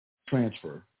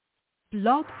transfer.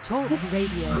 Blog Talk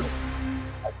Radio.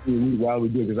 While we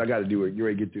do it, because I got to do it. You're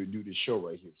ready to get to do this show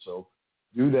right here. So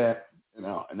do that, and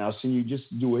I'll send you. Just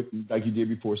do it like you did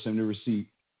before. Send the receipt,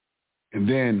 and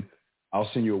then I'll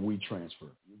send you a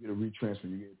WeTransfer. You get a WeTransfer.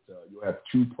 You'll have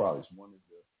two products. One is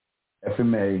the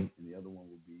FMA, and the other one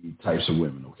will be Types of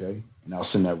Women. Okay, and I'll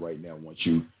send that right now once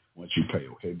you pay.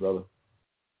 Okay, brother.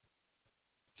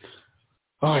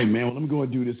 All right, man. Well, I'm going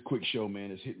to do this quick show, man.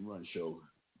 This hit and run show.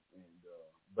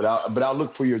 But I'll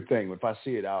look for your thing. If I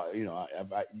see it,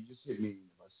 you just hit me.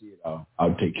 If I see it,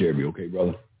 I'll take care of you. Okay,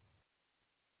 brother.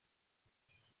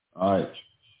 All right.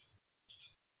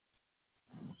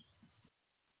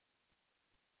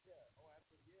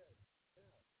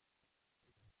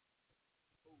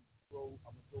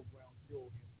 I'm gonna go ground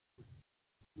zero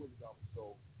 $200.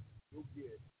 So you'll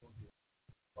get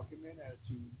fucking man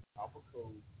attitude, alpha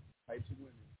code, Types of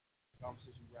Women,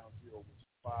 conversation ground zero, which is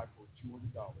 5 for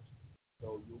 $200.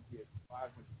 So you'll get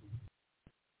 500 for you.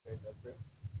 Okay, that's it.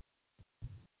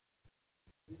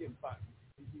 You're getting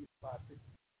 550.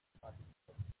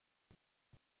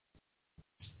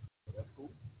 So that's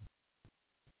cool.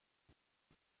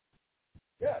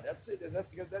 Yeah, that's it. That's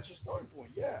because that's your starting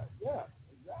point. Yeah, exactly.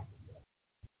 Yeah.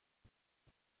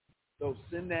 So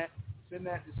send me the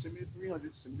 300, send me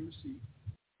the receipt.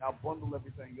 I'll bundle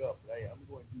everything up. Hey, I'm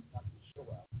going to knock this show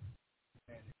out.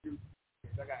 And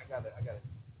I got it.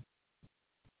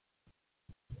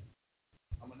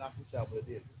 I'm gonna knock this out, but it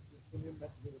is. Just send me a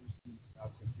message with a receipt. I'll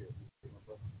take care of you. Okay, my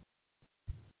brother.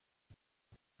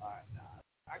 All right,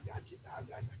 I got you. I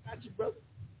got you, brother.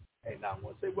 Hey, now I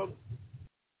want to say, well,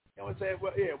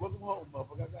 yeah, welcome home,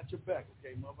 motherfucker. I got your back,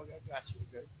 okay, motherfucker. I got you,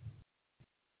 okay.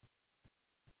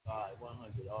 All right,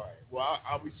 100. All right. Well,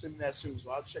 I'll be sending that soon,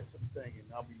 so I'll check for the thing and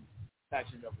I'll be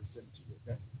patching it up and sending it to you,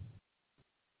 okay?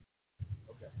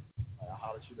 Okay. All right, I'll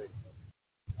holler at you later.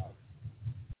 All right.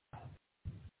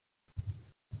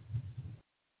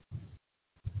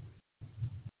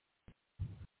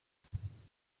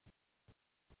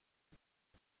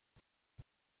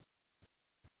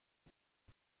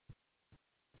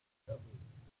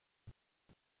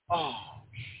 Oh,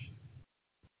 shit.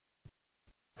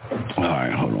 All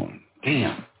right, hold on.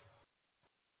 Damn.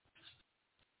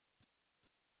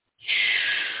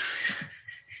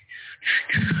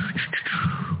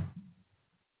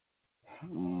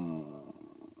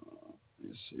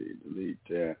 Let's see, delete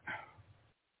that.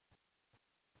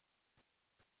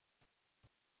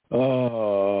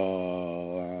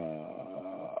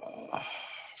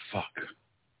 Fuck.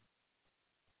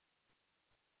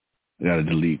 I gotta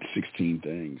delete 16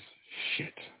 things.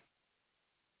 Shit.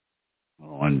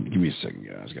 Hold on, give me a second,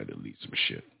 guys. I gotta delete some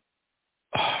shit.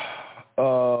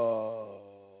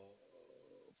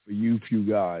 For you few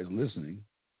guys listening,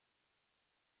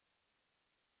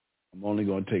 I'm only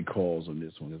gonna take calls on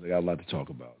this one because I got a lot to talk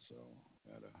about.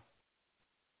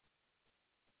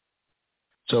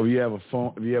 So if you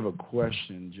have a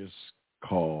question, just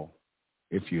call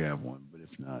if you have one. But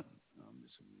if not,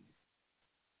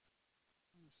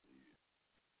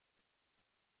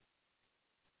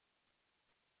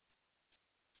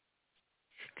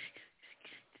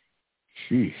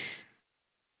 sheesh.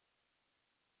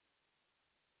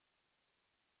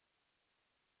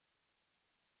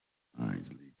 All right,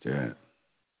 delete that.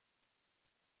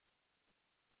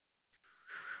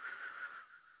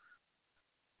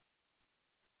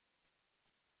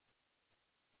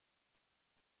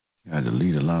 I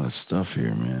delete a lot of stuff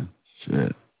here, man.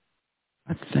 Shit.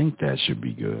 I think that should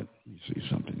be good. Let me see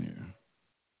something here.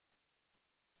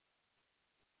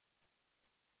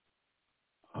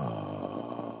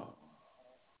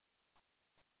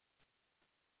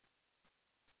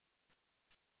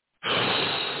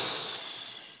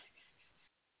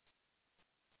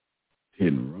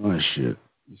 Hit and run shit.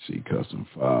 You see custom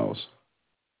files.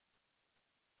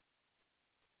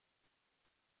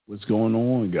 What's going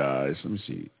on, guys? Let me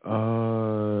see.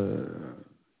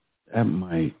 That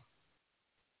might.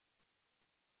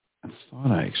 I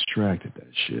thought I extracted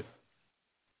that shit.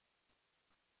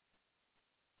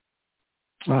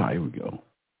 Here we go.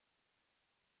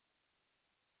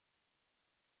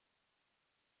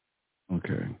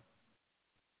 Okay.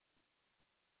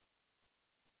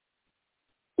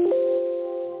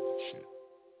 Shit.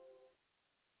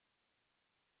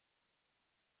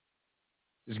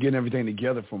 Just getting everything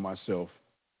together for myself.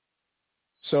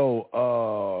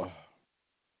 So,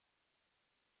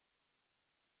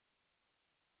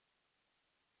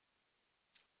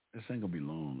 this ain't gonna be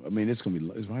long. I mean, it's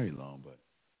very long, but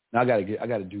now I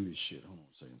gotta do this shit. Hold on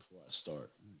a second before I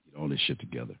start. Get all this shit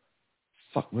together.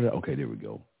 Fuck. Okay, there we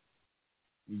go.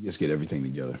 We just get everything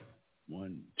together.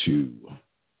 1, 2.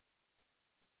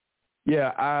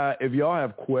 Yeah, if y'all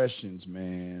have questions,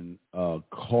 man,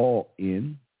 call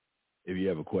in if you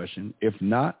have a question. If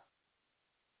not,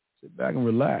 sit back and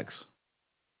relax.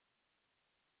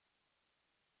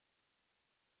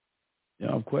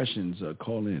 Y'all have questions,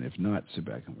 call in. If not, sit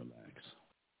back and relax.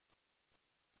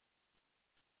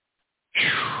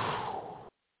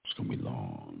 It's going to be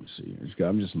long. Let me see.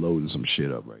 I'm just loading some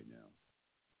shit up right now.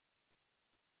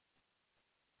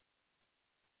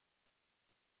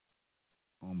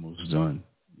 Almost done.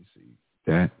 Let me see.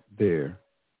 That there.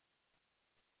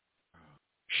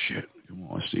 Shit. Come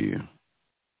on, see you.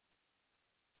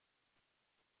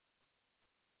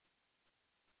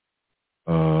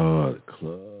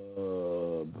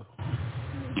 Club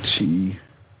T.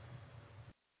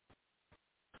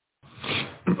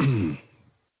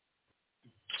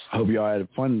 Hope y'all had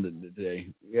fun today.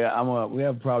 Yeah, we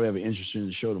probably have an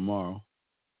interesting show tomorrow.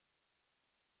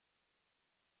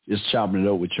 Just chopping it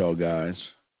up with y'all guys.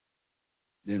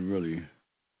 Didn't really.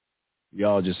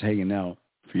 Y'all just hanging out.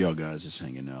 For y'all guys just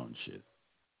hanging out and shit.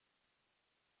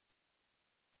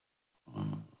 All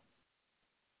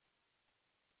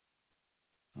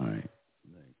right.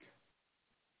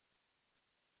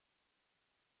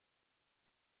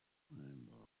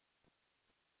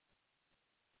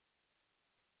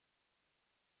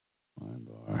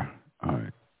 All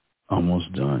right.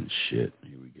 Almost done. Shit.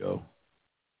 Here we go.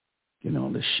 Getting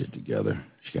all this shit together.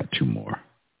 She got two more.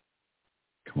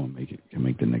 Come on, make it. Can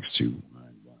make the next two.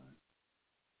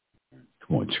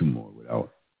 Come on, two more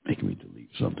without making me delete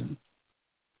something.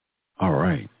 All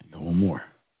right. Got one more.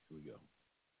 Here we go.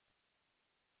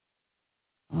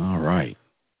 All right.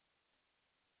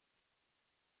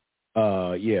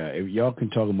 Yeah, if y'all can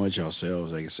talk amongst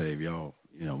yourselves, like I say, if y'all,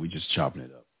 we just chopping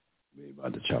it up. We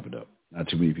about to chop it up. Not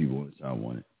too many people at the time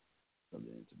want it.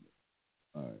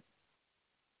 All right.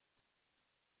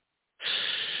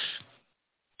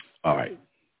 All right.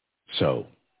 So,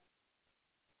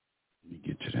 let me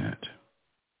get to that.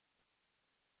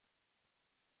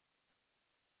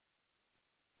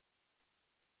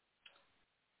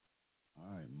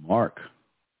 All right, Mark.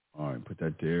 All right, put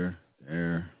that there. All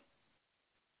right,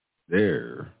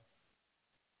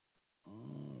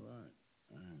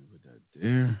 put that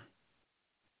there.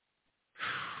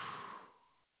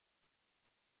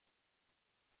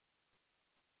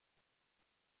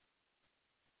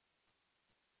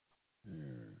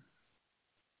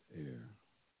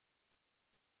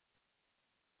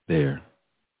 There.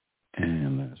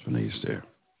 And last one is there.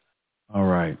 All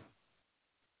right.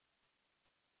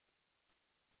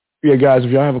 Yeah, guys,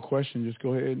 if y'all have a question, just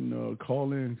go ahead and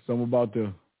call in. So I'm about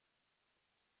to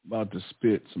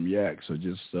spit some yak. So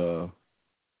just if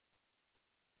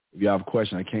you have a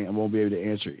question, I won't be able to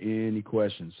answer any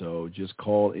questions. So just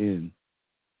call in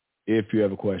if you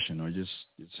have a question, or just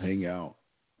hang out.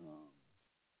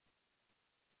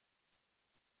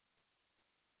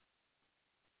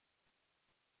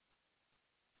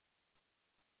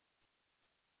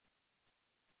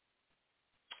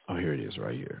 Oh, here it is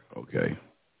right here. Okay.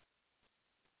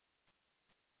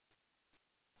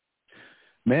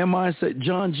 Man Mindset,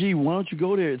 John G., why don't you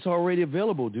go there? It's already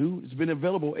available, dude. It's been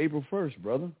available April 1st,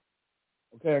 brother.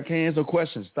 Okay, I can't answer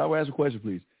questions. Stop asking questions,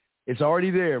 please. It's already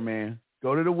there, man.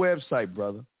 Go to the website,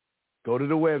 brother. Go to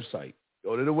the website,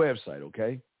 okay? Go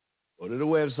to the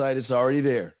website. It's already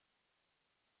there.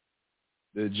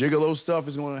 The Gigolo stuff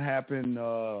is going to happen.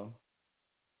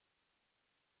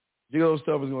 Gigolo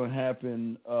stuff is going to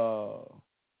happen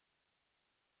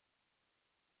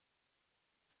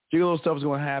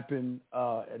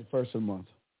at the first of the month.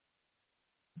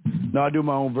 No, I do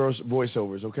my own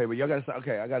voiceovers, okay? But y'all got to,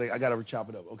 okay, I got to chop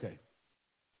it up, okay.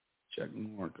 Check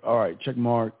mark. All right, check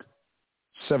mark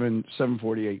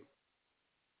 748.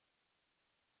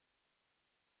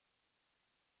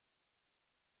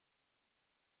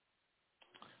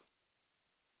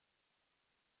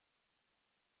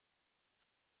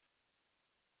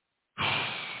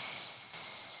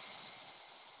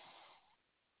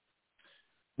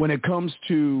 When it comes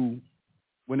to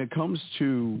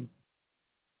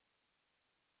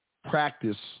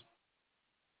practice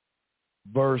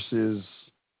versus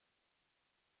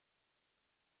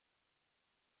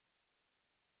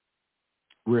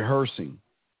rehearsing,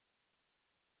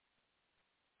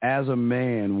 as a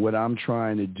man, what I'm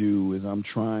trying to do is I'm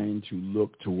trying to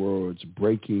look towards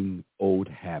breaking old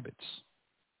habits.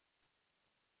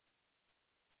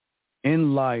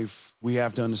 In life, we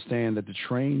have to understand that the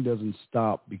train doesn't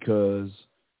stop because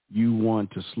you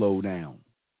want to slow down.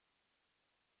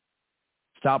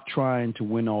 Stop trying to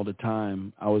win all the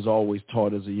time. I was always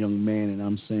taught as a young man, and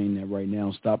I'm saying that right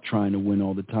now, stop trying to win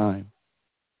all the time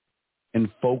and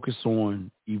focus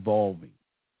on evolving.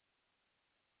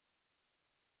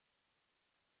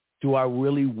 Do I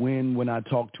really win when I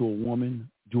talk to a woman?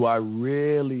 Do I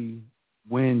really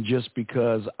win just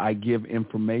because I give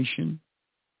information?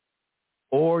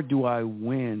 Or do I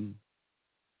win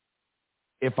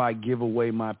if I give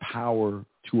away my power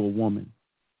to a woman?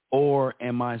 Or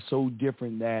am I so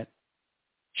different that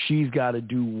she's got to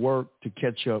do work to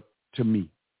catch up to me?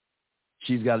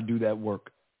 She's got to do that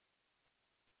work.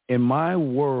 In my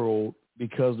world,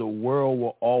 because the world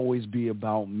will always be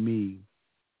about me,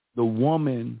 the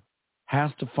woman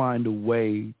has to find a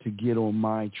way to get on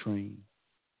my train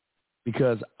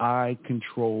because I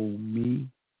control me.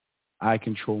 I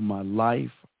control my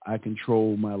life. I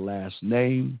control my last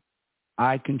name.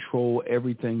 I control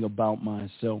everything about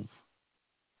myself.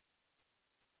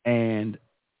 And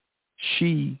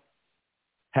she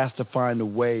has to find a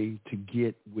way to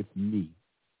get with me.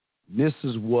 This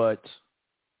is what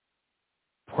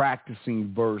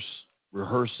practicing verse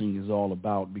rehearsing is all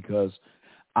about, because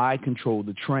I control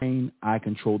the train. I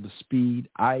control the speed.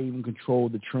 I even control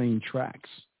the train tracks.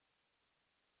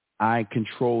 I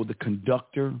control the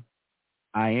conductor.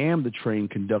 I am the train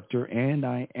conductor, and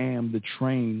I am the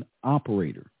train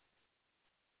operator.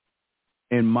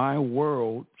 In my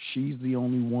world, she's the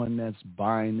only one that's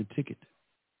buying the ticket.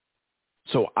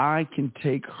 So I can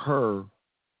take her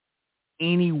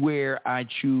anywhere I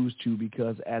choose to,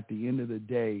 because at the end of the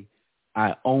day,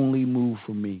 I only move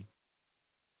for me.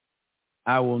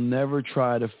 I will never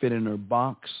try to fit in her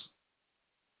box,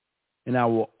 and I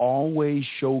will always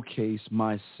showcase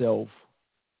myself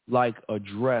like a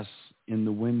dress in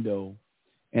the window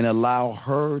and allow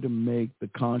her to make the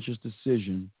conscious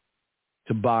decision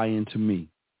to buy into me.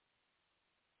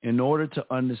 In order to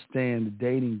understand the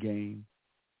dating game,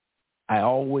 I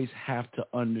always have to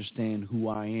understand who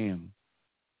I am.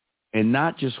 And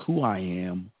not just who I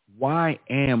am, why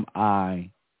am I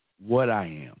what I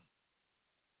am?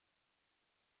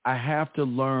 I have to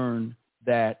learn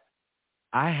that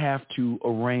I have to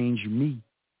arrange me.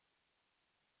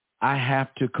 I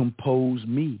have to compose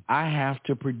me. I have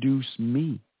to produce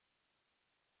me.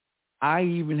 I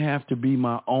even have to be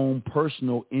my own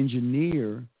personal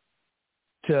engineer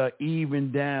to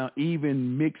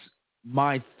even mix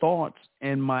my thoughts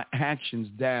and my actions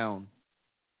down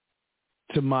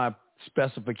to my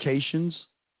specifications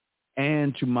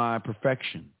and to my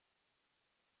perfection.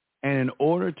 And in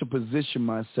order to position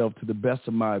myself to the best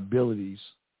of my abilities,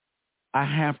 I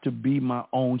have to be my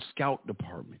own scout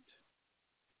department.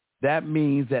 That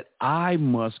means that I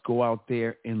must go out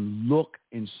there and look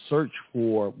and search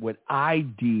for what I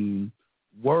deem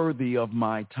worthy of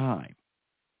my time.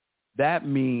 That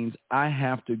means I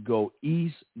have to go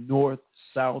east, north,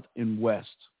 south, and west.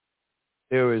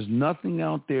 There is nothing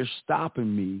out there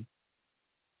stopping me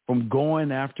from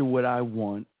going after what I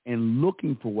want and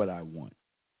looking for what I want.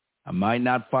 I might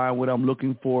not find what I'm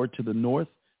looking for to the north.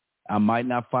 I might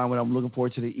not find what I'm looking for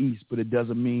to the east, but it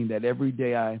doesn't mean that every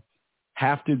day I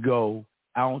have to go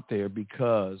out there,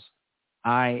 because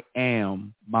I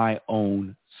am my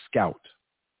own scout.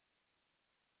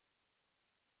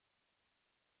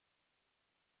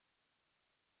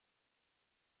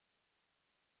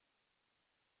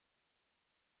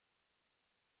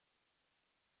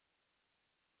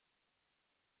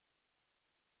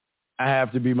 I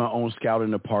have to be my own scouting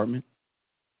department.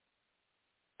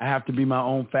 I have to be my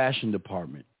own fashion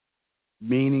department,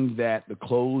 meaning that the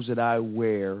clothes that I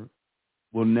wear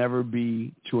will never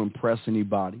be to impress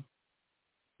anybody.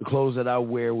 The clothes that I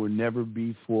wear will never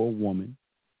be for a woman.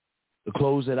 The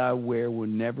clothes that I wear will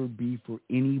never be for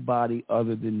anybody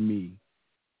other than me.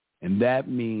 And that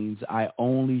means I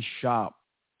only shop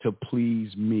to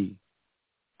please me.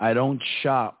 I don't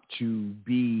shop to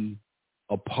be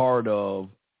a part of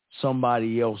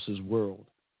somebody else's world.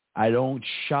 I don't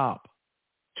shop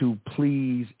to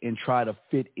please and try to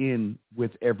fit in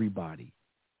with everybody.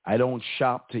 I don't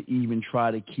shop to even try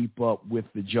to keep up with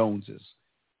the Joneses.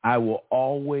 I will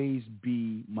always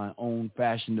be my own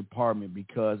fashion department,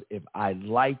 because if I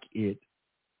like it,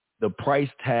 the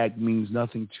price tag means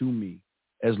nothing to me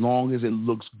as long as it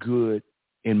looks good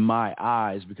in my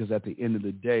eyes, because at the end of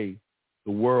the day,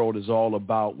 the world is all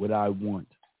about what I want.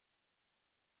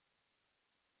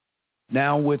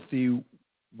 Now, with the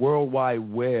World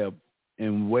Wide Web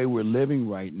and the way we're living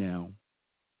right now,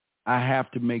 I have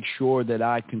to make sure that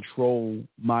I control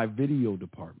my video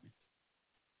department.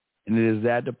 And it is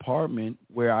that department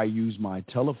where I use my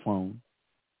telephone.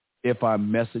 If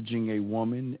I'm messaging a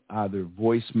woman, either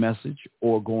voice message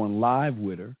or going live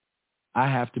with her, I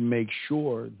have to make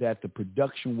sure that the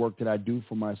production work that I do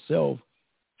for myself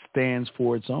stands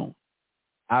for its own.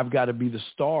 I've got to be the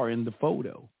star in the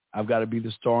photo. I've got to be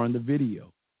the star in the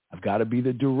video. I've got to be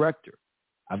the director.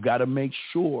 I've got to make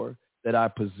sure that I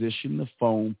position the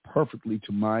phone perfectly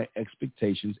to my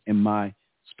expectations and my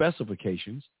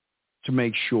specifications to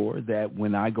make sure that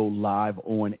when I go live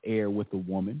on air with a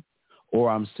woman or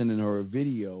I'm sending her a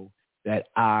video, that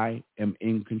I am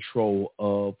in control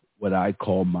of what I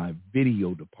call my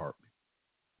video department.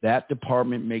 That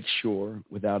department makes sure,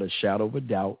 without a shadow of a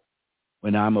doubt,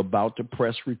 when I'm about to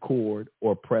press record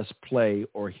or press play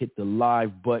or hit the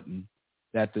live button,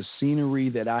 that the scenery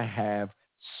that I have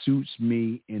suits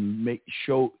me and it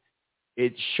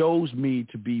shows me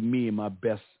to be me in my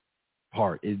best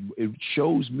part. It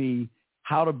shows me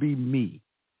how to be me.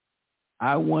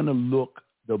 I want to look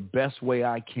the best way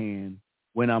I can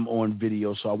when I'm on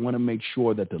video. So I want to make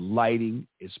sure that the lighting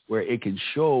is where it can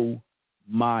show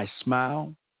my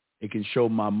smile. It can show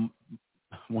my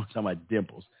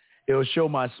dimples. It will show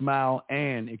my smile,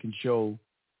 and it can show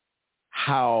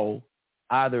how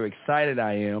either excited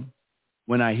I am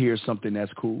when I hear something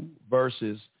that's cool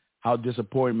versus how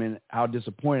disappointed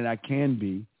I can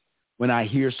be when I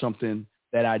hear something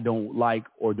that I don't like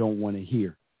or don't want to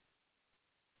hear.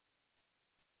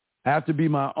 I have to be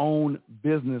my own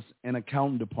business and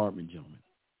accounting department, gentlemen.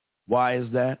 Why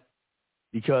is that?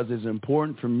 Because it's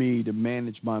important for me to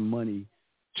manage my money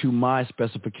to my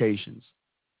specifications.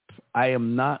 I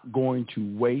am not going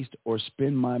to waste or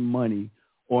spend my money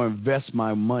or invest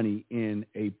my money in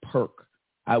a perk.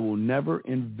 I will never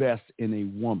invest in a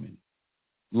woman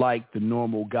like the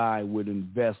normal guy would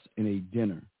invest in a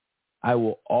dinner. I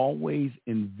will always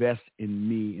invest in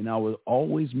me, and I will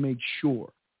always make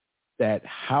sure that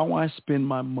how I spend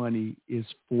my money is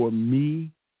for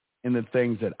me and the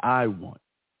things that I want.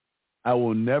 I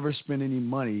will never spend any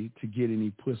money to get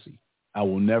any pussy. I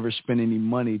will never spend any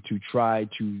money to try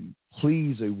to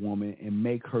please a woman and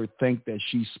make her think that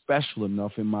she's special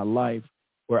enough in my life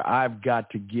where I've got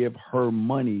to give her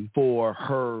money for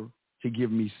her to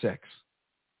give me sex.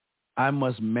 I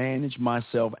must manage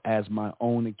myself as my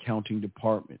own accounting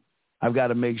department. I've got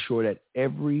to make sure that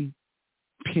every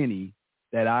penny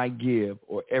that I give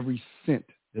or every cent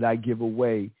that I give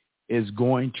away is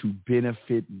going to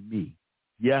benefit me.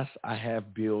 Yes, I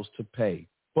have bills to pay,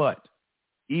 but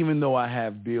even though I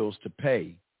have bills to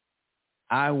pay,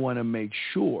 I want to make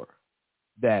sure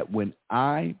that when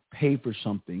I pay for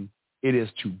something, it is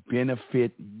to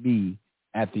benefit me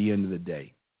at the end of the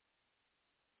day.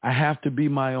 I have to be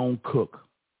my own cook.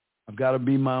 I've got to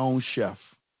be my own chef.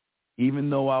 Even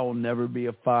though I will never be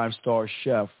a 5-star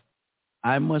chef,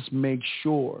 I must make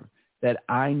sure that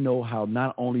I know how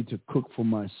not only to cook for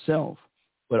myself,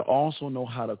 but also know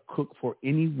how to cook for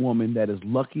any woman that is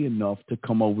lucky enough to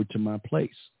come over to my place.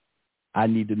 I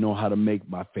need to know how to make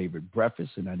my favorite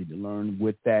breakfast, and I need to learn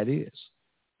what that is.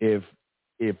 If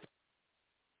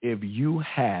you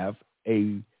have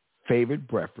a favorite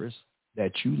breakfast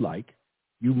that you like,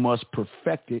 you must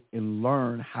perfect it and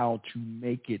learn how to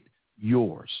make it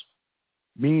yours.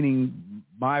 Meaning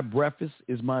my breakfast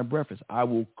is my breakfast. I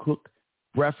will cook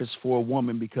breakfast for a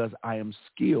woman because I am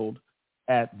skilled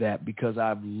at that, because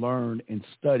I've learned and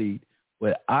studied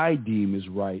what I deem is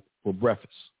right for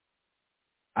breakfast.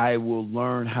 I will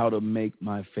learn how to make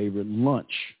my favorite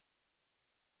lunch.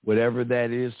 Whatever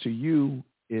that is to you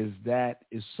is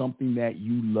something that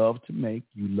you love to make,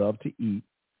 you love to eat,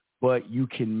 but you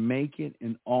can make it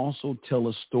and also tell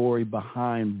a story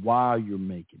behind why you're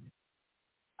making it.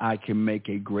 I can make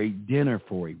a great dinner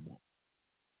for a woman.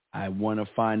 I want to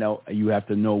find out, you have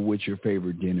to know what your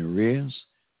favorite dinner is,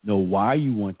 know why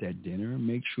you want that dinner,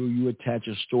 make sure you attach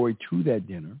a story to that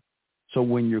dinner. So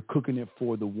when you're cooking it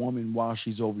for the woman while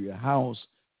she's over your house,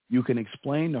 you can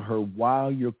explain to her why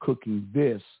you're cooking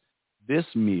this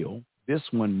meal, this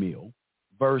one meal,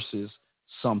 versus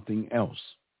something else.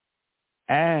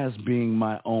 As being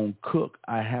my own cook,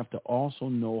 I have to also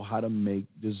know how to make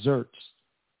desserts.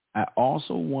 I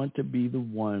also want to be the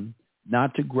one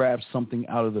not to grab something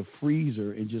out of the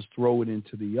freezer and just throw it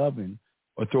into the oven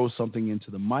or throw something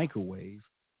into the microwave.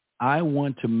 I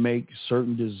want to make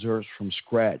certain desserts from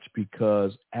scratch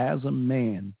because as a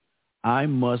man, I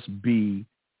must be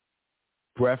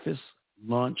breakfast,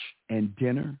 lunch, and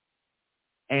dinner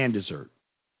and dessert.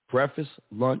 Breakfast,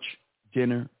 lunch,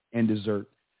 dinner, and dessert.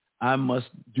 I must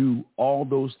do all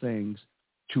those things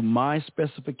to my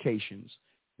specifications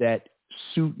that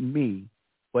suit me,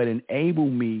 but enable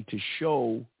me to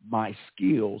show my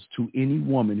skills to any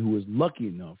woman who is lucky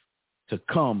enough to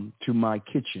come to my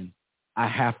kitchen. I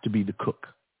have to be the cook.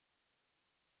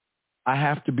 I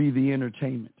have to be the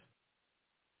entertainment.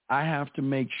 I have to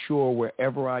make sure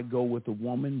wherever I go with a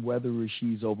woman, whether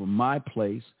she's over my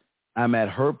place, I'm at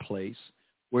her place,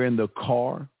 we're in the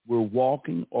car, we're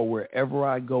walking, or wherever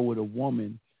I go with a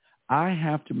woman, I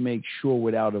have to make sure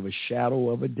without a shadow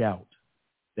of a doubt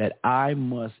that I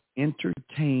must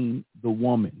entertain the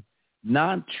woman,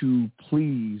 not to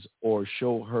please or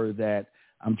show her that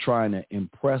I'm trying to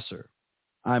impress her.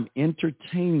 I'm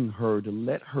entertaining her to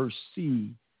let her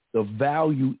see the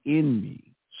value in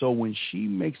me. So when she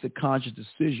makes a conscious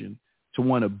decision to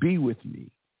want to be with me,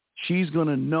 she's going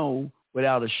to know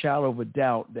without a shadow of a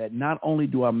doubt that not only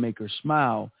do I make her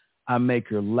smile, I make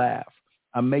her laugh.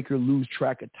 I make her lose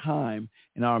track of time,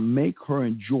 and I make her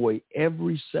enjoy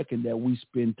every second that we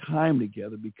spend time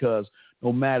together, because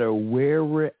no matter where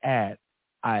we're at,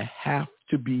 I have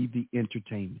to be the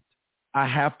entertainment. I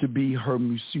have to be her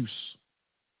masseuse.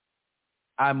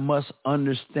 I must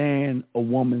understand a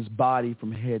woman's body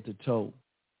from head to toe,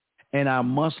 and I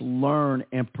must learn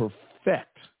and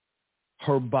perfect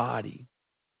her body.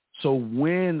 So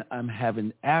when I'm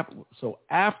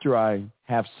after I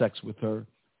have sex with her,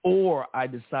 or I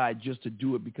decide just to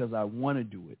do it because I want to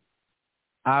do it,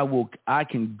 I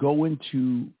can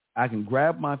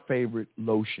grab my favorite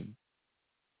lotion.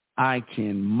 I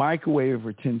can microwave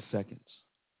for 10 seconds,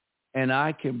 and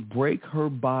I can break her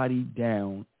body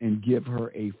down and give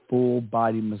her a full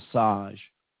body massage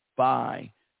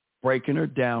by breaking her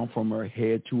down from her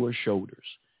head to her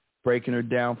shoulders, breaking her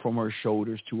down from her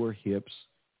shoulders to her hips,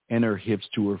 and her hips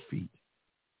to her feet.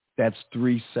 That's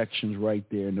 3 sections right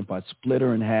there. And if I split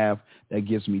her in half, that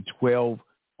gives me 12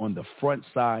 on the front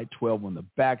side, 12 on the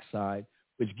back side,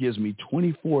 which gives me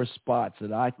 24 spots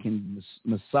that I can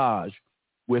massage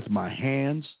with my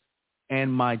hands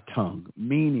and my tongue,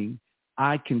 meaning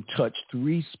I can touch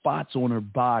 3 spots on her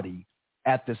body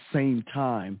at the same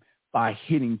time by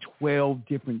hitting 12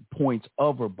 different points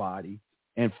of her body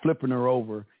and flipping her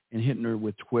over and hitting her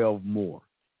with 12 more.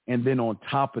 And then on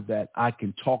top of that, I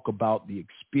can talk about the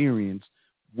experience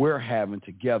we're having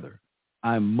together.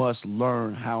 I must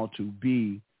learn how to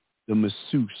be the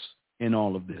masseuse in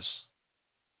all of this.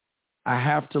 I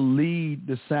have to lead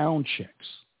the sound checks.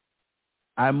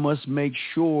 I must make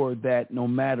sure that no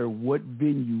matter what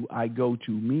venue I go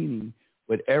to, meaning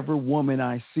whatever woman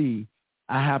I see,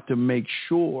 I have to make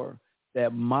sure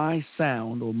that my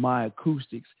sound or my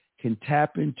acoustics can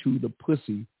tap into the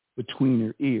pussy between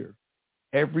her ear.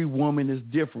 Every woman is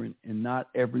different, and not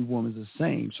every woman is the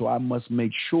same. So I must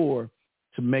make sure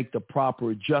to make the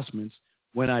proper adjustments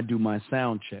when I do my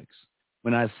sound checks,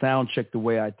 when I sound check the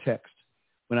way I text,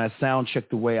 when I sound check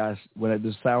the way I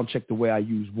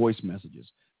use voice messages,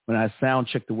 when I sound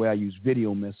check the way I use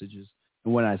video messages,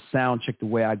 and when I sound check the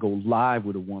way I go live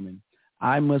with a woman.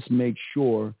 I must make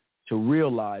sure to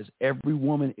realize every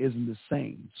woman isn't the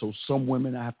same. So some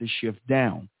women I have to shift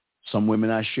down, some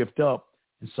women I shift up,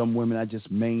 and some women I just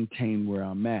maintain where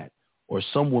I'm at. Or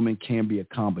some women can be a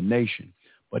combination.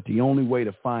 But the only way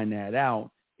to find that out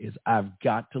is I've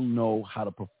got to know how to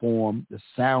perform the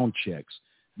sound checks,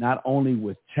 not only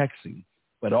with texting,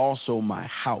 but also my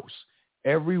house.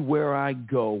 Everywhere I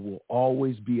go will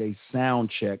always be a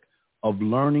sound check of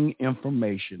learning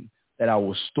information that I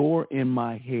will store in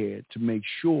my head to make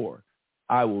sure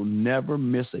I will never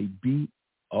miss a beat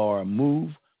or a move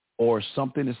or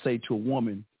something to say to a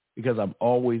woman, because I'm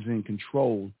always in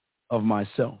control of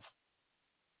myself.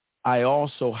 I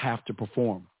also have to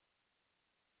perform.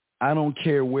 I don't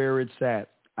care where it's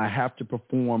at. I have to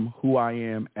perform who I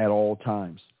am at all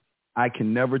times. I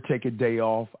can never take a day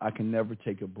off. I can never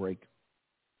take a break.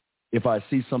 If I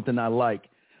see something I like,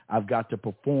 I've got to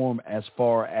perform as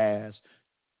far as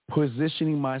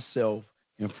positioning myself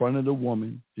in front of the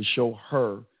woman to show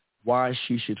her why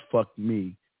she should fuck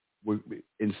me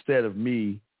instead of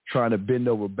me trying to bend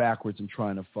over backwards and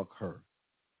trying to fuck her.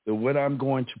 So what I'm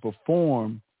going to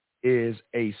perform is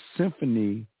a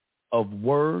symphony of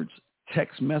words,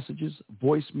 text messages,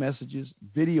 voice messages,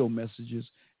 video messages,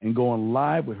 and going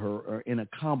live with her, or in a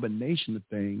combination of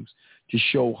things, to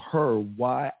show her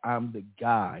why I'm the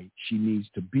guy she needs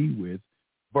to be with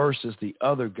versus the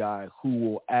other guy who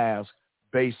will ask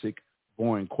basic,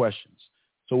 boring questions.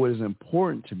 So it is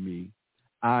important to me,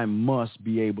 I must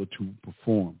be able to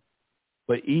perform.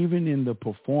 But even in the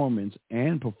performance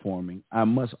and performing, I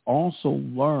must also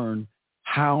learn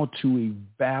how to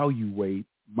evaluate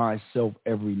myself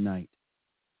every night.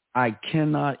 I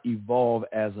cannot evolve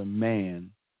as a man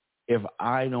if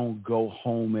I don't go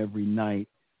home every night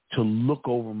to look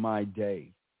over my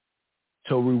day,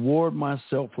 to reward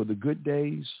myself for the good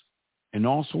days and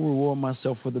also reward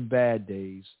myself for the bad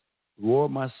days,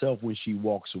 reward myself when she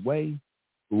walks away,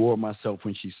 reward myself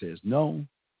when she says no,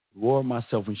 reward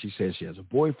myself when she says she has a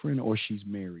boyfriend or she's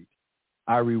married.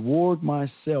 I reward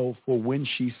myself for when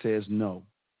she says no.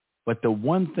 But the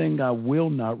one thing I will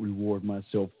not reward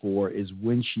myself for is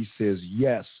when she says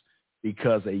yes,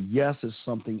 because a yes is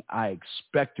something I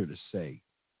expect her to say.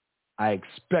 I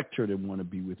expect her to want to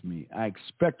be with me. I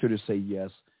expect her to say yes,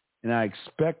 and I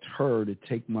expect her to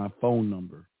take my phone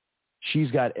number.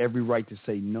 She's got every right to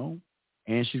say no,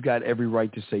 and she's got every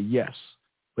right to say yes.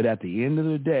 But at the end of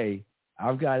the day,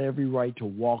 I've got every right to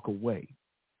walk away.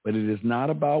 But it is not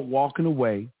about walking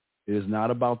away. It is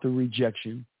not about the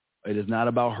rejection. It is not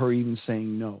about her even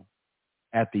saying no.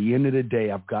 At the end of the day,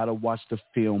 I've got to watch the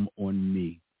film on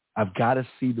me. I've got to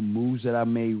see the moves that I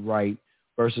made right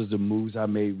versus the moves I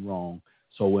made wrong.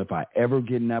 So if I ever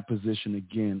get in that position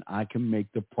again, I can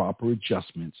make the proper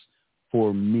adjustments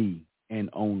for me and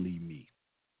only me.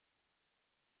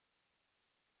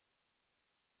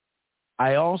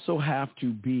 I also have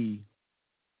to be,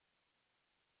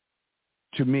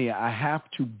 to me, I have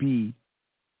to be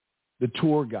the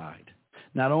tour guide.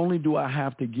 Not only do I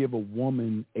have to give a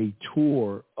woman a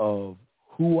tour of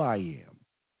who I am,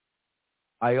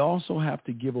 I also have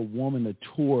to give a woman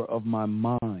a tour of my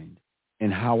mind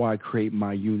and how I create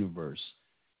my universe.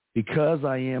 Because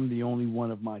I am the only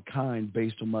one of my kind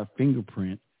based on my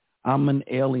fingerprint, I'm an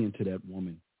alien to that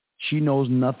woman. She knows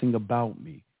nothing about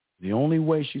me. The only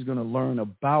way she's going to learn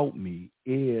about me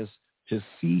is to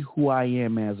see who I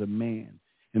am as a man.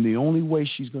 And the only way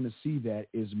she's going to see that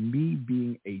is me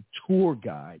being a tour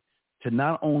guide to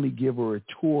not only give her a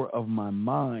tour of my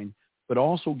mind, but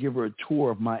also give her a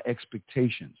tour of my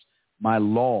expectations, my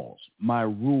laws, my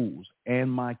rules,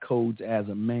 and my codes as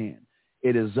a man.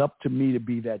 It is up to me to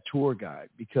be that tour guide,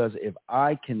 because if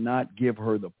I cannot give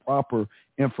her the proper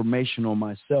information on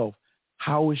myself,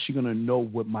 how is she going to know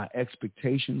what my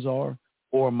expectations are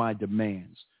or my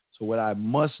demands? So what I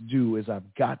must do is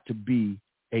I've got to be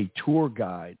a tour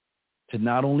guide to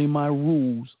not only my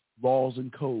rules, laws,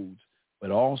 and codes,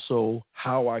 but also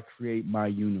how I create my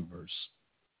universe.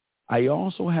 I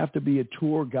also have to be a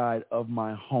tour guide of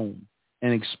my home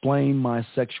and explain my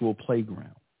sexual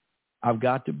playground. I've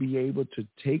got to be able to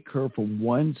take her from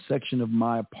one section of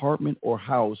my apartment or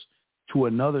house to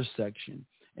another section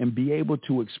and be able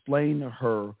to explain to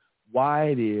her why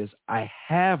it is I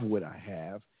have what I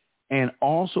have, and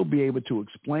also be able to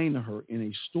explain to her in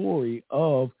a story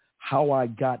of how I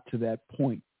got to that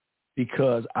point,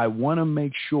 because I want to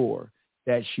make sure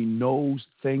that she knows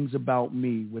things about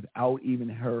me without even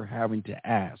her having to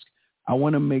ask. I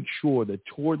want to make sure the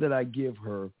tour that I give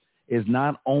her is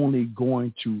not only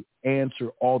going to answer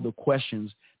all the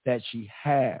questions that she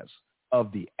has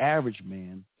of the average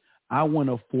man. I want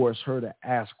to force her to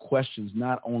ask questions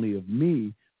not only of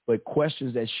me, but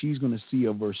questions that she's going to see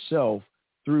of herself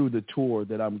through the tour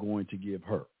that I'm going to give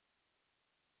her.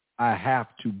 I have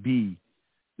to be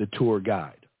the tour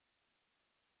guide.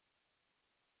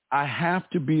 I have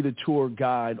to be the tour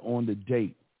guide on the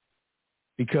date,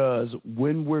 because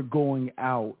when we're going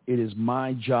out, it is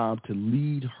my job to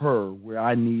lead her where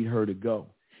I need her to go.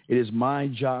 It is my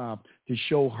job to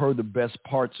show her the best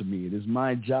parts of me. It is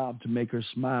my job to make her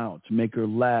smile, to make her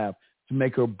laugh, to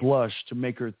make her blush, to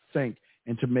make her think,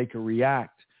 and to make her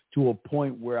react to a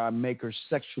point where I make her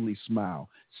sexually smile,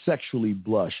 sexually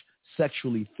blush,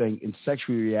 sexually think, and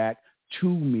sexually react to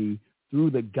me through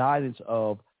the guidance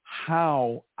of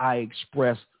how I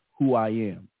express who I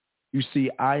am. You see,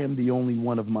 I am the only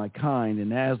one of my kind,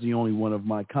 and as the only one of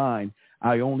my kind,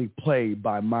 I only play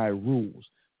by my rules.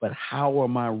 But how are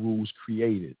my rules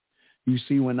created? You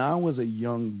see, when I was a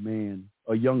young man,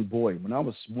 a young boy, when I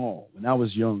was small, when I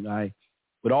was young, I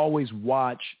would always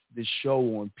watch this show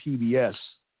on PBS,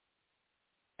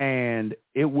 and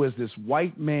it was this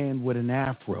white man with an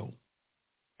afro.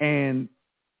 And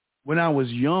when I was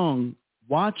young,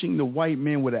 watching the white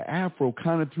man with an afro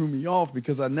kind of threw me off,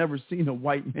 because I never seen a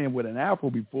white man with an afro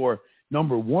before,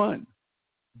 number one.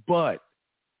 But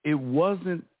it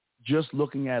wasn't just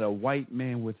looking at a white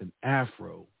man with an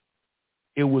afro.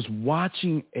 It was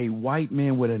watching a white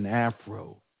man with an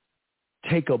afro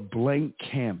take a blank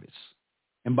canvas.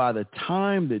 And by the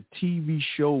time the TV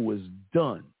show was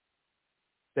done,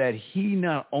 that he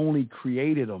not only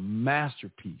created a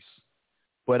masterpiece,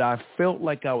 but I felt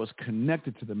like I was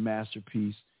connected to the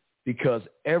masterpiece, because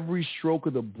every stroke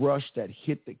of the brush that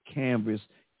hit the canvas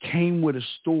came with a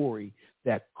story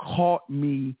that caught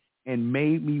me and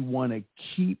made me want to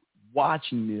keep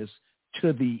watching this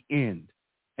to the end.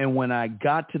 And when I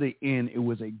got to the end, it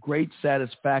was a great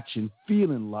satisfaction,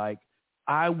 feeling like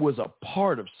I was a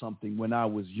part of something when I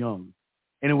was young.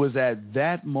 And it was at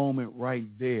that moment right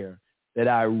there that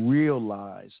I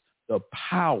realized the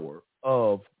power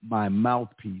of my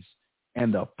mouthpiece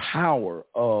and the power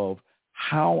of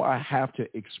how I have to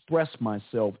express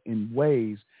myself in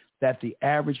ways that the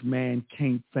average man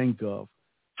can't think of.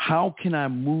 How can I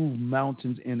move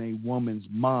mountains in a woman's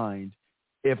mind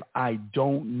if I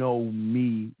don't know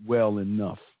me well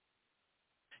enough?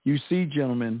 You see,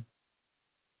 gentlemen,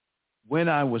 when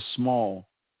I was small,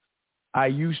 I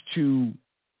used to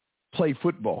play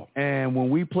football. And when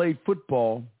we played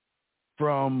football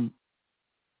from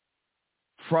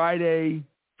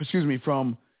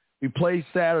we play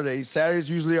Saturday. Saturday's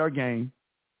usually our game.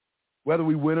 Whether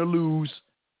we win or lose,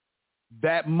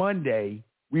 that Monday,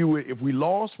 if we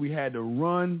lost, we had to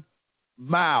run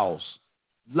miles,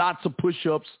 lots of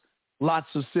push-ups, lots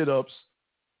of sit-ups,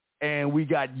 and we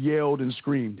got yelled and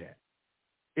screamed at.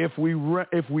 If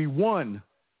we won,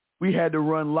 we had to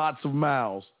run lots of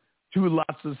miles, do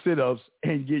lots of sit-ups,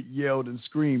 and get yelled and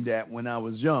screamed at when I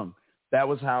was young. That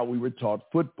was how we were taught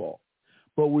football.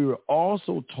 But we were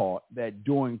also taught that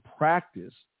during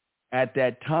practice, at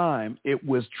that time, it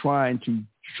was trying to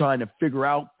figure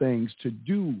out things to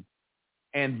do.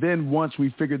 And then once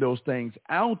we figured those things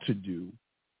out to do,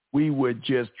 we would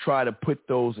just try to put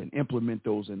those and implement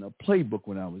those in a playbook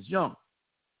when I was young.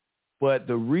 But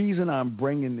the reason I'm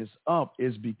bringing this up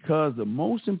is because the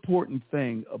most important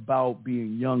thing about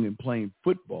being young and playing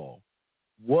football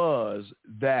was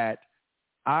that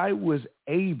I was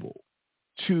able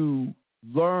to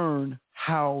learn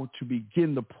how to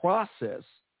begin the process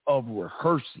of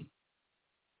rehearsing.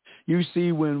 You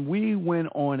see, when we went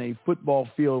on a football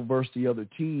field versus the other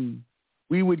team,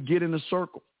 we would get in a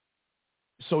circle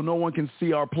so no one can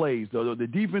see our plays. The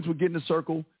defense would get in a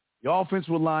circle, the offense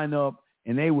would line up,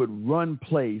 and they would run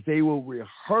plays. They will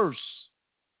rehearse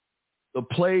the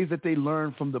plays that they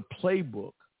learned from the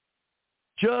playbook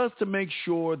just to make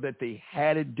sure that they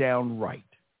had it down right.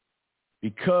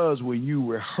 Because when you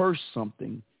rehearse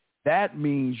something, that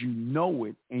means you know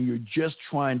it and you're just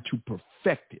trying to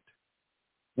perfect it.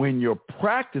 When you're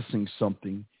practicing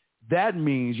something, that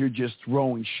means you're just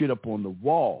throwing shit up on the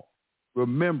wall.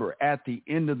 Remember, at the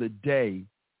end of the day,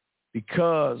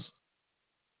 because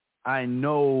I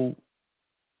know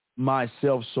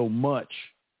myself so much,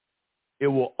 it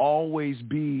will always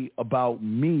be about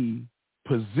me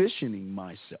positioning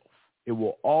myself. I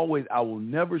will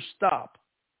never stop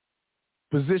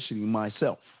positioning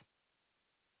myself.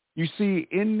 You see,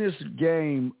 in this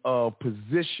game of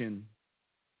position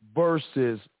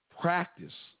versus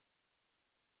practice,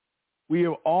 we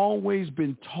have always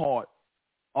been taught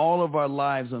all of our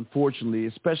lives, unfortunately,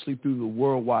 especially through the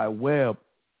World Wide Web,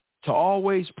 to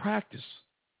always practice.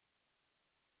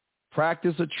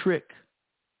 Practice a trick.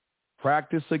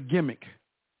 Practice a gimmick.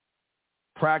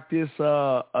 Practice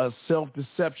a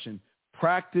self-deception.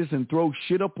 Practice and throw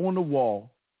shit up on the wall.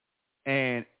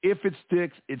 And if it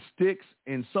sticks, it sticks.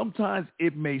 And sometimes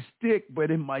it may stick,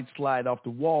 but it might slide off the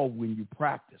wall when you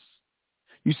practice.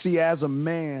 You see, as a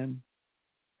man,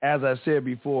 as I said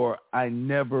before, I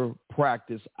never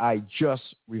practice. I just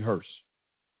rehearse.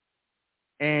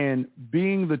 And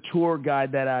being the tour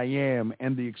guide that I am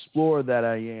and the explorer that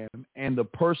I am and the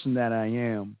person that I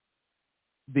am,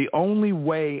 the only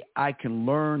way I can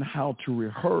learn how to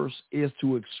rehearse is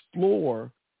to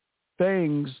explore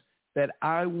things that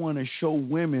I want to show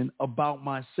women about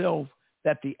myself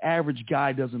that the average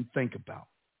guy doesn't think about.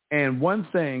 And one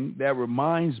thing that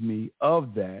reminds me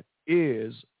of that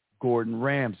is Gordon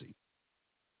Ramsay.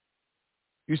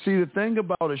 You see, the thing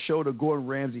about a show that Gordon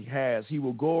Ramsay has, he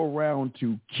will go around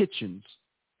to kitchens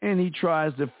and he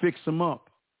tries to fix them up.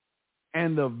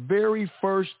 And the very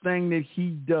first thing that he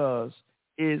does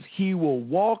is he will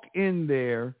walk in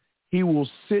there, he will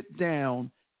sit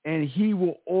down, and he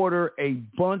will order a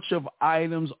bunch of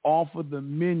items off of the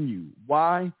menu.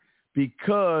 Why?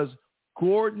 Because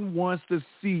Gordon wants to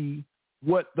see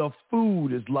what the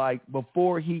food is like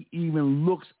before he even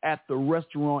looks at the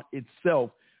restaurant itself.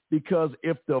 Because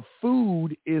if the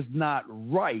food is not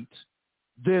right,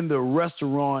 then the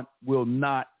restaurant will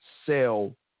not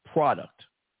sell product.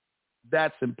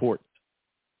 That's important.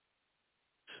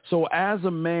 So as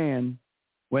a man,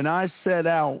 when I set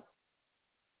out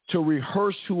to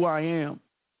rehearse who I am,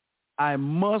 I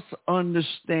must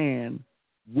understand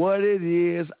what it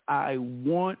is I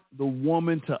want the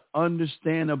woman to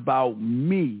understand about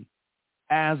me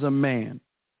as a man.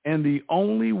 And the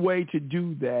only way to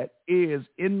do that is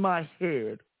in my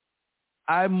head,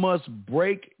 I must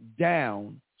break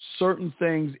down certain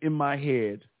things in my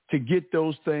head to get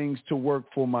those things to work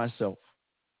for myself.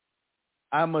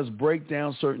 I must break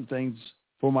down certain things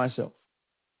for myself.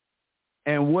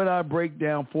 And what I break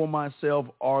down for myself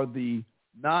are the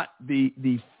 5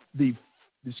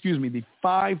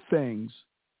 things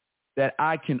that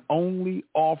I can only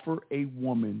offer a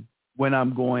woman when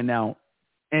I'm going out.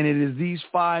 And it is these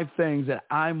 5 things that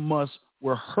I must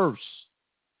rehearse,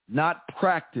 not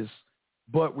practice,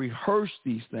 but rehearse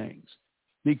these things.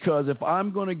 Because if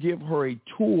I'm going to give her a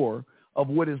tour of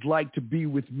what it's like to be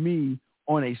with me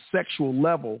on a sexual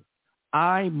level,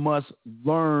 I must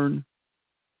learn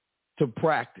to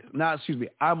practice.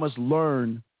 I must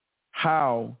learn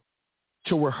how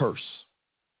to rehearse.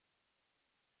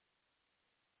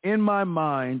 In my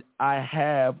mind, I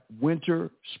have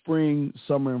winter, spring,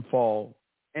 summer, and fall,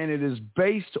 and it is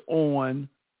based on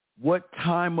what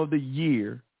time of the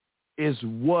year is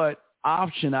what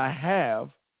option I have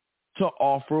to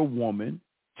offer a woman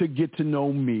to get to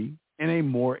know me in a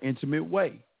more intimate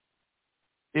way.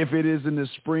 If it is in the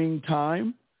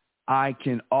springtime, I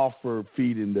can offer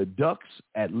feeding the ducks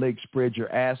at Lake Spread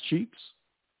Your Ass Cheeks.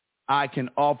 I can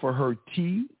offer her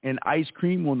tea and ice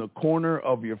cream on the corner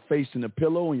of your face in the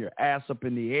pillow and your ass up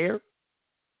in the air.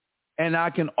 And I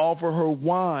can offer her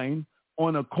wine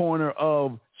on the corner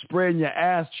of spreading your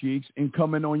ass cheeks and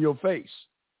coming on your face.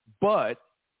 But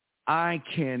I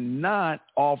cannot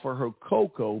offer her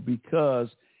cocoa because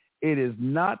it is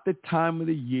not the time of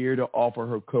the year to offer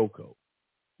her cocoa.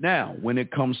 Now, when it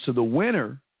comes to the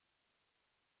winter,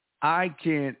 I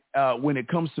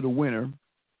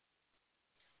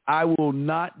will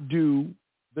not do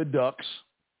the ducks.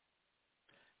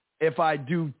 If I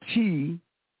do tea,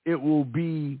 it will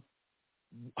be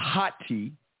hot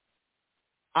tea.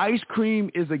 Ice cream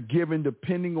is a given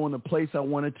depending on the place I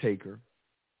want to take her.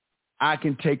 I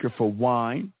can take her for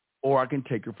wine or I can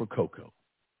take her for cocoa.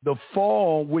 The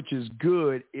fall, which is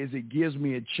good, is it gives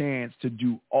me a chance to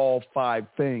do all 5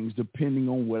 things depending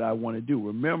on what I want to do.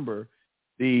 Remember,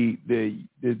 the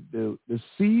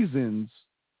seasons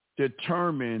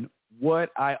determine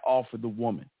what I offer the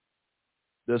woman.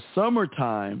 The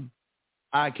summertime,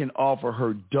 I can offer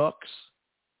her ducks,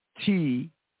 tea,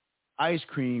 ice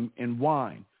cream, and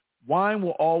wine. Wine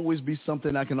will always be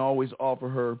something I can always offer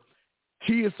her.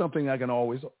 Tea is something I can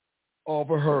always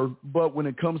offer her. But when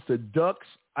it comes to ducks,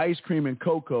 ice cream, and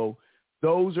cocoa,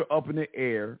 those are up in the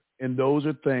air, and those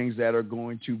are things that are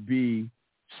going to be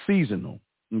seasonal,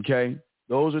 okay?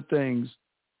 Those are things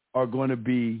are going to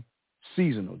be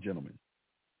seasonal, gentlemen.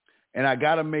 And I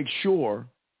got to make sure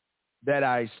that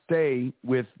I stay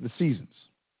with the seasons.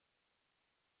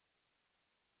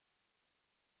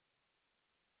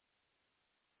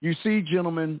 You see,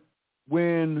 gentlemen,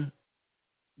 when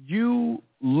you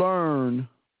learn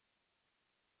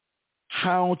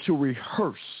how to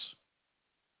rehearse,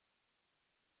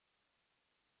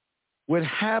 what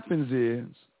happens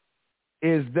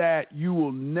is that you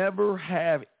will never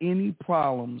have any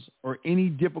problems or any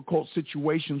difficult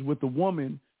situations with a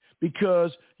woman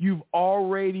because you've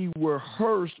already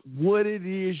rehearsed what it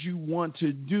is you want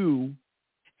to do.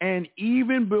 And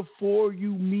even before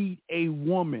you meet a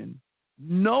woman,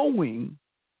 knowing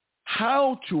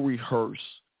how to rehearse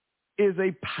is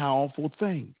a powerful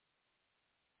thing.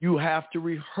 You have to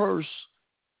rehearse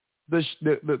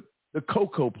the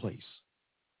cocoa place.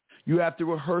 You have to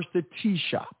rehearse the tea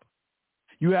shop.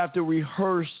 You have to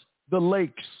rehearse the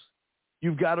lakes.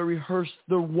 You've got to rehearse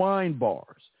the wine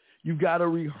bars. You've got to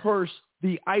rehearse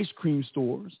the ice cream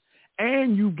stores.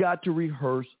 And you've got to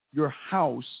rehearse your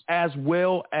house as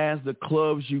well as the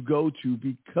clubs you go to,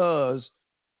 because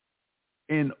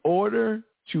in order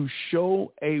to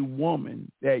show a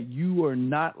woman that you are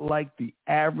not like the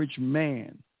average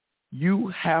man, you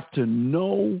have to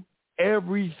know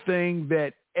everything,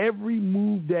 that every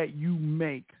move that you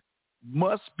make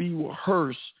must be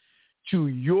rehearsed to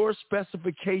your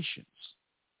specifications.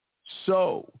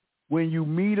 So when you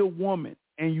meet a woman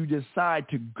and you decide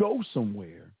to go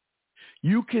somewhere,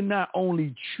 you can not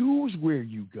only choose where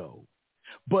you go,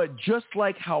 but just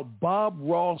like how Bob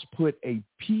Ross put a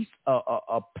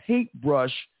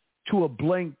paintbrush to a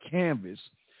blank canvas,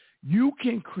 you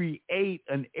can create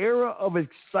an era of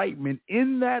excitement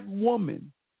in that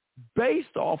woman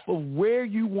based off of where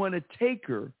you want to take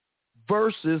her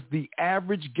versus the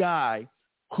average guy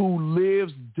who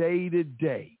lives day to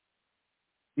day.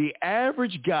 The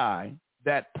average guy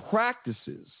that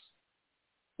practices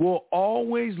will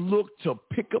always look to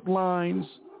pickup lines,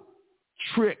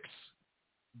 tricks,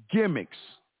 gimmicks.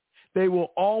 They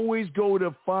will always go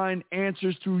to find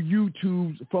answers through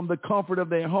YouTube from the comfort of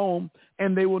their home,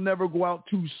 and they will never go out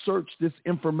to search this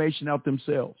information out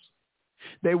themselves.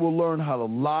 They will learn how to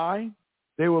lie.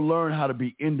 They will learn how to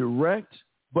be indirect.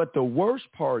 But the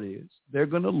worst part is they're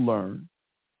going to learn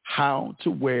how to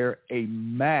wear a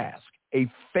mask, a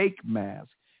fake mask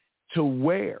to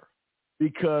wear,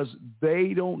 because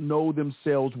they don't know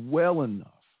themselves well enough.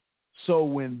 So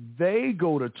when they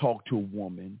go to talk to a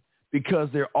woman, because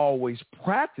they're always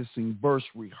practicing versus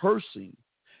rehearsing,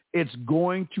 it's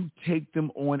going to take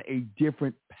them on a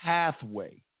different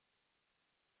pathway.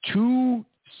 Two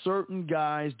certain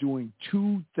guys doing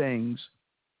two things,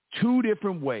 two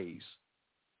different ways.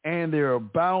 and they're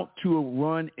about to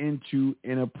run into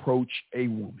and approach a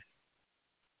woman.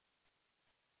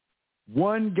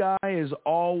 One guy is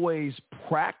always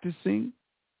practicing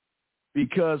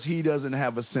because he doesn't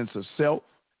have a sense of self.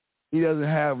 He doesn't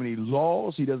have any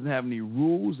laws. He doesn't have any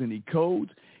rules, any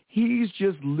codes. He's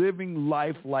just living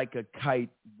life like a kite,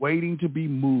 waiting to be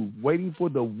moved, waiting for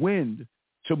the wind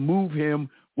to move him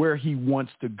where he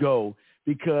wants to go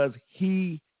because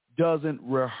he doesn't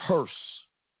rehearse.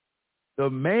 The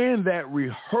man that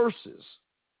rehearses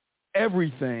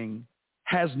everything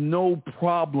has no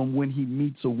problem when he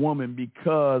meets a woman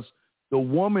because the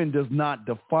woman does not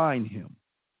define him.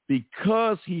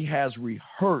 Because he has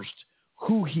rehearsed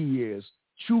who he is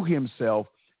to himself,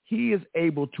 he is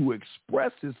able to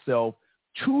express himself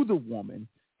to the woman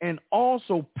and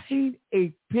also paint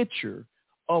a picture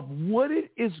of what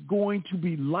it is going to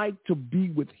be like to be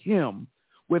with him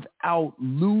without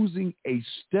losing a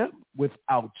step,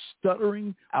 without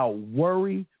stuttering, without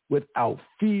worry, without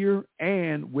fear,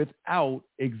 and without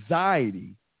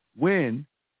anxiety when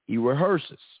he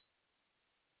rehearses.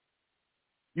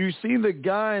 You see, the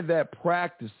guy that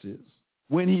practices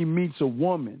when he meets a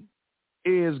woman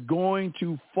is going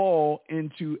to fall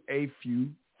into a few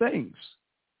things.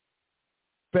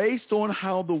 Based on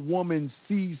how the woman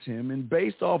sees him and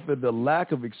based off of the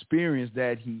lack of experience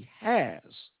that he has,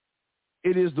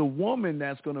 it is the woman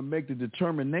that's going to make the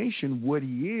determination what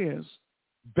he is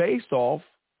based off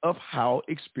of how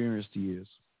experienced he is.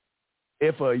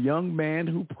 If a young man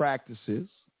who practices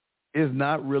is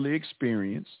not really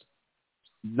experienced,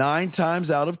 9 times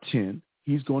out of 10,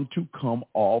 he's going to come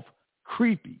off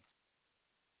creepy.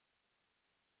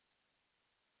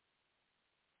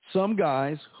 Some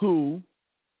guys who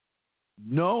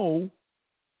know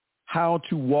how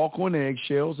to walk on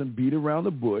eggshells and beat around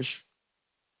the bush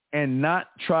and not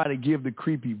try to give the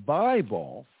creepy vibe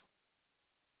off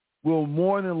will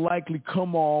more than likely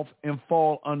come off and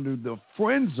fall under the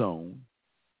friend zone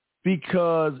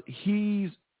because he's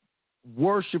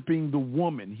worshiping the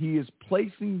woman. He is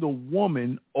placing the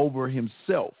woman over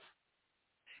himself.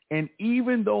 And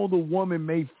even though the woman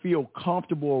may feel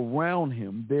comfortable around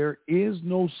him, there is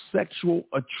no sexual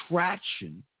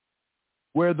attraction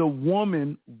where the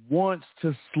woman wants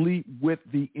to sleep with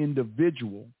the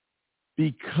individual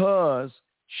because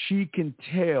she can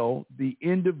tell the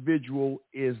individual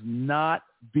is not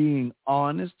being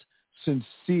honest,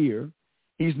 sincere.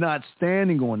 He's not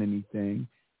standing on anything,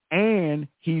 and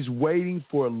he's waiting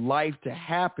for life to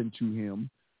happen to him.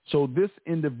 So this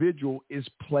individual is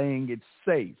playing it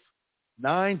safe.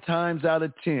 9 times out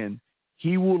of 10,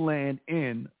 he will land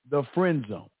in the friend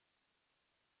zone.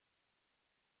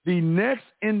 The next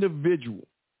individual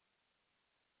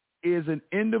is an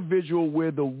individual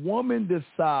where the woman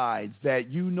decides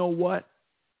that, you know what,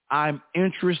 I'm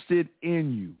interested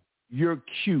in you. You're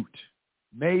cute.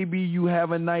 Maybe you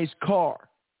have a nice car.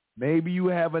 Maybe you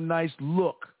have a nice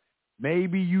look.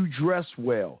 Maybe you dress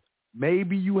well.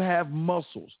 Maybe you have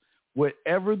muscles.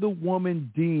 Whatever the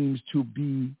woman deems to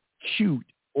be cute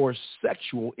or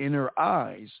sexual in her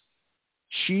eyes,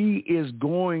 she is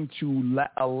going to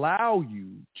allow you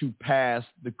to pass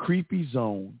the creepy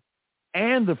zone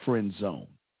and the friend zone.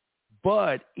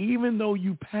 But even though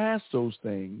you pass those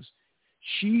things,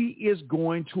 she is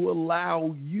going to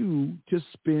allow you to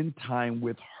spend time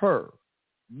with her,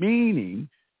 meaning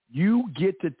you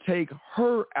get to take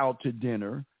her out to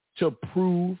dinner to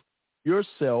prove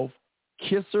yourself,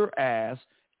 kiss her ass,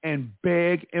 and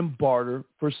beg and barter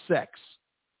for sex.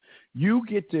 You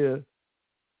get to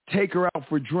take her out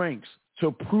for drinks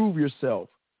to prove yourself,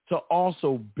 to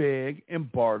also beg and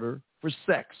barter for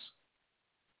sex.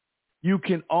 You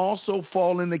can also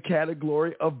fall in the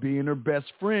category of being her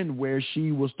best friend, where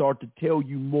she will start to tell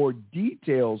you more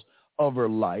details of her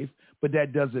life, but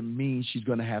that doesn't mean she's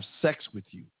going to have sex with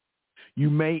you. You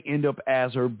may end up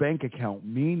as her bank account,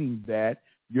 meaning that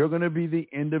you're going to be the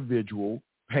individual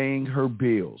paying her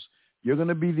bills. You're going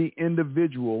to be the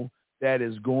individual that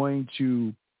is going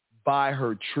to buy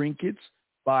her trinkets,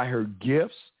 buy her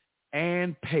gifts,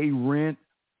 and pay rent,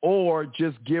 or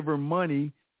just give her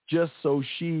money just so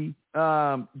she,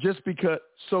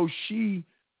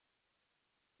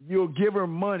 you'll give her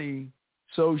money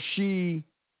so she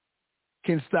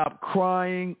can stop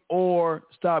crying or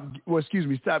stop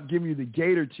giving you the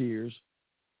gator tears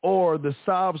or the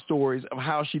sob stories of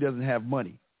how she doesn't have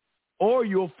money. Or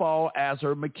you'll fall as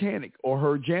her mechanic or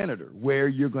her janitor, where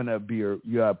you're going to be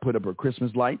you put up her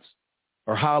Christmas lights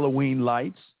or Halloween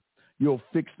lights. You'll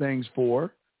fix things for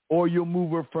her, or you'll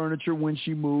move her furniture when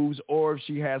she moves, or if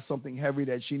she has something heavy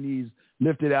that she needs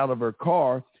lifted out of her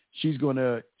car, she's going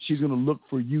to look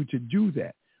for you to do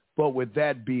that. But with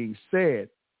that being said,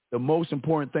 the most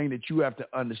important thing that you have to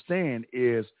understand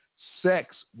is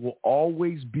sex will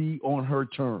always be on her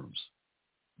terms.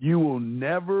 You will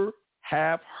never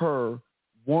have her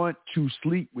want to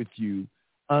sleep with you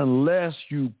unless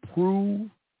you prove,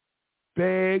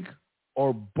 beg,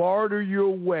 or barter your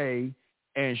way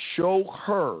and show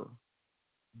her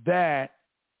that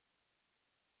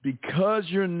because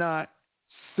you're not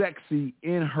sexy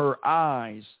in her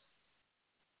eyes,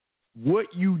 what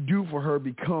you do for her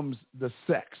becomes the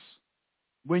sex.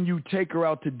 When you take her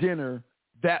out to dinner,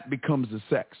 that becomes the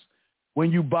sex.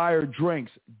 When you buy her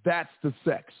drinks, that's the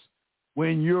sex.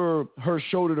 When you're her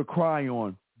shoulder to cry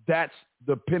on, that's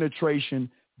the penetration,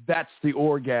 that's the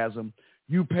orgasm.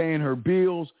 You paying her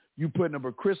bills, you putting up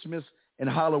her Christmas and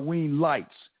Halloween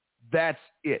lights. That's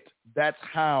it. That's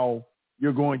how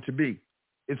you're going to be.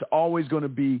 It's always going to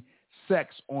be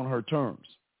sex on her terms.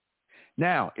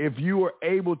 Now, if you are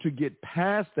able to get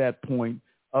past that point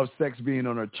of sex being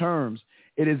on her terms,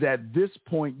 it is at this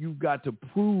point you've got to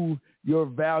prove your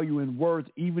value and worth,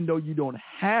 even though you don't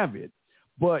have it.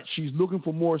 But she's looking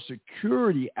for more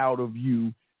security out of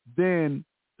you than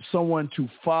someone to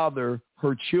father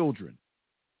her children.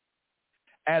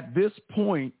 At this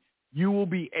point, you will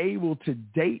be able to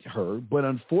date her, but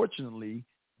unfortunately,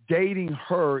 dating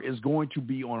her is going to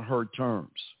be on her terms.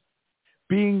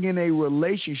 Being in a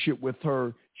relationship with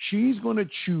her, she's going to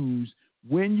choose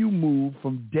when you move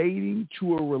from dating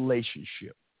to a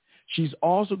relationship. She's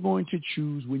also going to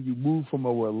choose when you move from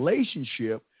a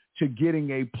relationship to getting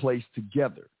a place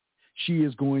together. She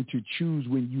is going to choose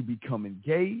when you become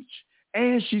engaged,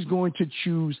 and she's going to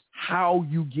choose how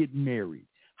you get married,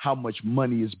 how much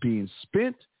money is being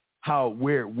spent,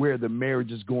 where the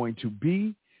marriage is going to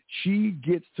be. She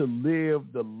gets to live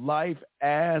the life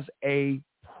as a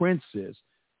princess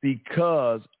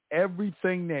because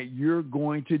everything that you're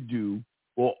going to do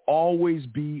will always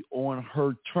be on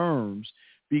her terms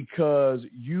because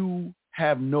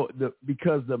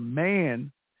because the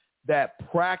man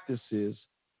that practices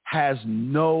has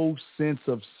no sense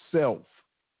of self.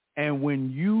 And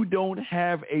when you don't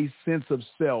have a sense of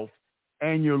self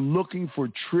and you're looking for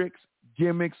tricks,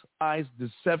 gimmicks, lies,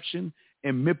 deception,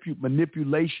 and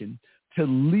manipulation to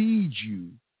lead you,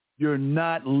 you're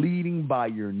not leading by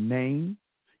your name.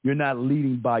 You're not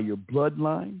leading by your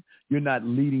bloodline. You're not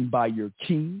leading by your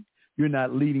king. You're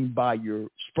not leading by your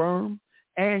sperm.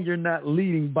 And you're not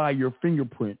leading by your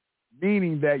fingerprint,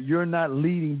 meaning that you're not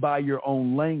leading by your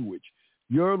own language.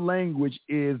 Your language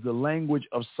is the language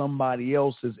of somebody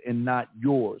else's and not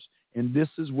yours. And this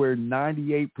is where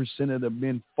 98% of the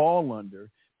men fall under,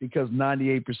 because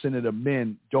 98% of the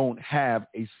men don't have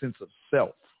a sense of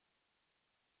self.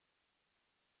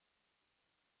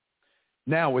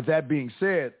 Now, with that being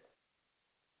said,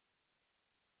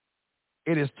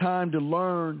 it is time to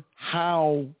learn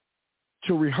how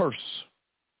to rehearse.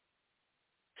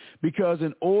 Because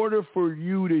in order for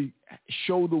you to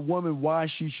show the woman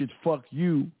why she should fuck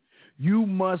you, you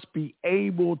must be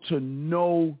able to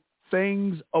know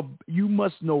things. You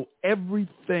must know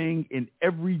everything in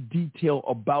every detail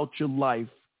about your life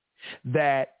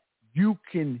that you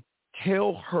can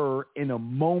tell her in a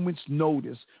moment's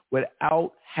notice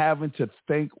without having to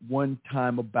think one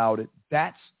time about it.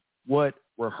 That's what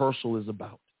rehearsal is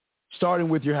about. Starting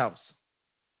with your house.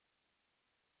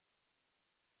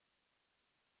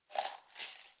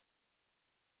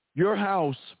 Your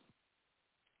house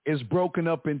is broken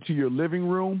up into your living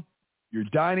room, your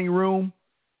dining room,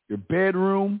 your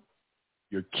bedroom,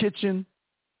 your kitchen,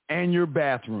 and your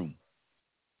bathroom.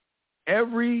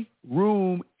 Every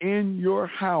room in your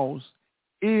house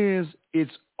is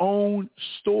its own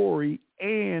story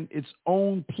and its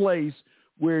own place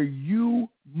where you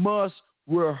must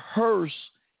rehearse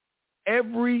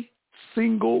every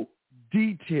single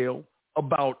detail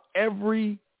about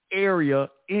every area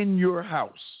in your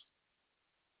house.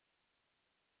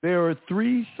 There are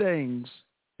three things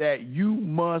that you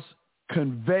must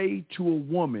convey to a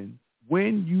woman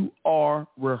when you are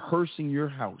rehearsing your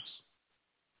house.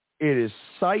 It is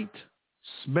sight,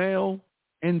 smell,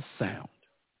 and sound.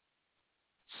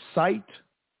 Sight,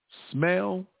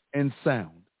 smell, and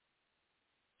sound.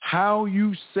 How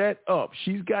you set up.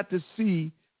 She's got to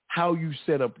see how you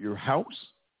set up your house.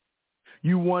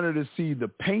 You want her to see the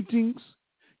paintings.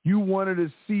 You want her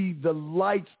to see the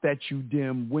lights that you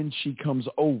dim when she comes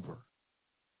over.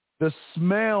 The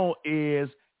smell is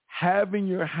having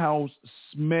your house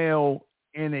smell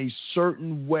in a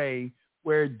certain way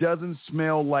where it doesn't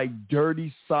smell like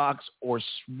dirty socks or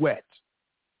sweat.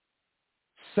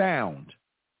 Sound.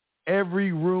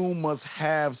 Every room must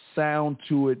have sound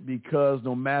to it because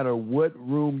no matter what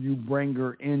room you bring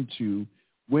her into,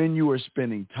 when you are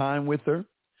spending time with her,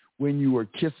 when you are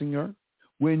kissing her,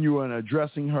 when you are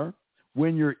undressing her,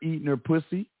 when you're eating her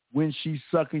pussy, when she's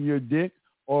sucking your dick,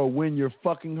 or when you're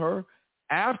fucking her,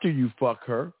 after you fuck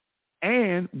her,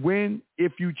 and when,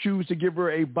 if you choose to give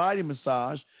her a body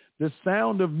massage, the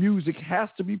sound of music has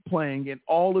to be playing in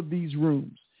all of these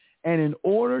rooms. And in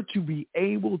order to be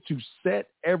able to set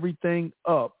everything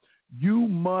up, you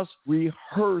must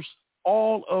rehearse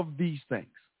all of these things,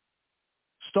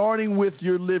 starting with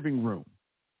your living room.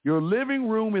 Your living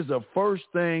room is the first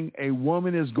thing a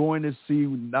woman is going to see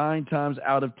 9 times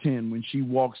out of 10 when she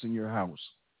walks in your house.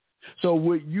 So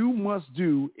what you must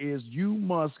do is you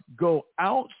must go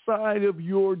outside of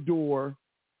your door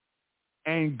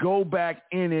and go back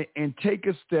in it and take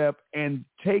a step and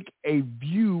take a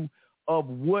view of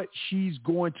what she's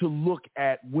going to look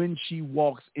at when she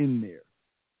walks in there.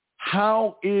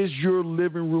 How is your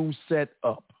living room set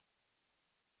up?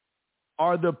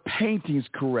 Are the paintings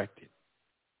corrected?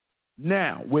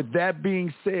 Now, with that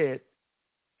being said,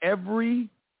 every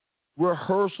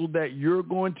rehearsal that you're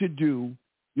going to do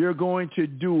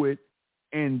it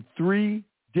in 3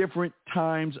 different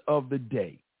times of the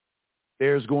day.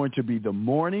 There's going to be the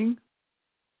morning,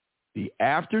 the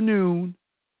afternoon,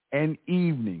 and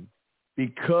evening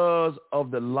because of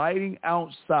the lighting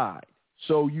outside.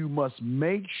 So you must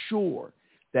make sure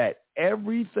that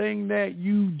everything that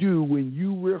you do when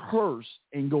you rehearse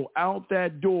and go out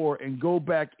that door and go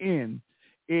back in,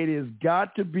 it has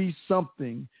got to be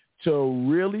something to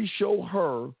really show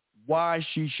her why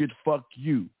she should fuck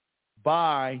you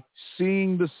by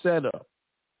seeing the setup,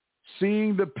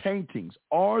 seeing the paintings.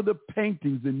 Are the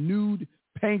paintings, the nude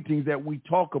paintings that we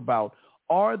talk about,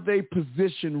 are they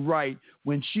positioned right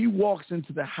when she walks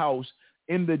into the house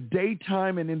in the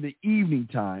daytime and in the evening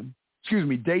time,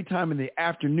 daytime and the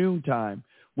afternoon time,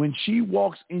 when she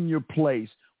walks in your place,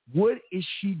 what is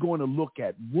she going to look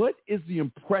at? What is the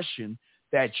impression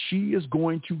that she is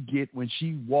going to get when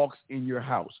she walks in your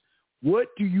house? What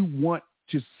do you want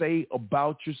to say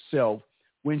about yourself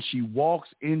when she walks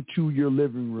into your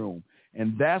living room?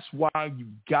 And that's why you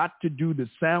got to do the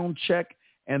sound check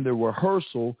and the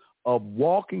rehearsal of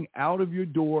walking out of your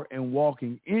door and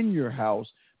walking in your house,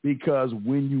 because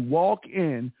when you walk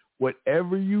in,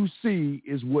 whatever you see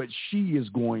is what she is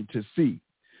going to see.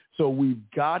 So we've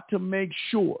got to make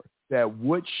sure that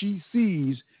what she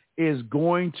sees is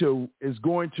going to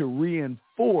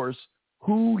reinforce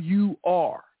who you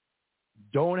are.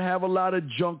 Don't have a lot of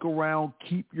junk around.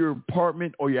 Keep your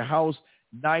apartment or your house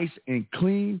nice and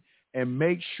clean, and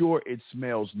make sure it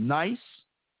smells nice.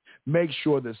 Make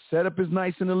sure the setup is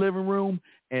nice in the living room,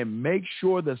 and make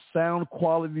sure the sound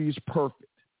quality is perfect.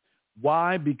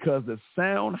 Why? Because the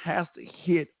sound has to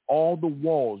hit all the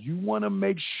walls. You want to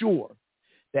make sure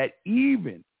that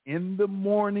even in the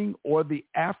morning or the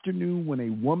afternoon when a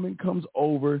woman comes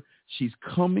over, she's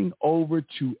coming over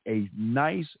to a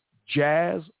nice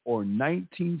jazz or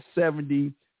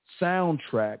 1970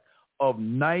 soundtrack of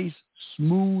nice,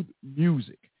 smooth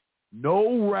music.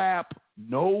 No rap,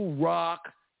 no rock,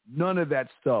 none of that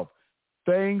stuff.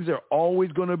 Things are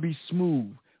always going to be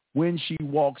smooth when she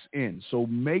walks in. So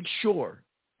make sure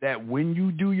that when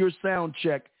you do your sound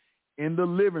check in the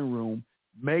living room,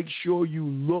 make sure you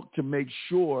look to make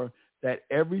sure that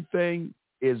everything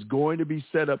is going to be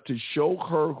set up to show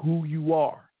her who you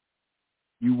are.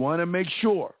 You want to make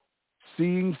sure,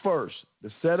 seeing first,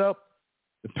 the setup,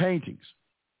 the paintings.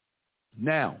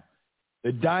 Now,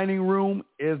 the dining room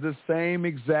is the same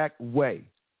exact way.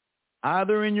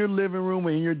 Either in your living room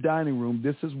or in your dining room.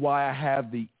 This is why I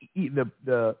have the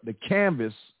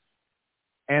canvas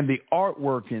and the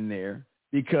artwork in there,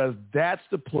 because that's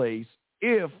the place,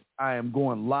 if I am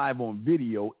going live on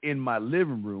video in my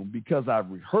living room, because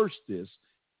I've rehearsed this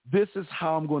is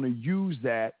how I'm going to use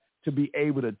that to be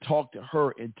able to talk to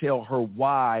her and tell her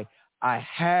why I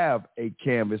have a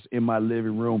canvas in my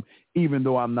living room, even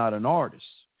though I'm not an artist.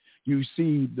 You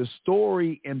see, the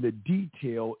story and the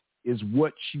detail is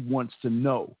what she wants to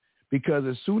know, because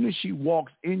as soon as she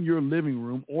walks in your living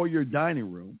room or your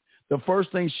dining room, the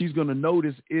first thing she's going to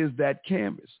notice is that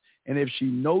canvas. And if she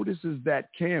notices that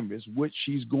canvas, what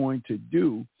she's going to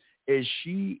do is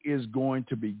she is going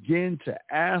to begin to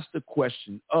ask the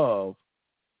question of,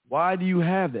 why do you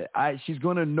have that? She's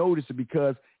going to notice it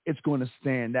because it's going to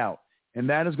stand out. And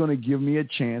that is going to give me a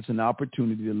chance, an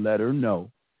opportunity to let her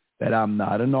know that I'm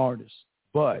not an artist.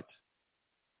 But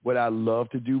what I love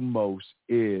to do most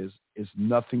is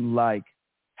nothing like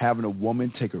having a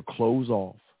woman take her clothes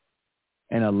off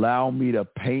and allow me to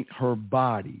paint her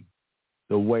body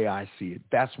the way I see it.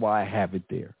 That's why I have it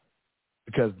there,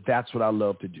 because that's what I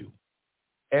love to do.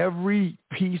 Every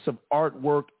piece of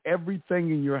artwork, everything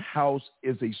in your house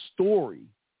is a story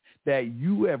that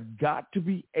you have got to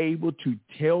be able to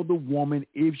tell the woman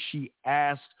if she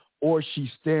asks or she's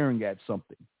staring at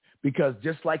something. Because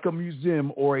just like a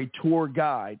museum or a tour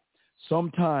guide,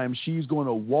 sometimes she's going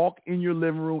to walk in your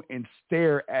living room and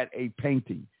stare at a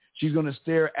painting. She's going to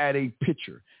stare at a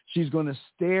picture. She's going to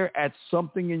stare at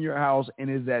something in your house, and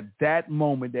it's at that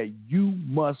moment that you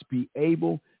must be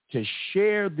able to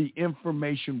share the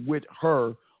information with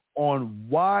her on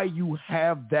why you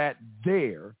have that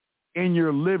there in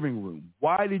your living room.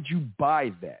 Why did you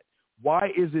buy that? Why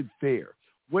is it there?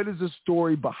 What is the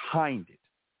story behind it?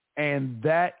 And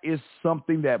that is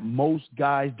something that most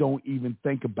guys don't even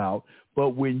think about. But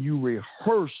when you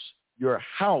rehearse your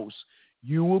house,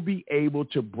 you will be able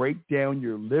to break down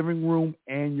your living room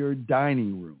and your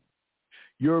dining room.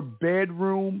 Your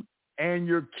bedroom and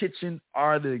your kitchen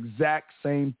are the exact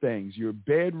same things. Your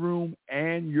bedroom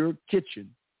and your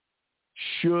kitchen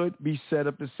should be set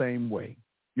up the same way.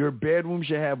 Your bedroom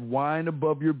should have wine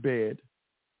above your bed.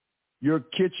 Your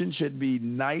kitchen should be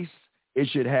nice. It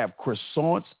should have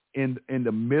croissants in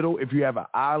the middle. If you have an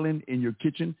island in your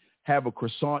kitchen, have a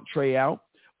croissant tray out.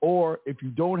 Or if you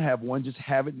don't have one, just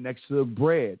have it next to the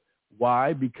bread.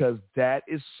 Why? Because that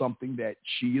is something that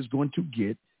she is going to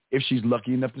get if she's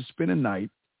lucky enough to spend a night,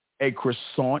 a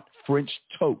croissant French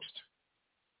toast,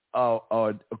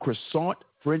 a croissant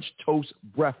French toast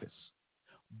breakfast.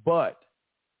 But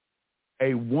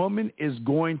a woman is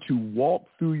going to walk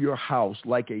through your house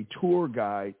like a tour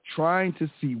guide, trying to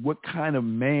see what kind of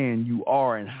man you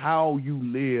are and how you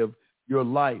live your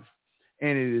life.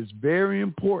 And it is very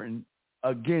important,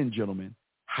 again, gentlemen,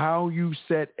 how you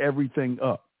set everything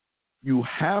up. You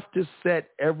have to set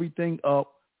everything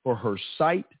up for her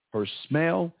sight, her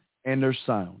smell, and her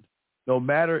sound. No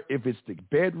matter if it's the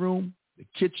bedroom, the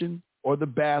kitchen, or the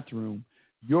bathroom,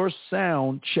 your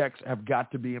sound checks have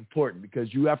got to be important,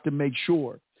 because you have to make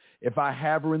sure, if I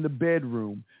have her in the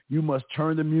bedroom, you must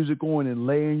turn the music on and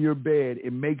lay in your bed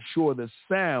and make sure the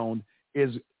sound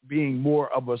is being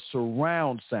more of a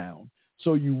surround sound.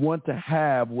 So you want to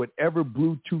have whatever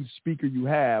Bluetooth speaker you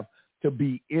have to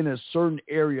be in a certain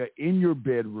area in your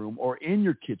bedroom or in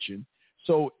your kitchen,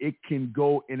 so it can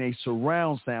go in a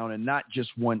surround sound and not just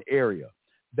one area.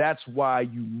 That's why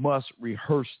you must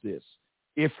rehearse this.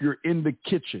 If you're in the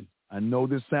kitchen, I know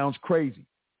this sounds crazy,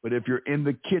 but if you're in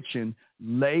the kitchen,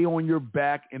 lay on your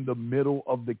back in the middle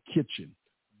of the kitchen.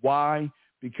 Why?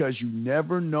 Because you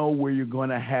never know where you're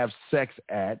going to have sex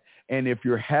at. And if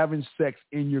you're having sex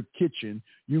in your kitchen,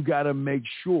 you got to make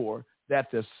sure that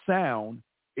the sound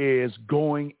is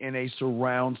going in a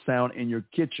surround sound in your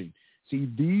kitchen. See,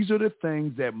 these are the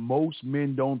things that most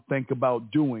men don't think about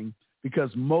doing,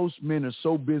 because most men are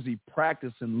so busy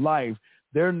practicing life,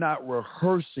 they're not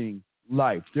rehearsing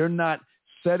life. They're not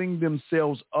setting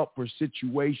themselves up for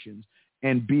situations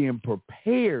and being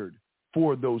prepared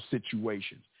for those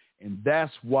situations. And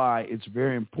that's why it's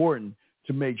very important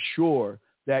to make sure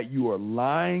that you are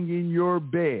lying in your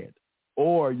bed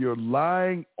or you're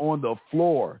lying on the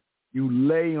floor. You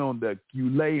lay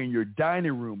in your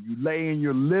dining room. You lay in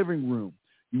your living room.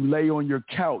 You lay on your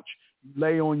couch. You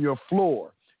lay on your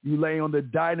floor. You lay on the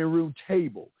dining room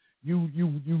table. You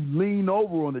lean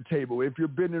over on the table if you're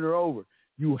bending her over.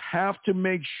 You have to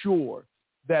make sure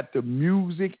that the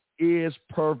music is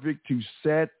perfect to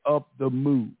set up the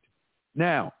mood.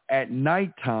 Now, at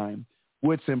nighttime,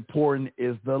 what's important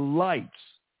is the lights.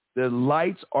 The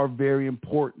lights are very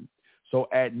important. So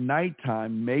at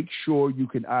nighttime, make sure you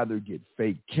can either get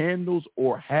fake candles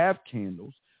or have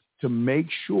candles to make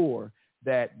sure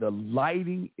that the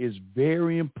lighting is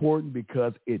very important,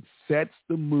 because it sets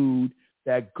the mood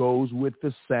that goes with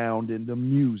the sound and the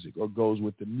music, or goes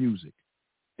with the music.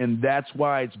 And that's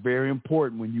why it's very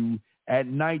important when you, at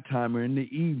nighttime or in the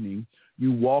evening,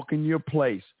 you walk in your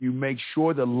place, you make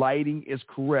sure the lighting is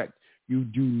correct. You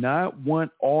do not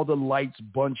want all the lights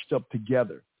bunched up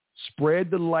together. Spread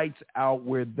the lights out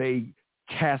where they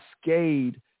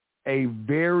cascade a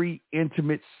very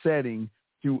intimate setting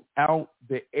throughout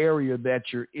the area that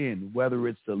you're in, whether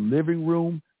it's the living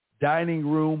room, dining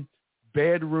room,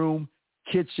 bedroom,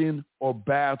 kitchen, or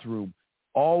bathroom.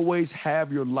 Always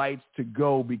have your lights to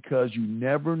go, because you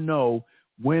never know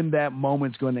when that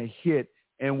moment's going to hit.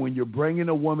 And when you're bringing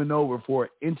a woman over for an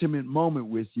intimate moment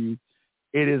with you,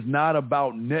 it is not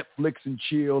about Netflix and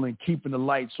chill and keeping the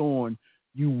lights on.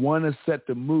 You want to set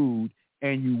the mood,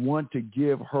 and you want to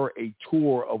give her a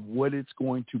tour of what it's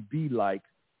going to be like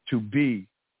to be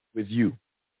with you.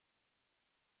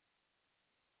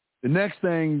 The next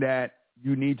thing that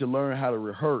you need to learn how to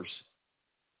rehearse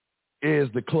is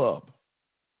the club.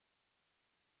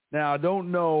 Now, I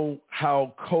don't know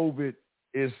how COVID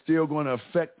is still going to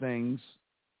affect things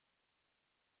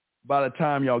by the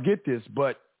time y'all get this,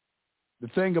 but the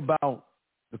thing about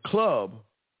the club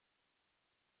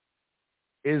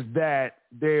is that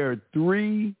there are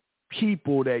 3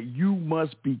 people that you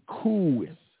must be cool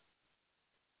with.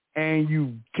 And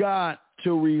you've got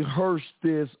to rehearse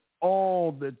this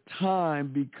all the time,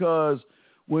 because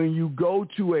when you go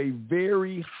to a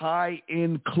very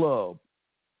high-end club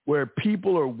where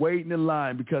people are waiting in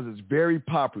line because it's very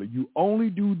popular, you only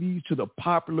do these to the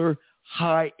popular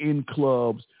high-end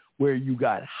clubs where you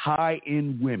got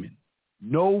high-end women.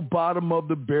 No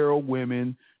bottom-of-the-barrel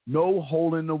women, no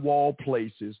hole-in-the-wall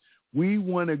places. We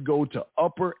want to go to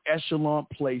upper echelon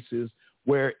places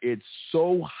where it's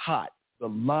so hot, the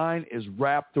line is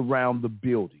wrapped around the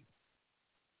building.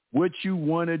 What you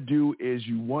want to do is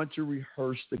you want to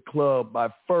rehearse the club by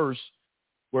first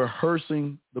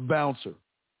rehearsing the bouncer.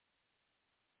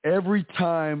 Every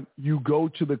time you go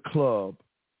to the club,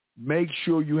 make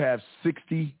sure you have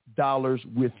 $60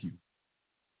 with you.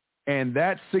 And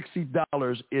that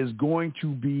 $60 is going to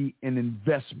be an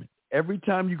investment. Every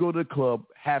time you go to the club,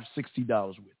 have $60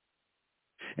 with you.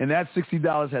 And that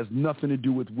 $60 has nothing to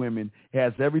do with women. It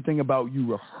has everything about you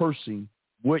rehearsing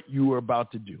what you are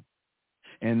about to do.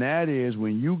 And that is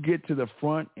when you get to the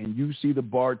front and you see the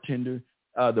bartender,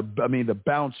 the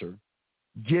bouncer,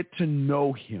 get to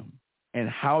know him. And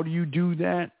how do you do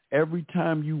that? Every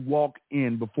time you walk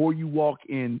in, before you walk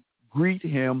in, greet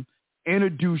him,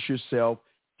 introduce yourself,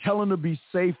 tell him to be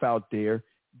safe out there,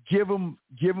 give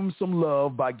him some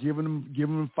love by giving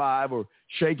him 5 or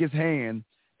shake his hand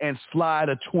and slide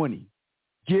a 20.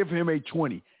 Give him a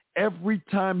 20. Every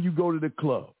time you go to the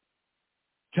club,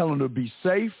 tell him to be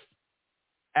safe,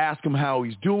 ask him how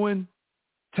he's doing,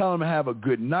 tell him to have a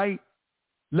good night,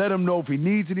 let him know if he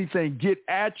needs anything, get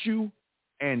at you,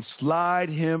 and slide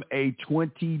him a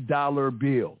 $20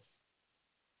 bill.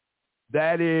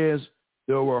 That is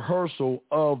the rehearsal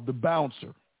of the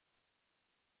bouncer.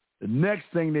 The next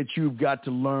thing that you've got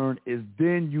to learn is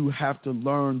then you have to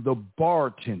learn the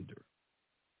bartender.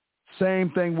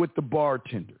 Same thing with the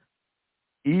bartender.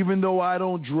 Even though I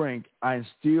don't drink, I'm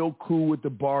still cool with the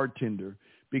bartender,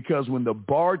 because when the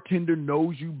bartender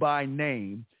knows you by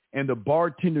name and the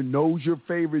bartender knows your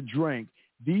favorite drink,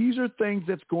 these are things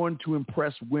that's going to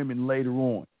impress women later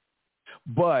on.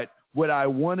 But what I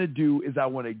want to do is I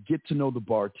want to get to know the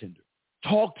bartender,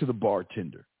 talk to the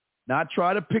bartender, not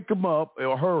try to pick him up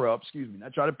or her up,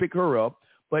 not try to pick her up,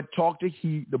 but talk to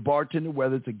the bartender,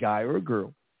 whether it's a guy or a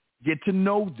girl, get to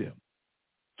know them.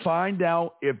 Find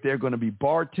out if they're going to be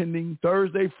bartending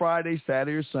Thursday, Friday,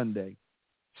 Saturday, or Sunday.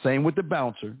 Same with the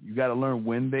bouncer. You got to learn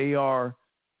when they are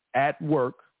at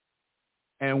work.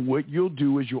 And what you'll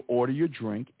do is you'll order your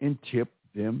drink and tip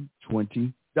them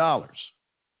 $20.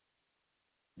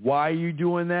 Why are you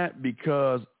doing that?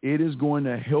 Because it is going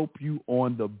to help you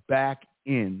on the back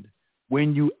end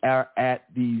when you are at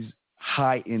these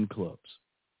high-end clubs.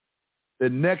 The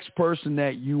next person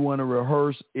that you want to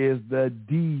rehearse is the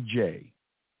DJ.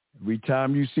 Every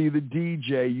time you see the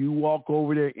DJ, you walk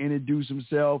over there, introduce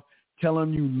himself, tell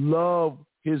him you love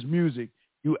his music.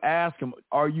 You ask him,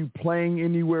 are you playing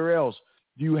anywhere else?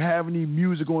 Do you have any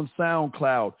music on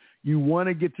SoundCloud? You want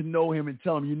to get to know him and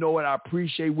tell him, you know what, I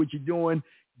appreciate what you're doing.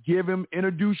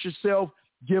 Introduce yourself,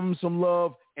 give him some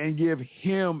love, and give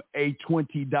him a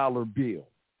 $20 bill.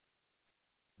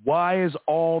 Why is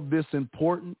all this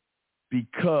important?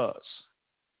 Because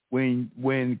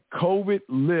when COVID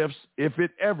lifts, if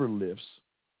it ever lifts,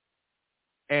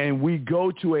 and we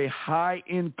go to a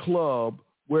high-end club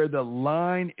where the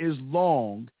line is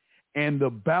long and the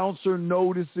bouncer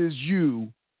notices you,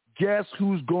 guess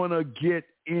who's going to get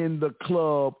in the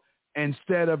club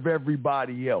instead of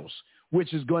everybody else,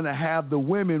 which is going to have the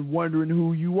women wondering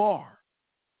who you are.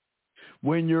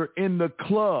 When you're in the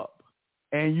club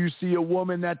and you see a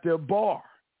woman at the bar,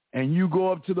 and you go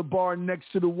up to the bar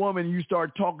next to the woman, and you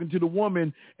start talking to the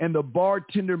woman, and the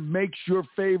bartender makes your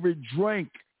favorite drink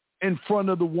in front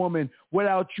of the woman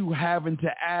without you having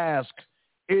to ask,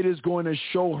 it is going to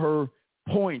show her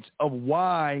points of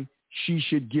why she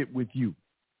should get with you.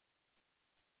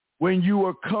 When you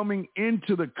are coming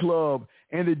into the club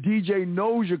and the DJ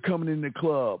knows you're coming in the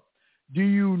club, do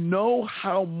you know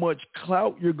how much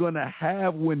clout you're going to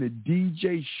have when the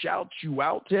DJ shouts you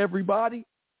out to everybody?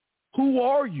 Who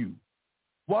are you?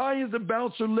 Why is the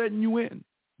bouncer letting you in?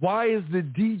 Why is the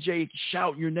DJ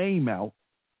shout your name out?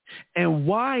 And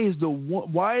why is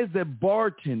that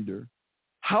bartender,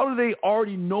 how do they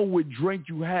already know what drink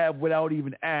you have without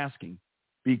even asking?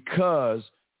 Because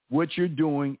what you're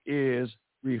doing is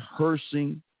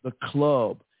rehearsing the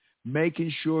club,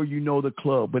 making sure you know the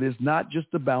club. But it's not just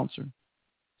the bouncer.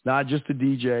 It's not just the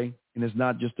DJ, and it's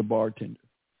not just the bartender.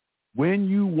 When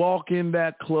you walk in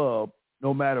that club,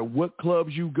 no matter what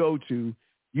clubs you go to,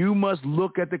 you must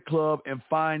look at the club and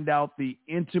find out the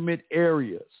intimate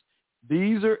areas.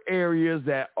 These are areas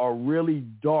that are really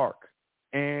dark,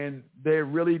 and they're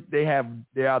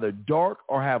either dark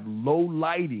or have low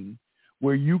lighting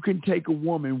where you can take a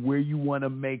woman where you want to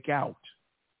make out.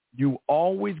 You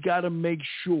always got to make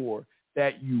sure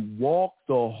that you walk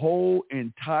the whole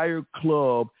entire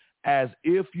club as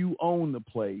if you own the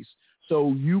place,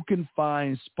 so you can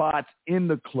find spots in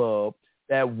the club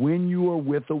that when you are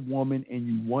with a woman and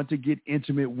you want to get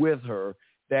intimate with her,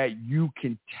 that you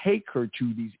can take her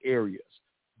to these areas.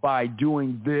 By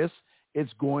doing this,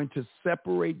 it's going to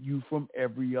separate you from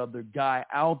every other guy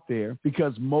out there,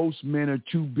 because most men are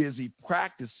too busy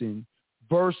practicing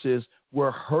versus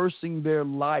rehearsing their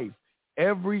life.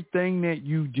 Everything that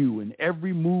you do and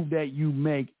every move that you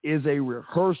make is a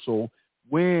rehearsal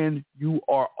when you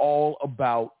are all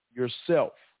about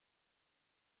yourself.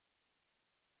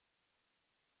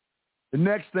 The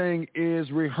next thing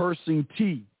is rehearsing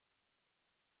tea.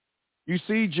 You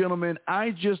see, gentlemen, I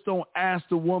just don't ask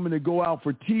the woman to go out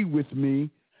for tea with me.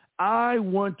 I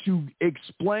want to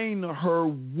explain to her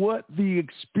what the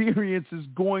experience is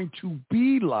going to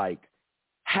be like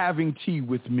having tea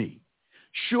with me.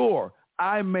 Sure,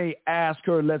 I may ask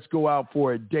her, let's go out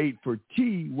for a date for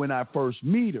tea when I first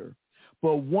meet her.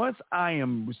 But once I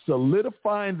am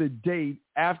solidifying the date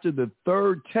after the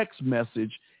third text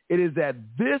message, it is at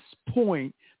this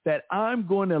point that I'm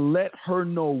going to let her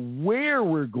know where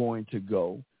we're going to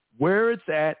go, where it's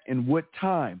at, and what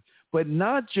time. But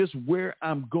not just where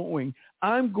I'm going.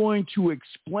 I'm going to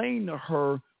explain to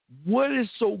her what is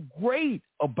so great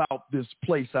about this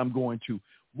place I'm going to.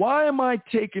 Why am I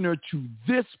taking her to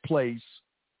this place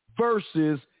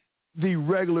versus the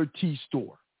regular tea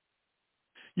store?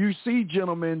 You see,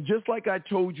 gentlemen, just like I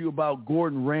told you about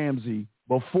Gordon Ramsay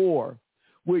before,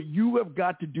 what you have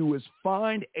got to do is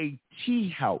find a tea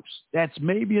house that's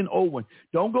maybe an old one.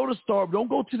 Don't go to Starbucks. Don't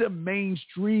go to the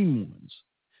mainstream ones.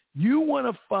 You want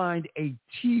to find a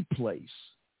tea place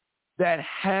that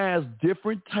has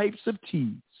different types of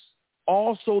teas.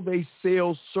 Also, they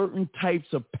sell certain types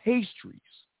of pastries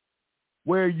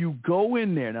where you go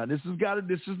in there. Now, this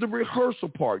is the rehearsal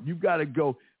part. You've got to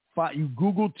go find, you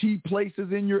Google tea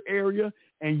places in your area,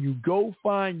 and you go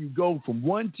from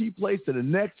one tea place to the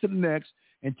next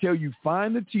until you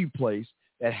find the tea place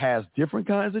that has different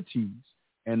kinds of teas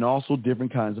and also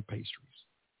different kinds of pastries.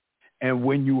 And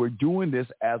when you are doing this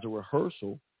as a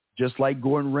rehearsal, just like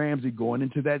Gordon Ramsay going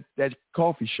into that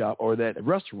coffee shop or that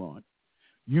restaurant,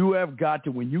 you have got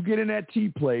to, when you get in that tea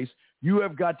place, you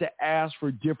have got to ask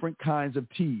for different kinds of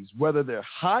teas. Whether they're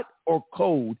hot or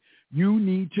cold, you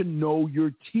need to know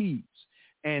your teas.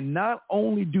 And not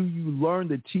only do you learn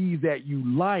the teas that you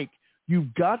like,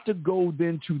 you've got to go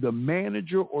then to the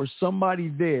manager or somebody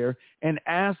there and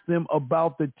ask them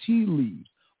about the tea leaves.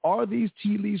 Are these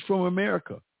tea leaves from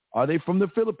America? Are they from the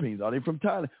Philippines? Are they from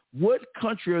Thailand? What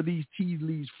country are these tea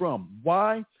leaves from?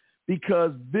 Why?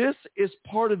 Because this is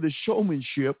part of the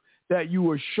showmanship that you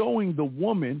are showing the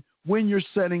woman when you're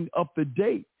setting up the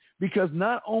date. Because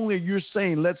not only you're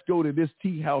saying, let's go to this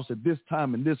tea house at this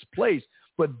time in this place,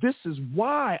 but this is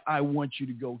why I want you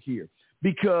to go here.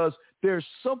 Because there's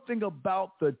something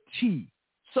about the tea,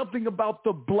 something about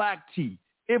the black tea,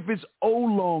 if it's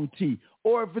oolong tea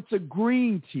or if it's a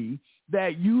green tea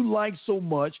that you like so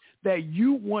much that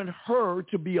you want her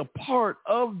to be a part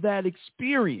of that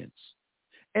experience.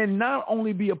 And not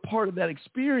only be a part of that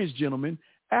experience, gentlemen,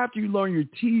 after you learn your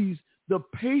teas, the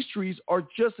pastries are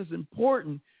just as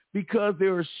important, because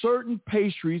there are certain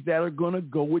pastries that are going to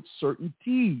go with certain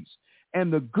teas.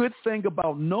 And the good thing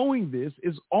about knowing this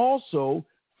is also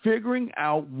figuring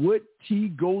out what tea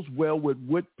goes well with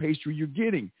what pastry you're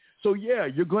getting. So, yeah,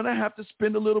 you're going to have to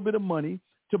spend a little bit of money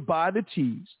to buy the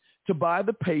teas, to buy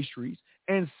the pastries,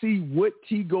 and see what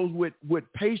tea goes with what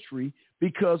pastry,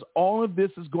 because all of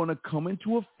this is going to come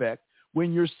into effect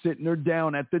when you're sitting her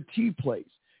down at the tea place.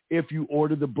 If you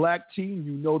order the black tea and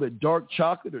you know that dark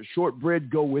chocolate or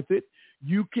shortbread go with it,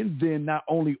 you can then not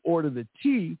only order the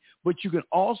tea, but you can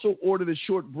also order the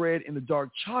shortbread and the dark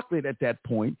chocolate at that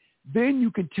point. Then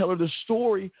you can tell her the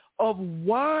story of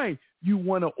why you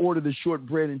want to order the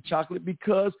shortbread and chocolate,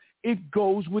 because it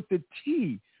goes with the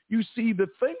tea. You see, the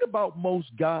thing about most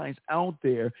guys out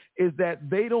there is that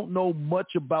they don't know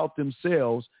much about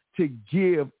themselves to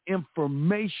give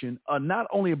information, not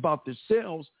only about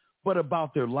themselves, but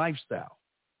about their lifestyle.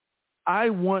 I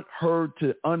want her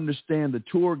to understand the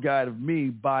tour guide of me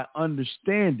by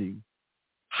understanding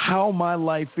how my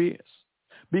life is.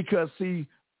 Because, see,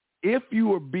 if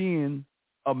you are being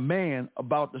a man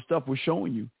about the stuff we're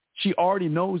showing you, She already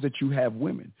knows that you have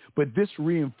women, but this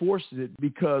reinforces it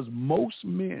because most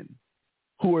men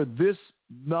who are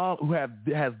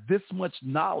has this much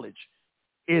knowledge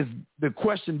is the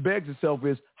question begs itself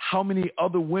is how many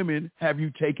other women have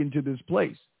you taken to this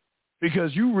place?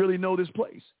 Because you really know this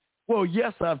place. Well,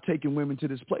 yes, I've taken women to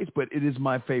this place, but it is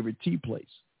my favorite tea place.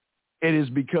 It is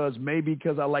because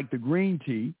I like the green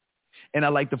tea and I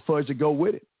like the fudge to go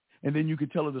with it. And then you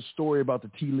could tell her the story about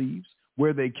the tea leaves,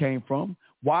 where they came from,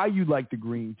 why you like the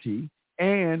green tea,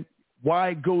 and why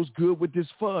it goes good with this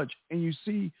fudge. And you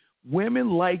see,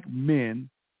 women like men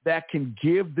that can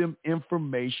give them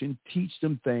information, teach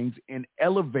them things, and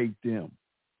elevate them.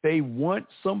 They want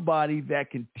somebody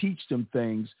that can teach them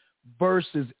things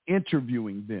versus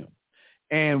interviewing them.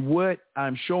 And what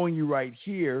I'm showing you right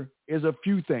here is a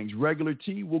few things. Regular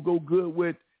tea will go good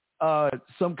with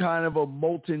some kind of a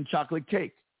molten chocolate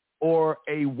cake or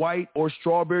a white or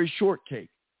strawberry shortcake.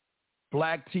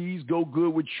 Black teas go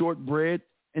good with shortbread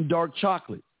and dark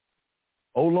chocolate.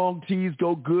 Oolong teas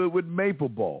go good with maple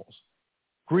balls.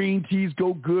 Green teas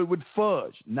go good with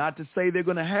fudge. Not to say they're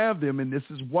going to have them, and this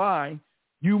is why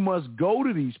you must go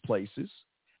to these places,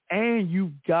 and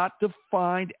you've got to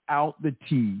find out the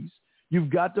teas. You've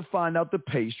got to find out the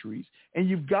pastries, and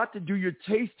you've got to do your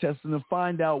taste testing to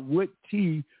find out what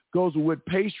tea goes with what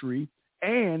pastry,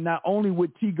 and not only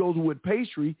what tea goes with what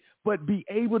pastry, but be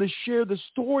able to share the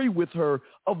story with her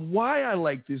of why I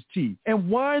like this tea and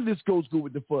why this goes good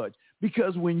with the fudge.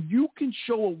 Because when you can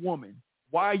show a woman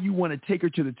why you want to take her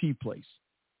to the tea place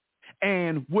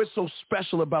and what's so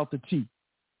special about the tea,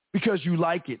 because you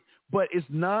like it, but it's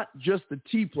not just the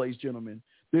tea place, gentlemen.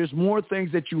 There's more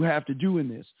things that you have to do in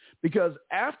this, because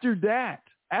after that,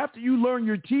 after you learn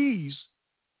your teas,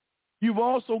 you've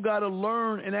also got to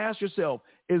learn and ask yourself,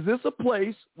 is this a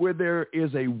place where there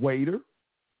is a waiter,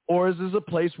 or is this a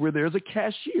place where there's a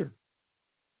cashier?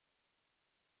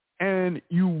 And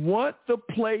you want the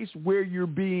place where you're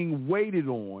being waited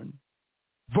on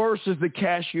versus the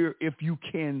cashier if you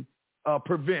can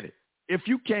prevent it. If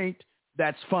you can't,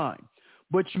 that's fine.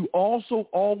 But you also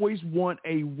always want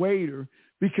a waiter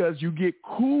because you get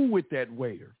cool with that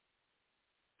waiter.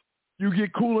 You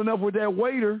get cool enough with that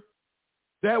waiter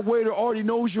already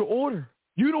knows your order.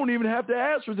 You don't even have to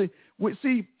ask for things.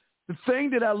 See, the thing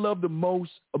that I love the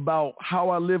most about how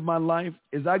I live my life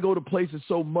is I go to places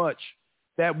so much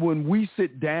that when we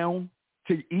sit down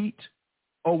to eat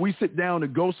or we sit down to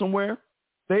go somewhere,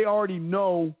 they already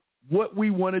know what we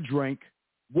want to drink,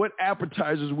 what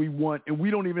appetizers we want, and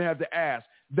we don't even have to ask.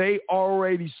 They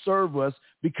already serve us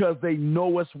because they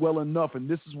know us well enough, and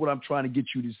this is what I'm trying to get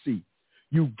you to see.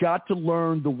 You've got to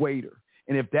learn the waiter.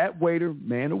 And if that waiter,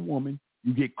 man or woman,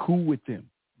 you get cool with them.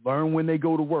 Learn when they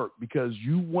go to work, because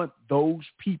you want those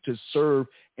people to serve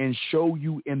and show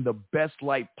you in the best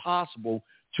light possible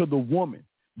to the woman.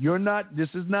 This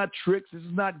is not tricks. This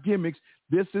is not gimmicks.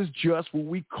 This is just what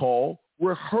we call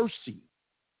rehearsing.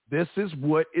 This is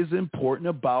what is important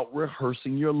about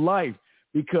rehearsing your life,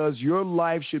 because your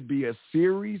life should be a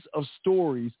series of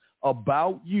stories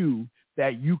about you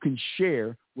that you can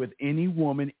share with any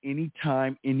woman,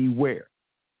 anytime, anywhere.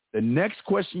 The next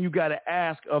question you got to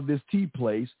ask of this tea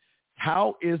place,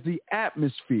 how is the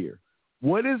atmosphere?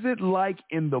 What is it like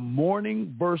in the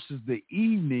morning versus the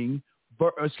evening,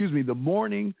 the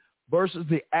morning versus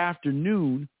the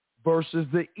afternoon versus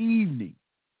the evening?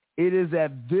 It is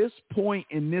at this point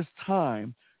in this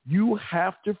time, you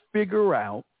have to figure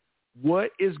out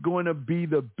what is going to be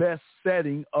the best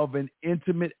setting of an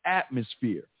intimate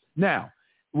atmosphere. Now,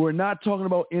 we're not talking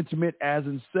about intimate as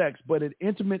in sex, but an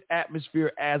intimate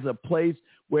atmosphere as a place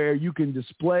where you can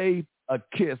display a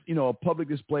kiss, a public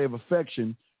display of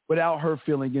affection without her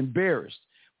feeling embarrassed.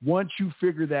 Once you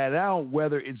figure that out,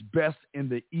 whether it's best in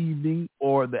the evening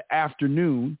or the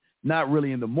afternoon, not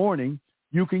really in the morning,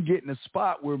 you can get in a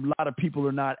spot where a lot of people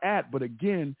are not at. But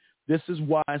again, this is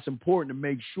why it's important to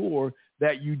make sure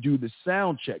that you do the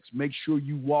sound checks. Make sure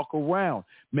you walk around.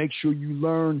 Make sure you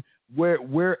learn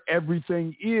where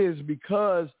everything is,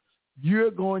 because you're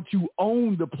going to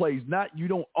own the place. Not you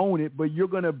don't own it, but she's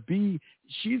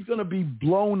going to be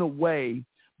blown away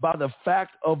by the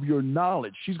fact of your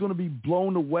knowledge. She's going to be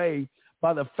blown away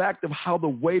by the fact of how the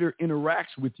waiter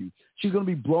interacts with you. She's going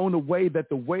to be blown away that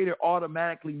the waiter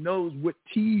automatically knows what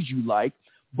teas you like,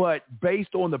 but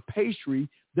based on the pastry,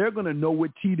 they're going to know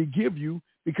what tea to give you,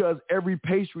 because every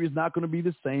pastry is not going to be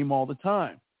the same all the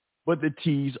time. But the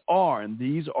teas are, and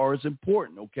these are as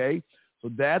important, okay?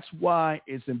 So that's why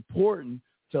it's important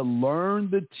to learn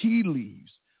the tea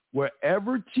leaves.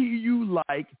 Wherever tea you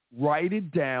like, write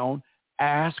it down,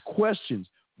 ask questions.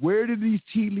 Where did these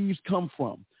tea leaves come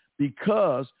from?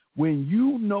 Because When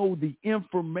you know the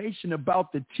information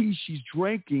about the tea she's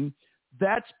drinking,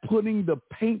 that's putting the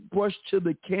paintbrush to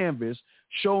the canvas,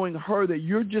 showing her that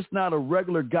you're just not a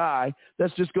regular guy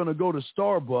that's just going to go to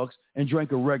Starbucks and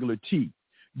drink a regular tea.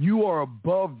 You are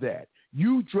above that.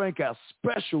 You drank a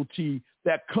specialty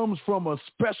that comes from a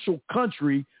special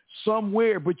country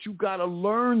somewhere, but you got to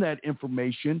learn that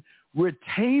information,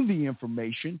 retain the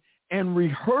information, and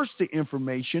rehearse the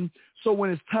information. So when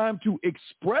it's time to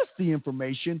express the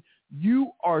information,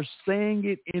 you are saying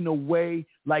it in a way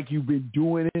like you've been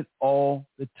doing it all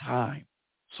the time.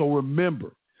 So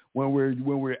remember, when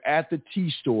we're at the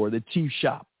tea store, the tea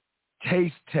shop,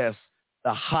 taste test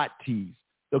the hot teas,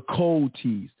 the cold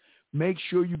teas. Make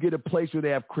sure you get a place where they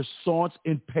have croissants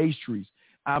and pastries.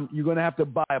 You're going to have to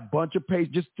buy a bunch of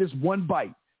pastries, just one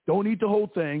bite. Don't eat the whole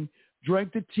thing.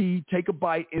 Drink the tea, take a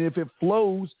bite, and if it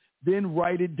flows, then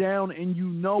write it down and you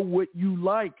know what you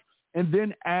like. And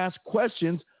then ask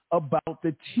questions about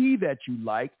the tea that you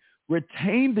like.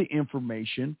 Retain the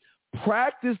information.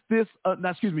 Rehearse this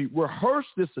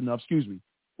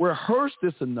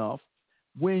enough.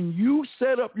 When you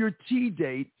set up your tea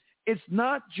date, it's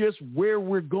not just where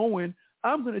we're going.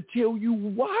 I'm going to tell you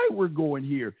why we're going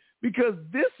here, because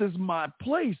this is my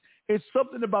place. It's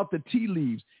something about the tea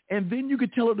leaves. And then you can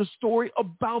tell her the story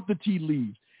about the tea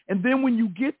leaves. And then when you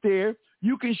get there,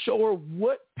 you can show her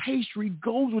what pastry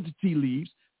goes with the tea leaves.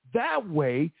 That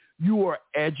way, you are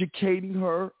educating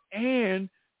her and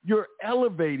you're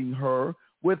elevating her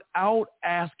without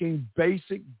asking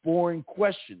basic, boring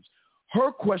questions.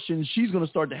 Her question she's going to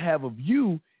start to have of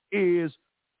you is,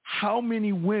 how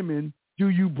many women do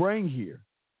you bring here?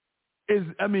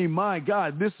 My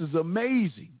God, this is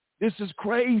amazing. This is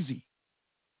crazy.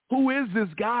 Who is this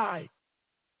guy?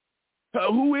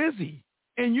 Who is he?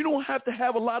 And you don't have to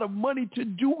have a lot of money to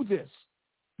do this.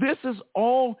 This is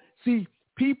all, see,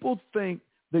 people think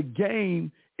the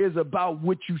game is about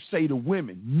what you say to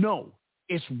women. No,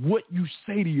 it's what you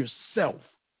say to yourself,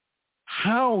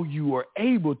 how you are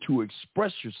able to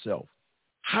express yourself,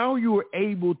 how you are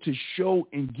able to show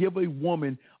and give a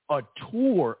woman a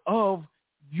tour of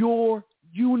your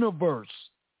universe,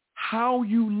 how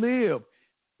you live.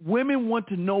 Women want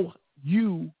to know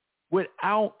you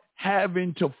without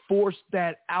having to force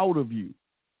that out of you.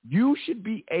 You should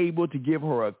be able to give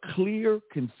her a clear,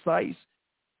 concise,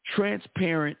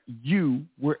 transparent you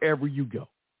wherever you go.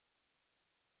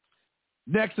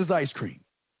 Next is ice cream.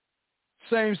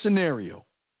 Same scenario.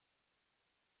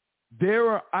 There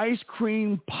are ice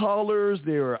cream parlors,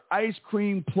 there are ice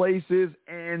cream places,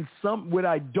 and what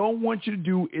I don't want you to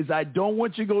do is I don't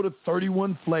want you to go to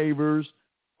 31 Flavors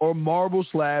or Marble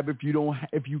Slab if you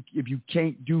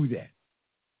can't do that.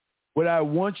 What I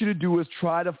want you to do is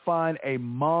try to find a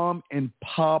mom and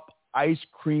pop ice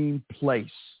cream place,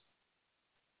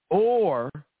 or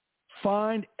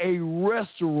find a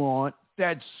restaurant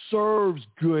that serves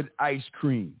good ice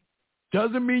cream.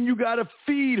 Doesn't mean you got to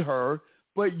feed her,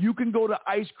 but you can go to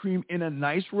ice cream in a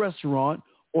nice restaurant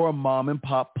or a mom and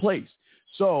pop place.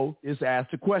 So just ask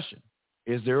the question,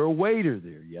 is there a waiter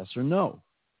there? Yes or no?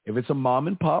 If it's a mom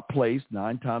and pop place,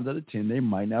 9 times out of 10, there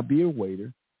might not be a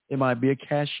waiter. It might be a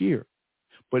cashier.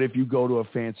 But if you go to a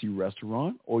fancy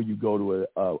restaurant or you go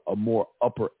to a more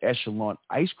upper echelon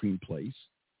ice cream place,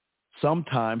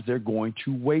 sometimes they're going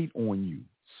to wait on you.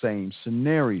 Same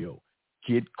scenario.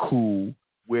 Get cool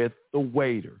with the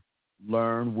waiter.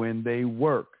 Learn when they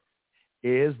work.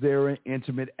 Is there an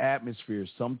intimate atmosphere?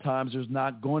 Sometimes there's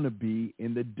not going to be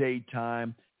in the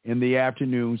daytime, in the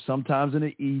afternoon, sometimes in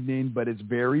the evening, but it's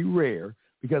very rare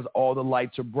because all the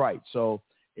lights are bright. So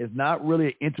it's not really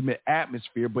an intimate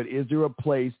atmosphere, but is there a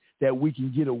place that we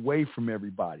can get away from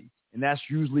everybody? And that's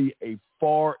usually a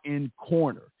far end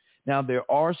corner. Now, there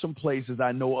are some places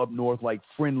I know up north like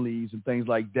Friendly's and things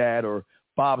like that, or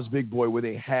Bob's Big Boy, where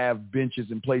they have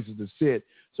benches and places to sit.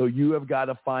 So you have got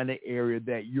to find an area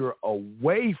that you're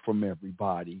away from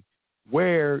everybody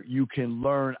where you can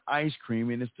learn ice cream,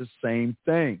 and it's the same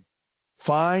thing.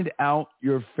 Find out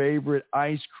your favorite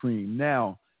ice cream.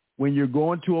 Now, when you're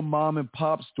going to a mom and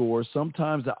pop store,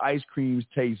 sometimes the ice creams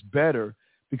taste better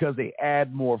because they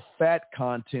add more fat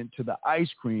content to the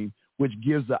ice cream, which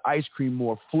gives the ice cream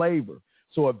more flavor.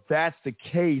 So if that's the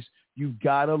case, you've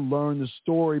got to learn the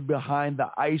story behind the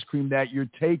ice cream that you're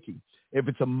taking. If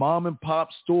it's a mom and pop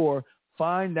store,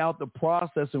 find out the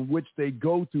process in which they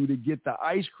go through to get the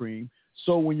ice cream.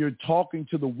 So when you're talking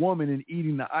to the woman and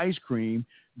eating the ice cream,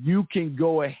 you can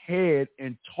go ahead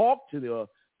and talk to the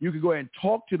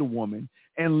woman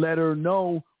and let her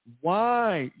know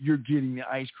why you're getting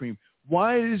the ice cream.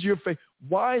 Why is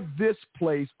why this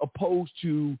place opposed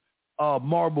to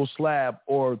Marble Slab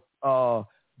or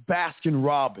Baskin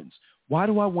Robbins. Why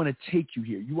do I want to take you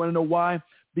here? You want to know why?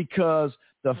 Because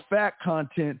the fat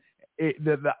content,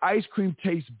 the ice cream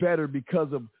tastes better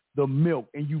because of the milk,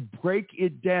 and you break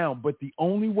it down. But the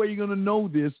only way you're going to know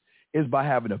this is by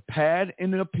having a pad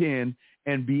and a pen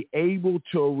and be able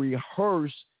to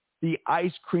rehearse the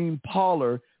ice cream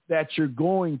parlor that you're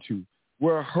going to.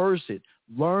 Rehearse it.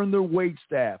 Learn the wait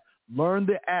staff. Learn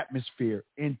the atmosphere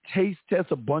and taste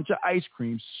test a bunch of ice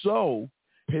cream. So,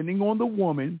 depending on the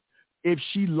woman, if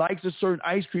she likes a certain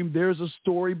ice cream, there's a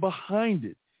story behind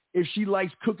it. If she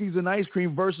likes cookies and ice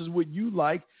cream versus what you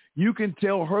like, you can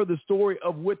tell her the story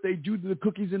of what they do to the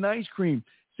cookies and ice cream.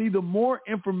 See, the more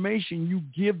information you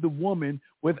give the woman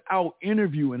without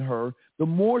interviewing her, the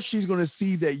more she's going to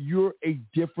see that you're a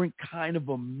different kind of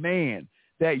a man,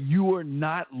 that you are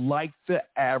not like the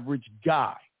average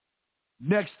guy.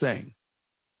 Next thing,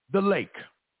 the lake.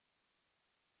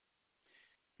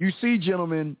 You see,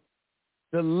 gentlemen,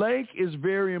 the lake is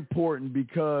very important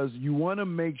because you want to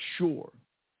make sure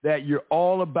that you're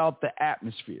all about the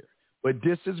atmosphere. But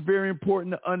this is very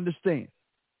important to understand.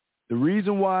 The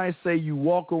reason why I say you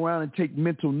walk around and take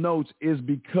mental notes is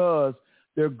because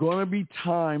there are going to be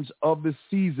times of the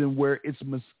season where it's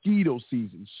mosquito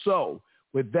season. So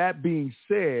with that being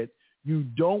said, you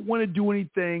don't want to do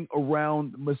anything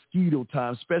around mosquito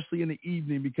time, especially in the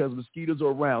evening because mosquitoes are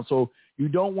around. So you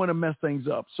don't want to mess things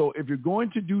up. So if you're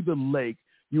going to do the lake,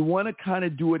 you want to kind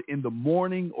of do it in the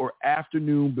morning or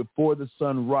afternoon before the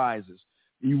sun rises.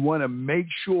 You want to make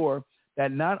sure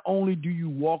that not only do you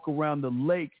walk around the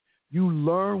lake, you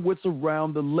learn what's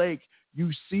around the lake.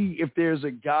 You see if there's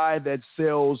a guy that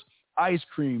sells ice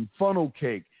cream, funnel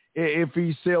cake, if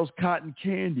he sells cotton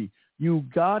candy. You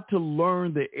got to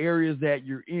learn the areas that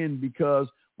you're in because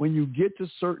when you get to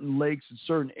certain lakes and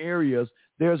certain areas,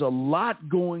 there's a lot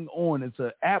going on. It's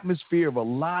an atmosphere of a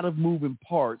lot of moving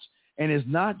parts, and it's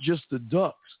not just the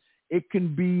ducks. It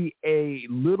can be a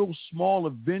little small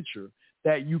adventure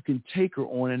that you can take her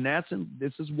on, and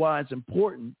this is why it's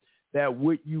important that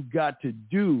what you got to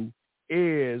do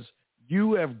is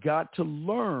you have got to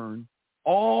learn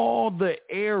all the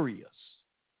areas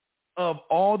of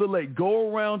all the lakes.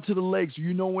 Go around to the lakes.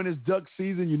 You know when it's duck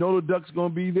season. You know the ducks are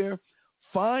going to be there.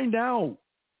 Find out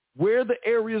where the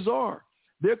areas are.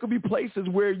 There could be places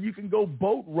where you can go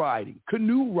boat riding,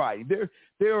 canoe riding.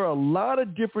 There are a lot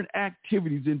of different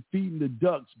activities in feeding the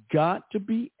ducks. Got to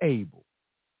be able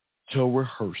to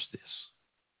rehearse this.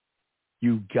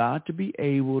 You got to be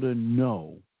able to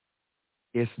know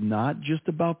it's not just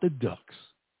about the ducks,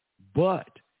 but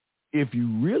if you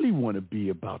really want to be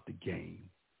about the game,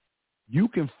 you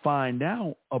can find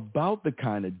out about the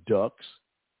kind of ducks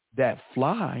that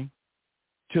fly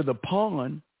to the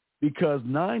pond because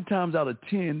 9 times out of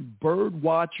 10, bird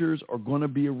watchers are going to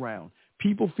be around.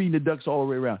 People feeding the ducks all the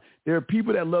way around. There are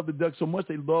people that love the ducks so much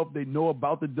they know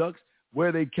about the ducks,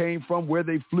 where they came from, where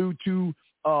they flew to,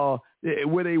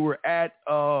 where they were at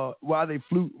while they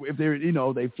flew. If they're,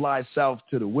 they fly south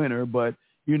to the winter, but,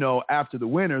 after the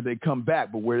winter, they come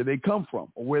back. But where do they come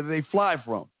from or where do they fly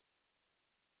from?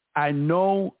 I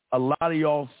know a lot of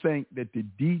y'all think that the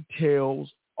details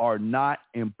are not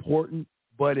important,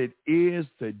 but it is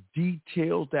the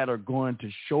details that are going to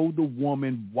show the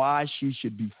woman why she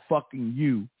should be fucking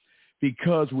you.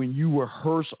 Because when you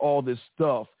rehearse all this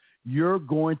stuff, you're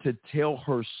going to tell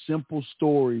her simple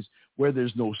stories where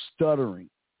there's no stuttering,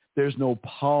 there's no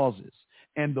pauses.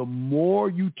 And the more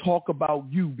you talk about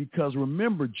you, because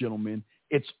remember, gentlemen,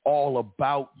 it's all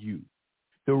about you.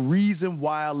 The reason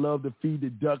why I love to feed the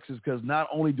ducks is because not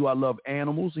only do I love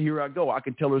animals, here I go. I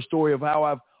can tell her a story of how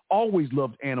I've always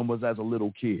loved animals as a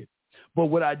little kid. But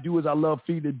what I do is I love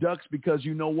feeding the ducks because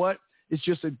you know what? It's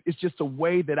just a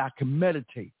way that I can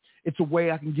meditate. It's a way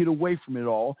I can get away from it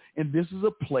all. And this is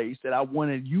a place that I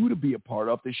wanted you to be a part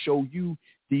of to show you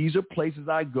these are places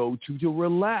I go to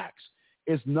relax.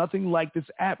 It's nothing like this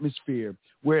atmosphere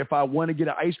where if I want to get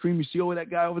an ice cream, you see over that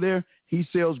guy over there? He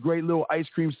sells great little ice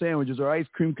cream sandwiches or ice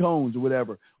cream cones or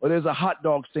whatever. Or there's a hot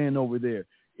dog stand over there.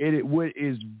 What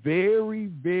is very,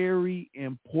 very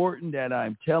important that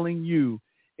I'm telling you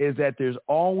is that there's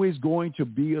always going to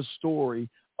be a story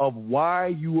of why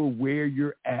you are where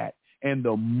you're at. And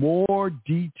the more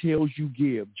details you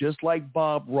give, just like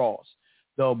Bob Ross,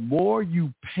 the more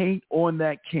you paint on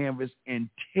that canvas and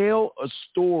tell a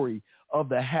story of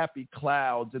the happy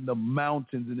clouds and the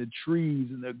mountains and the trees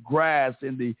and the grass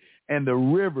and the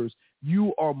rivers,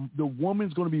 the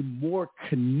woman's going to be more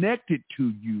connected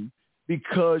to you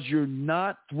because you're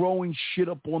not throwing shit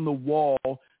up on the wall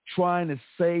trying to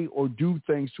say or do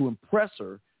things to impress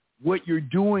her. What you're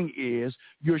doing is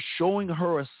you're showing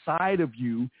her a side of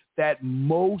you that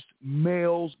most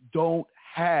males don't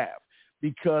have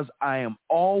because I am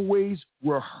always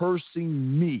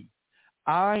rehearsing me.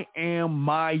 I am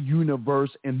my universe,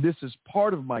 and this is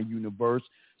part of my universe.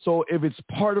 So if it's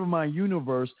part of my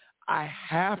universe, I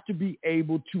have to be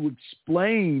able to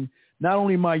explain not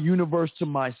only my universe to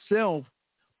myself,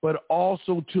 but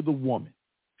also to the woman.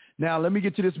 Now, let me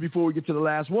get to this before we get to the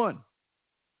last one.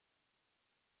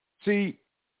 See,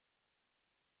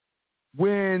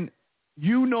 when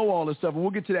you know all this stuff, and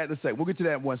we'll get to that in a second. We'll get to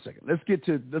that in 1 second. Let's get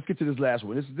to this last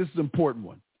one. This is an important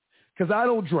one because I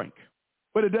don't drink,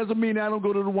 but it doesn't mean I don't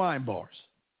go to the wine bars.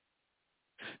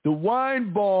 The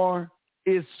wine bar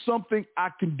is something I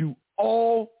can do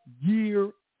all year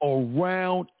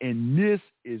around, and this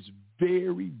is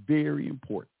very, very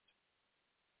important.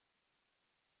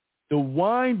 The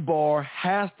wine bar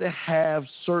has to have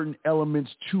certain elements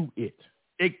to it.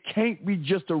 It can't be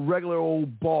just a regular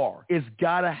old bar. It's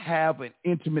got to have an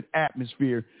intimate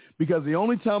atmosphere because the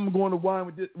only time I'm going to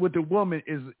wine with the woman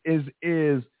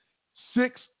is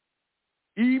 6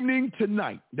 evening to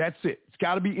night. That's it. It's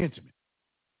got to be intimate.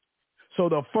 So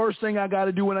the first thing I got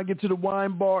to do when I get to the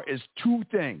wine bar is 2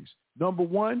 things. Number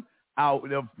one,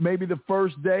 maybe the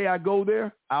first day I go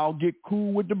there, I'll get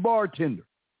cool with the bartender.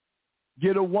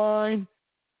 Get a wine,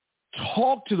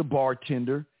 talk to the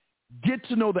bartender, get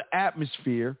to know the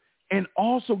atmosphere, and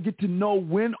also get to know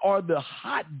when are the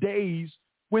hot days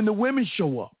when the women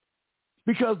show up.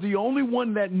 Because the only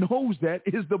one that knows that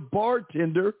is the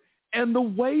bartender and the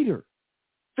waiter.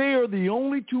 They are the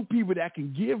only 2 people that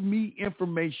can give me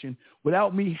information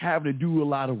without me having to do a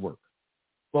lot of work.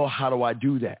 Well, how do I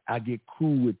do that? I get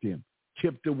cool with them.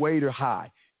 Tip the waiter high.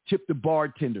 Tip the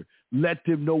bartender. Let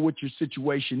them know what your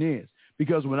situation is.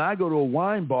 Because when I go to a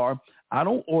wine bar, I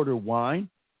don't order wine.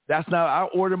 That's not, I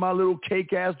order my little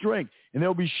cake-ass drink. And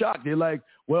they'll be shocked. They're like,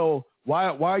 well, why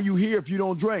are you here if you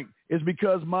don't drink? It's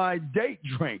because my date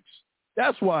drinks.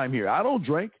 That's why I'm here. I don't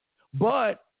drink.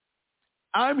 But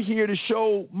I'm here to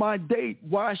show my date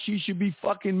why she should be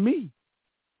fucking me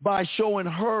by showing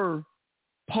her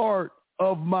part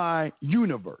of my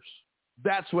universe.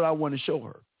 That's what I want to show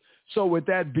her. So with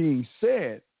that being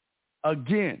said,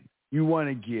 again, you want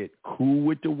to get cool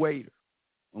with the waiter,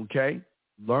 okay?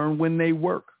 Learn when they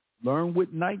work. Learn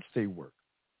what nights they work.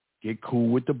 Get cool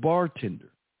with the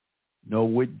bartender. Know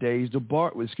what days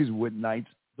what nights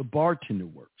the bartender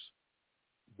works.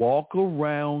 Walk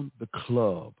around the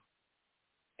club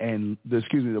and the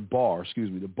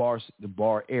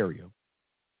bar area,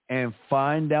 and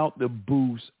find out the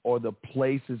booths or the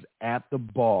places at the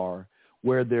bar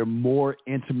where there are more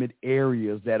intimate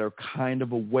areas that are kind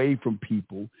of away from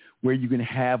people, where you can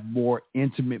have more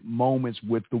intimate moments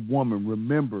with the woman.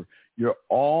 Remember, you're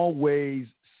always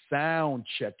sound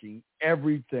checking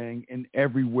everything and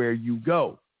everywhere you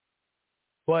go.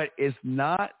 But it's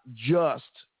not just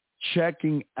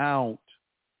checking out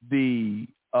the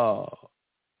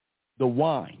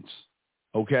wines,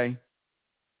 okay?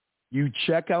 You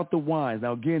check out the wines.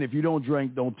 Now, again, if you don't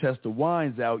drink, don't test the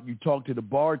wines out. You talk to the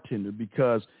bartender,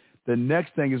 because the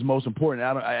next thing is most important.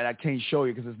 I can't show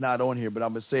you because it's not on here, but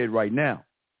I'm going to say it right now.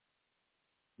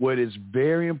 What is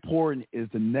very important is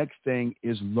the next thing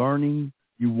is learning.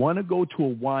 You want to go to a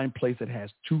wine place that has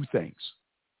 2 things.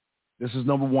 This is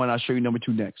number 1. I'll show you number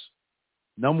 2 next.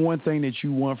 Number 1 thing that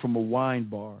you want from a wine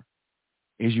bar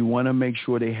is you want to make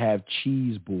sure they have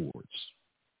cheese boards.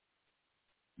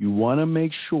 You want to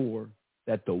make sure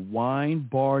that the wine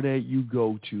bar that you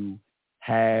go to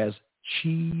has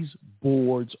cheese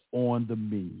boards on the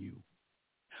menu.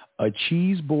 A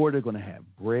cheese board are going to have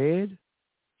bread,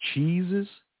 cheeses,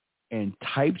 and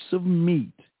types of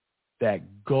meat that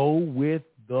go with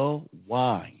the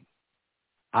wine.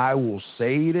 I will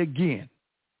say it again.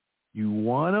 You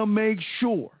want to make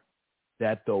sure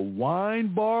that the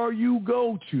wine bar you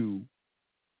go to,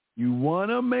 you want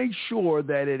to make sure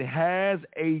that it has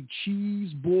a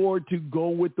cheese board to go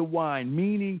with the wine,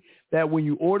 meaning that when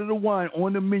you order the wine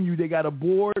on the menu, they got a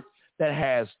board that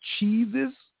has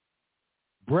cheeses,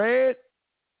 bread,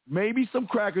 maybe some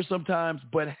crackers sometimes,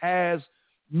 but has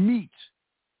meat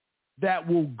that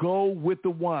will go with the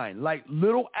wine, like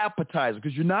little appetizer,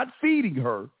 because you're not feeding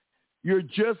her. You're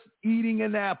just eating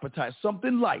an appetizer,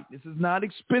 something light. This is not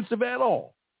expensive at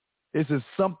all. This is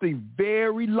something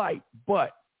very light.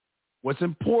 But what's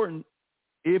important,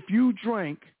 if you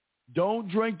drink, don't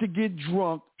drink to get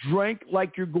drunk. Drink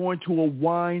like you're going to a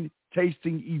wine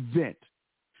tasting event.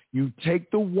 You take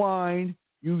the wine,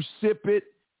 you sip it,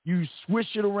 you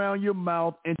swish it around your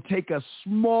mouth and take a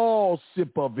small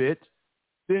sip of it,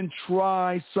 then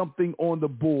try something on the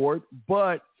board.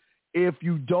 But if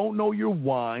you don't know your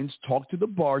wines, talk to the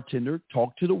bartender,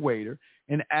 talk to the waiter,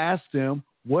 and ask them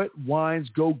what wines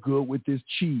go good with this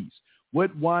cheese,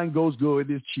 what wine goes good with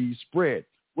this cheese spread,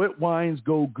 what wines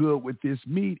go good with this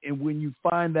meat. And when you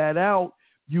find that out,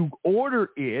 you order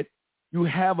it, you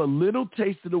have a little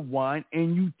taste of the wine,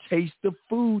 and you taste the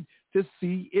food to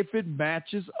see if it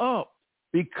matches up.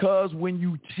 Because when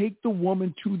you take the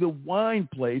woman to the wine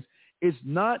place, it's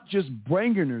not just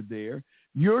bringing her there.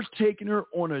 You're taking her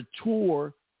on a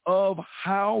tour of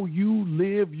how you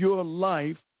live your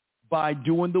life by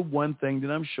doing the one thing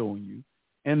that I'm showing you,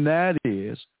 and that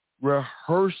is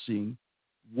rehearsing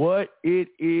what it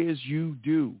is you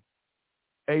do.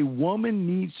 A woman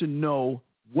needs to know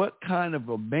what kind of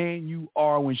a man you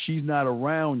are when she's not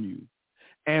around you.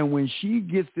 And when she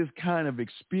gets this kind of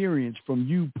experience from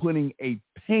you putting a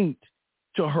paint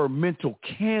to her mental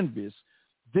canvas,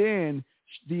 then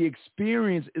the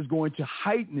experience is going to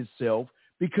heighten itself,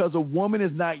 because a woman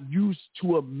is not used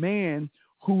to a man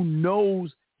who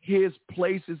knows his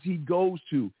places he goes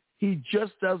to. He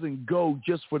just doesn't go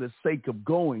just for the sake of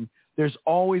going. There's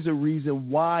always a reason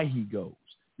why he goes.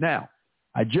 Now,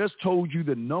 I just told you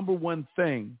the number one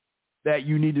thing that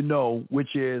you need to know,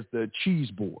 which is the cheese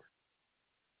board.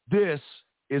 This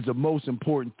is the most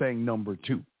important thing, number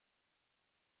two.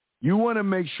 You want to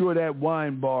make sure that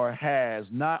wine bar has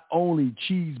not only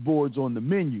cheese boards on the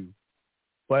menu,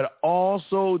 but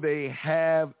also they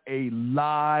have a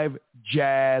live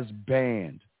jazz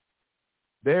band.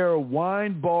 There are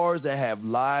wine bars that have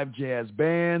live jazz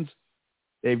bands.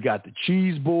 They've got the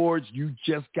cheese boards. You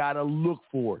just got to look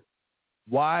for it.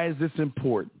 Why is this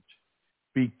important?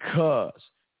 Because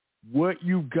what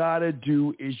you got to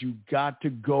do is you got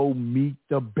to go meet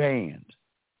the band.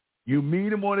 You meet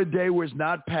them on a day where it's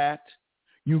not packed.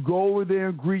 You go over there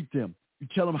and greet them. You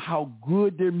tell them how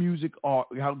good their music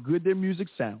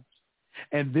sounds.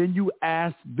 And then you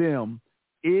ask them,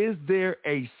 is there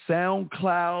a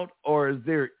SoundCloud or is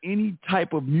there any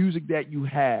type of music that you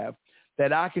have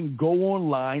that I can go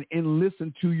online and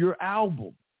listen to your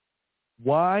album?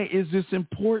 Why is this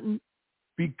important?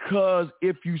 Because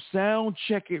if you sound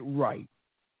check it right,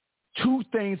 two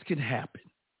things can happen.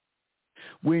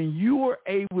 When you are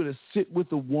able to sit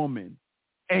with a woman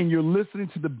and you're listening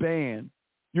to the band,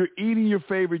 you're drinking your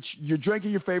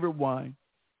favorite wine,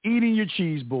 eating your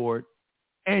cheese board,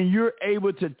 and you're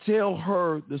able to tell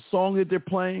her the song that they're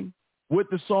playing, what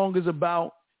the song is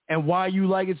about, and why you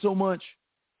like it so much,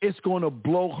 it's going to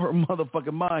blow her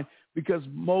motherfucking mind, because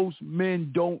most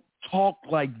men don't talk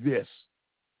like this.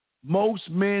 Most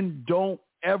men don't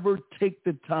ever take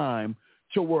the time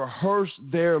to rehearse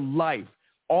their life.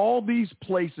 All these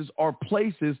places are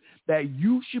places that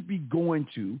you should be going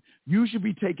to, you should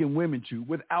be taking women to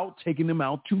without taking them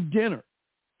out to dinner.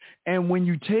 And when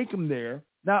you take them there,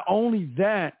 not only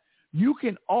that, you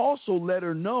can also let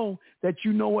her know that,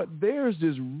 you know what, there's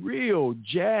this real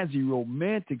jazzy,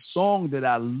 romantic song that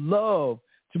I love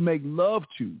to make love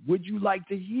to. Would you like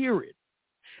to hear it?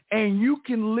 And you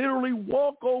can literally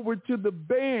walk over to the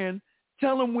band,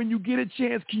 tell them when you get a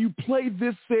chance, can you play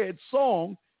this said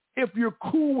song? If you're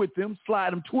cool with them,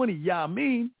 slide them 20, yeah, I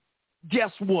mean,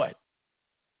 guess what?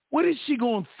 What is she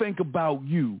going to think about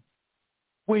you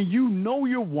when you know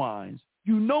your wines,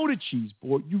 you know the cheese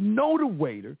board, you know the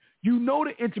waiter, you know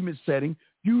the intimate setting,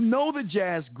 you know the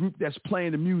jazz group that's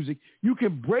playing the music, you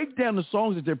can break down the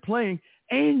songs that they're playing,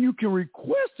 and you can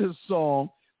request a song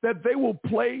that they will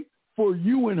play for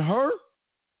you and her?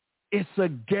 It's a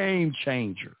game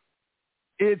changer.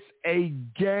 It's a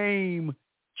game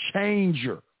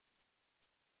changer.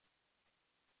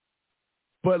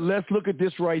 But let's look at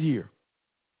this right here.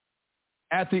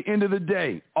 At the end of the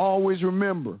day, always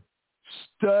remember,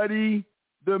 study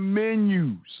the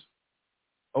menus,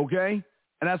 okay?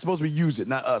 And that's supposed to be use it,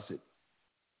 not us it.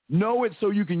 Know it so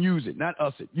you can use it, not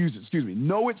us it. Use it, excuse me.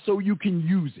 Know it so you can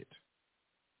use it.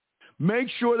 Make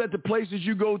sure that the places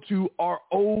you go to are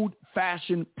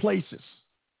old-fashioned places.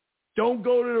 Don't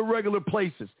go to the regular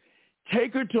places.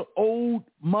 Take her to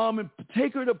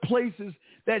take her to places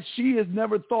that she has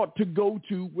never thought to go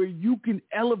to, where you can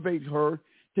elevate her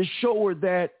to show her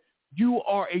that you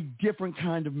are a different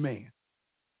kind of man.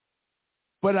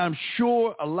 But I'm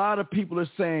sure a lot of people are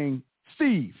saying,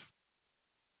 Steve,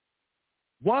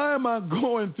 why am I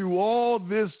going through all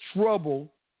this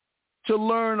trouble to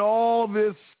learn all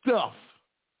this stuff?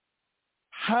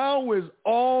 How is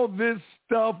all this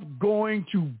stuff going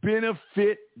to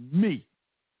benefit me?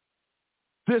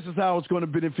 This is how it's going to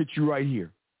benefit you right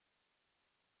here.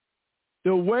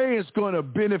 The way it's going to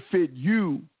benefit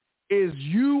you is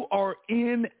you are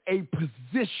in a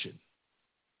position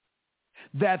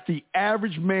that the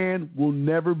average man will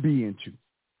never be into.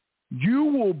 You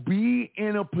will be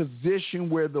in a position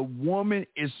where the woman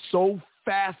is so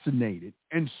fascinated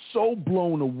and so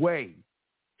blown away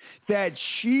that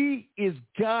she is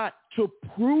got to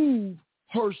prove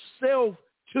herself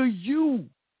to you.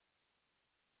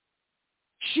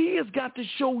 She has got to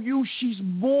show you she's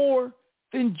more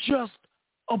than just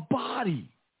a body.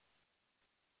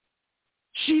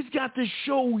 She's got to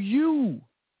show you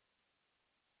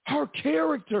her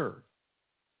character.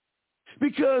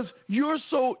 Because you're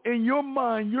so, in your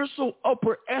mind, you're so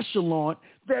upper echelon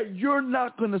that you're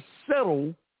not going to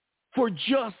settle for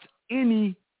just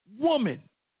any woman.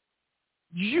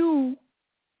 You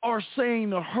are saying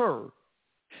to her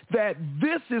that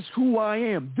this is who I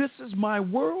am. This is my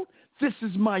world. This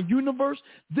is my universe.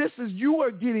 You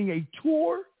are getting a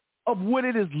tour of what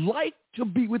it is like to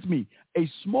be with me. A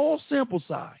small sample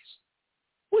size.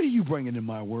 What are you bringing in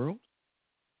my world?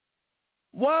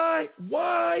 Why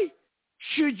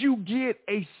should you get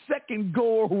a second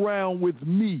go around with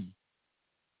me?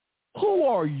 Who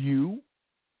are you?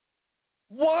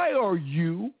 Why are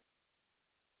you?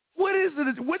 What is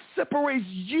it? What separates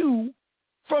you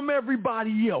from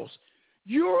everybody else?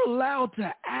 You're allowed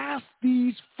to ask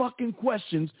these fucking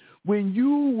questions when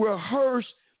you rehearse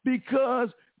because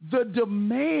the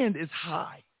demand is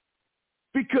high.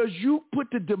 Because you put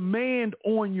the demand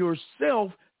on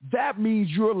yourself, that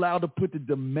means you're allowed to put the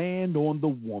demand on the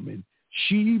woman.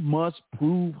 She must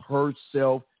prove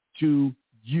herself to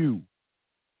you.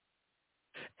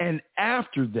 And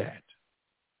after that,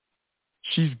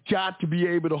 she's got to be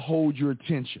able to hold your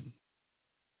attention.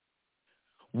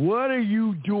 What are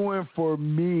you doing for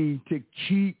me to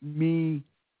keep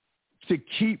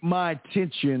my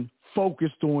attention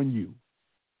focused on you?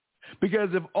 Because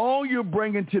if all you're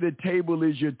bringing to the table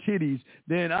is your titties,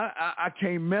 then I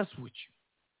can't mess with you.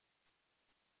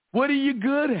 What are you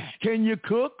good at? Can you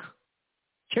cook?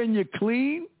 Can you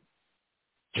clean?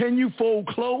 Can you fold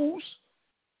clothes?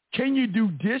 Can you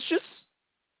do dishes?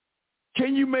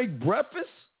 Can you make breakfast?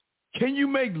 Can you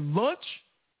make lunch?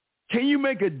 Can you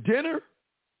make a dinner?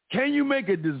 Can you make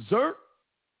a dessert?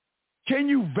 Can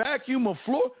you vacuum a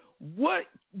floor? What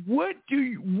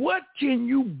can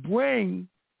you bring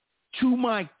to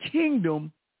my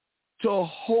kingdom to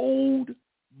hold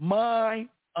my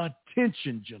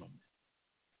attention, gentlemen?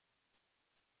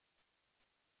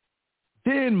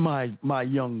 Then my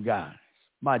young guys,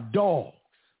 my dogs,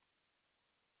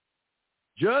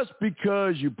 just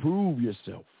because you prove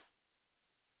yourself,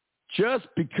 just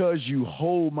because you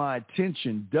hold my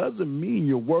attention doesn't mean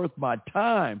you're worth my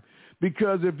time.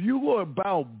 Because if you go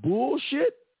about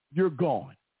bullshit, you're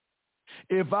gone.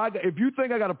 If you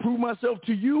think I got to prove myself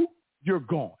to you, you're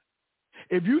gone.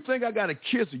 If you think I got to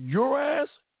kiss your ass,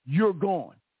 you're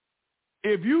gone.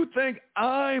 If you think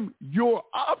I'm your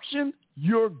option,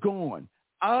 you're gone.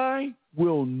 I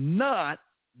will not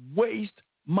waste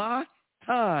my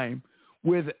time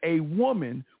with a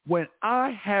woman when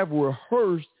I have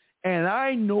rehearsed and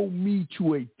I know me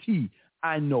to a T.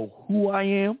 I know who I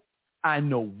am. I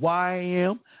know why I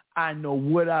am. I know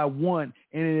what I want.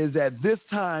 And it is at this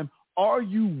time, are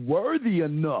you worthy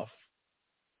enough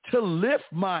to lift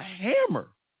my hammer?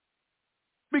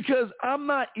 Because I'm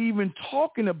not even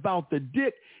talking about the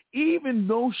dick, even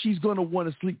though she's going to want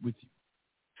to sleep with you.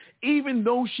 Even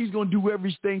though she's going to do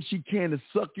everything she can to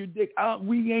suck your dick,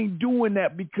 we ain't doing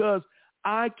that because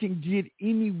I can get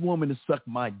any woman to suck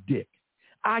my dick.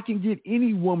 I can get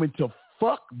any woman to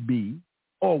fuck me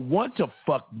or want to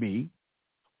fuck me,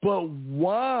 but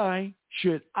why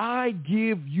should I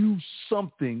give you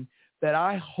something that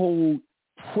I hold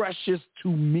precious to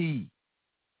me?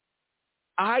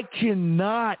 I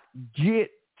cannot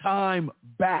get time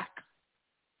back.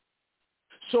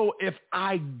 So if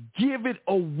I give it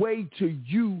away to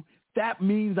you, that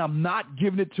means I'm not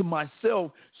giving it to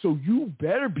myself. So you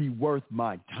better be worth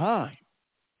my time.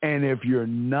 And if you're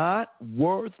not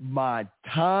worth my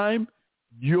time,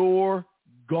 you're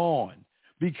gone.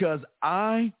 Because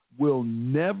I will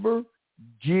never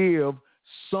give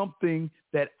something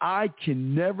that I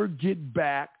can never get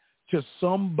back to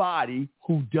somebody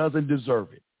who doesn't deserve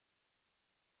it.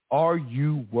 Are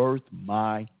you worth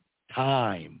my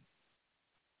time?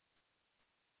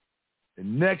 The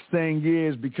next thing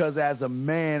is, because as a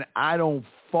man, I don't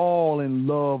fall in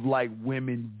love like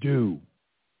women do.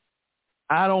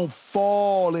 I don't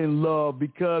fall in love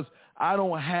because I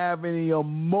don't have any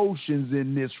emotions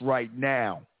in this right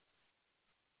now.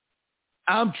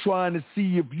 I'm trying to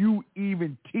see if you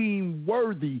even team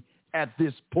worthy at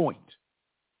this point.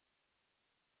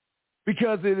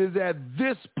 Because it is at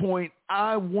this point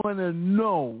I want to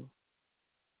know,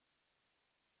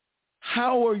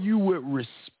 how are you with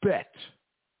respect?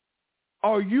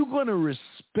 Are you going to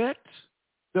respect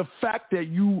the fact that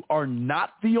you are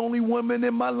not the only woman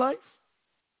in my life?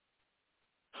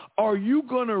 Are you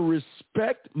going to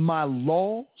respect my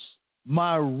laws,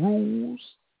 my rules,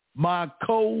 my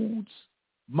codes,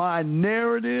 my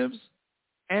narratives,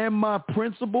 and my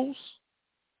principles?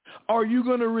 Are you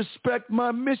going to respect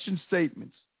my mission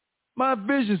statements, my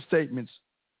vision statements,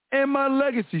 and my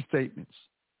legacy statements?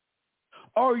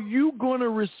 Are you going to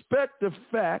respect the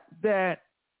fact that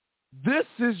this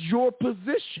is your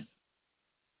position?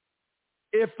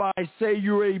 If I say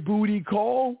you're a booty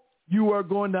call, you are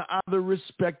going to either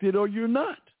respect it or you're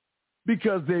not,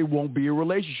 because there won't be a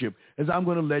relationship, as I'm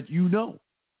going to let you know.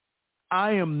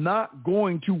 I am not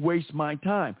going to waste my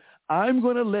time. I'm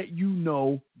going to let you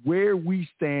know where we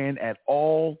stand at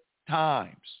all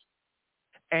times.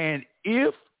 And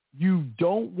if you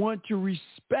don't want to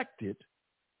respect it,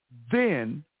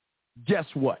 then guess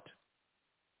what?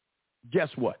 Guess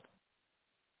what?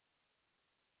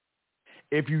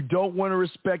 If you don't want to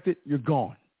respect it, you're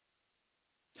gone.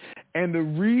 And the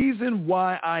reason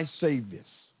why I say this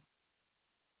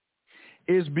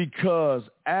is because,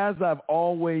 as I've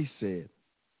always said,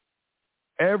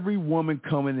 every woman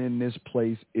coming in this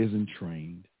place isn't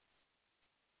trained.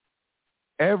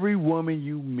 Every woman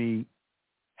you meet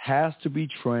has to be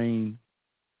trained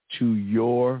to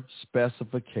your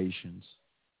specifications.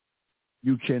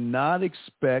 You cannot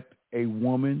expect a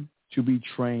woman to be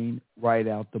trained right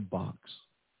out the box.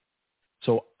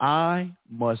 So I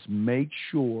must make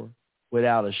sure,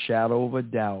 without a shadow of a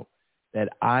doubt, that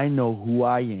I know who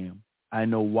I am. I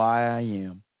know why I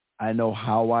am. I know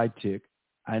how I tick.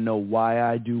 I know why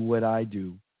I do what I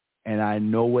do. And I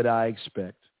know what I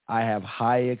expect. I have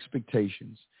high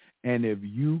expectations. And if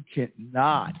you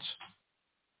cannot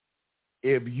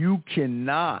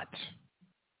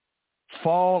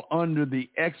fall under the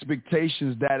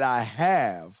expectations that I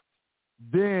have,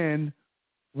 then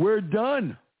we're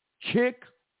done. Kick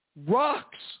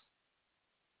rocks.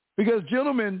 Because,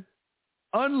 gentlemen,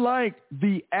 unlike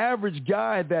the average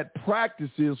guy that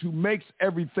practices, who makes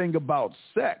everything about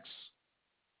sex,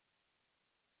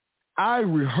 I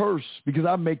rehearse because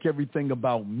I make everything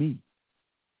about me.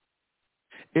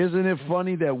 Isn't it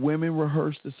funny that women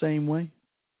rehearse the same way?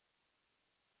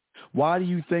 Why do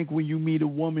you think when you meet a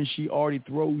woman, she already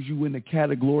throws you in the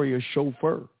category of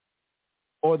chauffeur,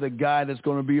 or the guy that's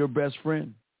going to be her best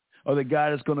friend, or the guy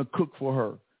that's going to cook for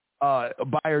her,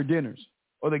 buy her dinners,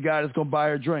 or the guy that's going to buy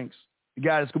her drinks, the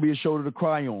guy that's going to be a shoulder to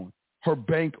cry on, her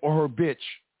bank or her bitch?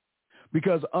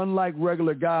 Because unlike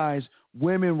regular guys,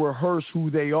 women rehearse who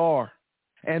they are,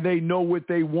 and they know what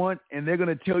they want, and they're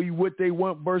going to tell you what they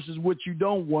want versus what you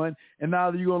don't want, and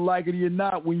either you're going to like it or you're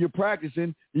not. When you're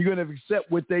practicing, you're going to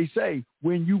accept what they say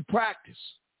when you practice.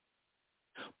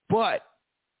 But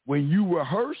when you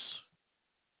rehearse,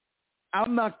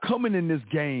 I'm not coming in this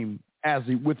game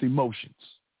with emotions.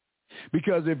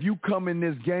 Because if you come in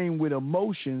this game with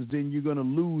emotions, then you're going to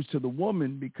lose to the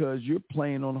woman because you're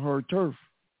playing on her turf.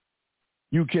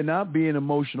 You cannot be an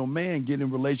emotional man, get in a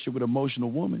relationship with an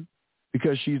emotional woman,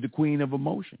 because she's the queen of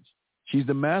emotions. She's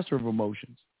the master of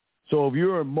emotions. So if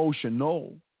you're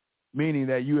emotional, meaning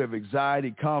that you have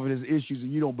anxiety, confidence issues,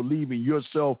 and you don't believe in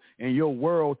yourself and your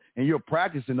world, and you're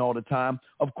practicing all the time,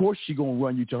 of course she's going to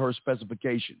run you to her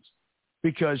specifications,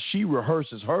 because she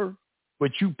rehearses her,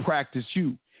 but you practice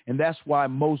you. And that's why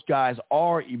most guys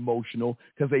are emotional,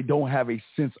 because they don't have a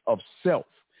sense of self.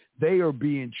 They are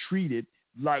being treated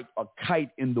like a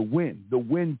kite in the wind. The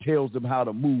wind tells them how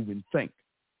to move and think.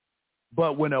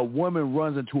 But when a woman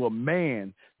runs into a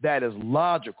man that is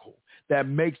logical, that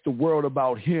makes the world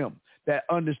about him, that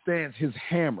understands his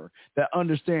hammer, that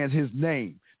understands his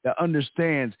name, that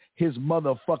understands his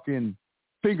motherfucking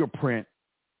fingerprint,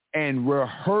 and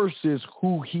rehearses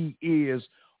who he is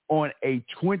on a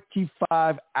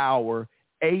 25-hour,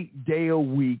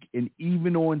 8-day-a-week, and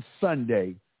even on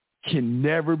Sunday, can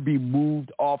never be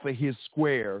moved off of his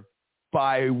square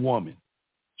by a woman.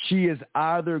 She is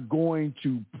either going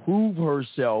to prove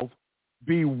herself,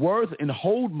 be worth and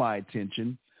hold my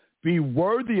attention, be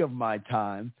worthy of my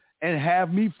time, and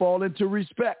have me fall into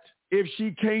respect. If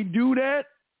she can't do that,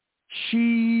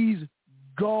 she's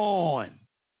gone.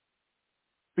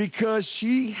 Because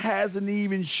she hasn't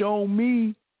even shown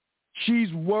me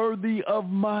she's worthy of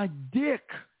my dick.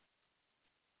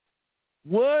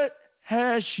 What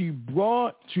has she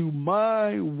brought to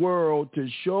my world to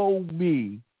show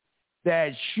me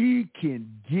that she can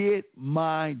get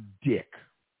my dick?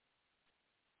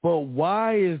 But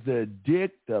why is the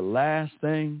dick the last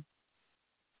thing?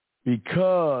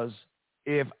 Because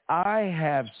if I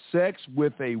have sex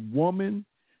with a woman,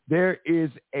 there is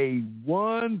a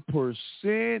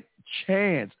 1%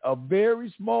 chance, a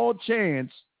very small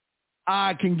chance,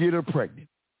 I can get her pregnant.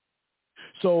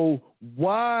 So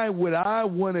why would I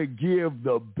want to give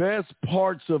the best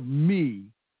parts of me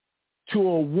to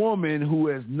a woman who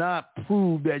has not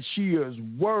proved that she is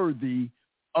worthy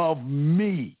of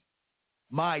me,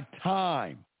 my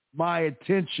time, my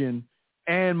attention,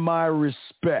 and my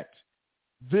respect?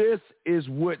 This is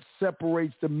what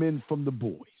separates the men from the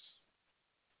boys.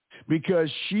 Because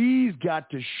she's got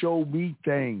to show me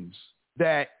things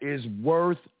that is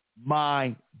worth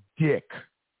my dick.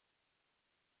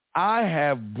 I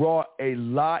have brought a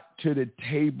lot to the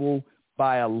table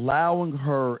by allowing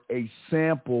her a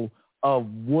sample of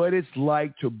what it's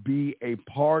like to be a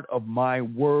part of my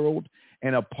world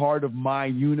and a part of my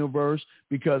universe,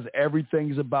 because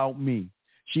everything's about me.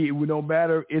 No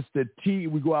matter, it's the tea,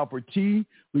 we go out for tea,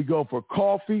 we go for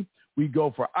coffee, we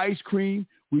go for ice cream,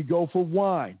 we go for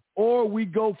wine, or we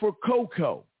go for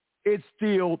cocoa. It's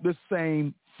still the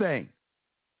same thing.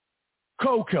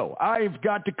 Cocoa. I've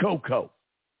got the cocoa.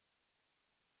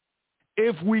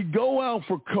 If we go out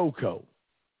for cocoa,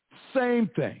 same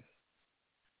thing.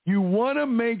 You want to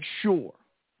make sure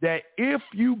that if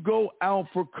you go out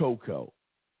for cocoa,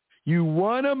 you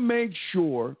want to make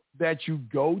sure that you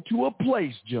go to a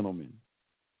place, gentlemen,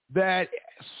 that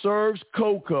serves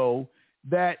cocoa,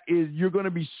 that is, you're going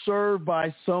to be served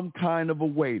by some kind of a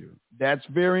waiter. That's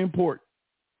very important,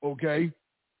 okay?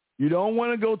 You don't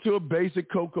want to go to a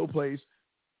basic cocoa place.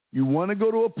 You want to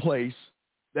go to a place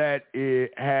that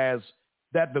it has,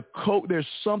 that there's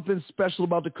something special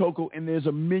about the cocoa, and there's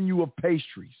a menu of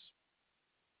pastries.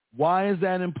 Why is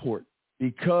that important?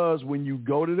 Because when you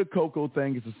go to the cocoa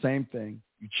thing, it's the same thing.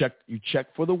 You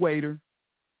check for the waiter,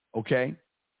 okay?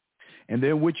 And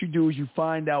then what you do is you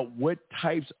find out what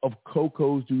types of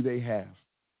cocos do they have.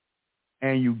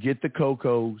 And you get the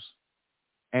cocos,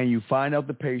 and you find out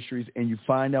the pastries, and you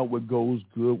find out what goes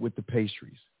good with the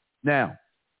pastries. Now,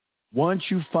 once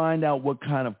you find out what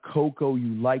kind of cocoa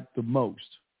you like the most,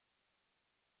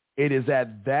 it is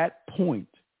at that point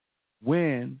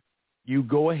when you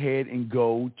go ahead and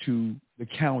go to the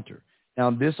counter. Now,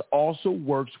 this also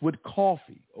works with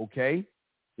coffee, okay?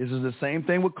 This is the same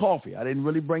thing with coffee. I didn't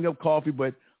really bring up coffee,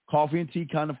 but coffee and tea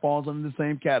kind of falls under the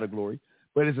same category.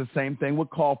 But it's the same thing with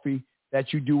coffee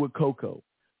that you do with cocoa.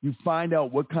 You find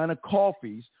out what kind of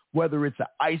coffees, whether it's an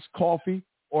iced coffee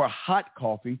or a hot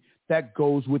coffee, that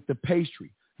goes with the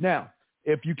pastry. Now,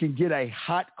 if you can get a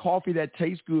hot coffee that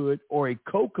tastes good or a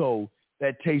cocoa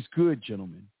that tastes good,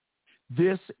 gentlemen,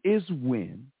 this is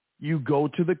when you go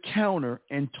to the counter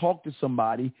and talk to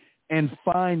somebody and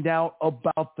find out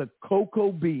about the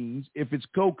cocoa beans, if it's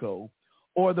cocoa,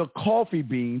 or the coffee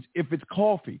beans, if it's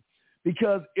coffee.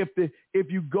 Because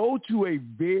if you go to a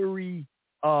very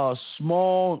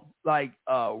small, like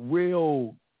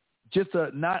real,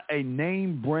 not a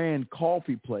name brand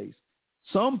coffee place,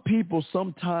 some people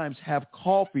sometimes have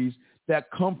coffees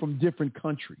that come from different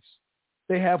countries.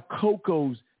 They have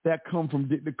cocos that come from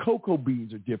the cocoa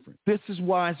beans are different. This is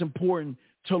why it's important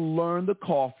to learn the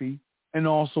coffee and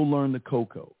also learn the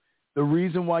cocoa. The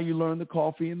reason why you learn the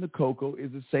coffee and the cocoa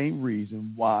is the same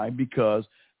reason why, because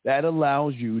that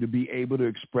allows you to be able to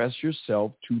express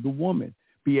yourself to the woman,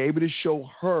 be able to show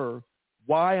her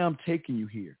why I'm taking you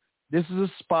here. This is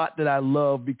a spot that I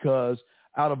love because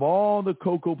out of all the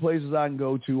cocoa places I can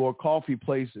go to or coffee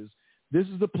places, this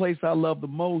is the place I love the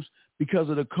most because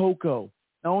of the cocoa.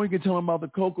 Not only can you tell them about the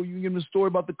cocoa, you can give them a story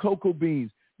about the cocoa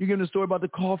beans. You give them a story about the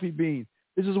coffee beans.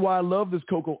 This is why I love this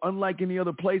cocoa. Unlike any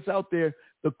other place out there,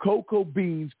 the cocoa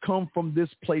beans come from this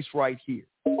place right here.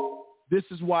 This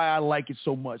is why I like it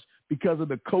so much, because of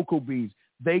the cocoa beans.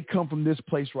 They come from this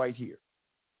place right here.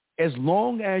 As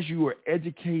long as you are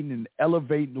educating and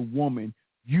elevating a woman,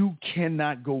 you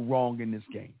cannot go wrong in this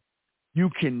game. You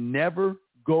can never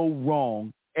go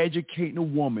wrong educating a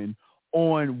woman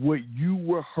on what you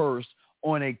rehearse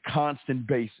on a constant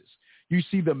basis. You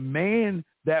see, the man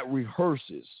that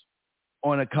rehearses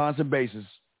on a constant basis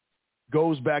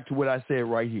goes back to what I said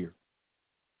right here.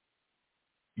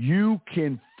 You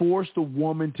can force the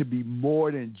woman to be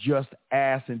more than just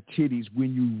ass and titties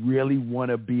when you really want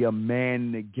to be a man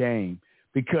in the game,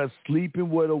 because sleeping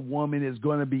with a woman is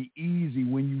going to be easy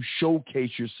when you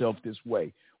showcase yourself this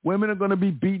way. Women are going to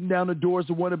be beating down the doors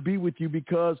to want to be with you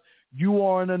because you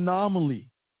are an anomaly.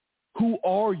 Who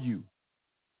are you?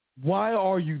 Why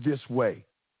are you this way?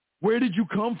 Where did you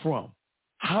come from?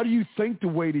 How do you think the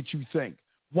way that you think?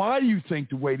 Why do you think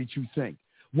the way that you think?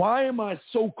 Why am I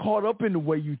so caught up in the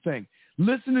way you think?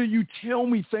 Listen to you tell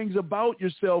me things about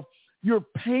yourself. You're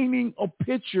painting a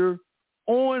picture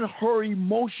on her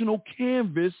emotional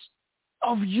canvas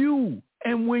of you.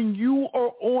 And when you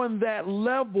are on that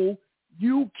level,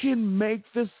 you can make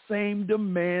the same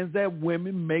demands that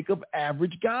women make of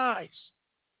average guys.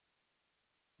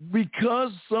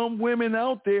 because some women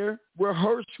out there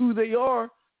rehearse who they are,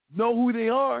 know who they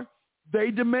are, they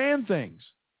demand things.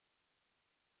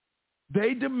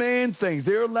 They demand things.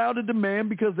 They're allowed to demand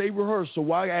because they rehearse. So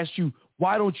why I ask you,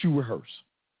 why don't you rehearse?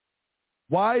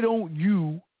 Why don't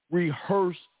you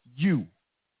rehearse you?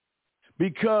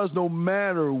 Because no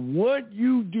matter what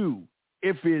you do,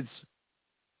 if it's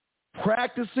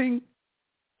practicing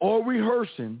or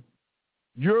rehearsing,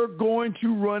 you're going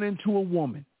to run into a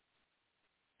woman.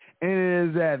 And it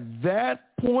is at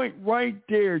that point right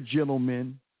there,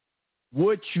 gentlemen,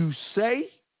 what you say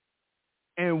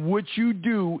and what you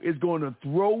do is going to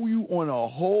throw you on a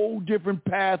whole different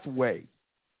pathway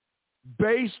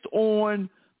based on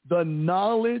the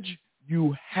knowledge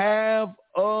you have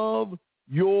of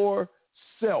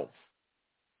yourself.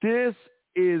 This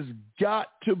is got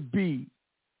to be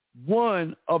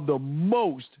one of the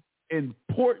most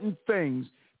important things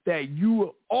that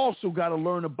you also got to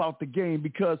learn about the game,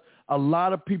 because a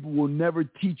lot of people will never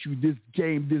teach you this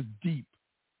game this deep,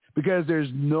 because there's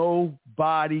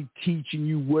nobody teaching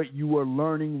you what you are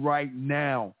learning right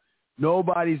now.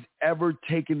 Nobody's ever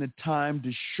taken the time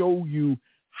to show you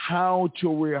how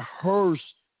to rehearse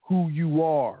who you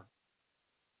are,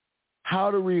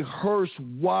 how to rehearse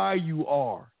why you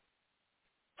are,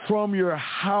 from your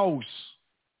house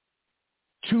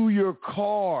to your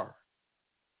car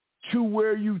to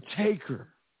where you take her.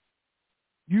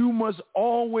 You must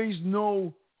always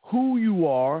know who you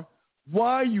are,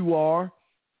 why you are,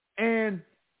 and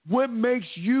what makes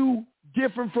you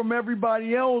different from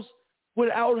everybody else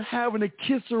without having to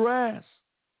kiss her ass,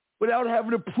 without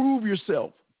having to prove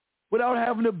yourself, without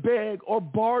having to beg or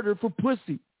barter for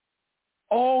pussy.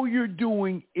 All you're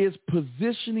doing is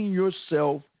positioning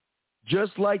yourself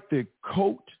just like the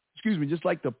just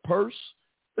like the purse,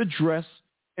 the dress,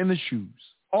 and the shoes.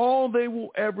 All they will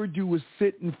ever do is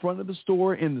sit in front of the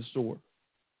store, in the store.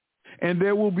 And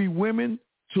there will be women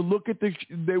to look at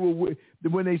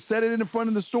when they set it in the front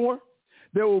of the store,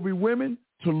 there will be women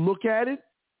to look at it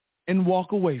and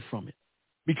walk away from it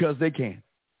because they can.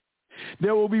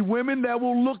 There will be women that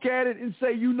will look at it and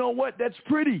say, you know what, that's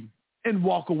pretty, and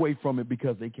walk away from it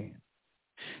because they can.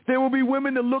 There will be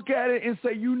women that look at it and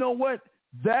say, you know what,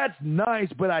 that's nice,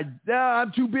 but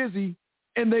I'm too busy,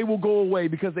 and they will go away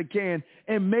because they can,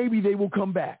 and maybe they will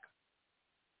come back.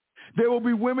 There will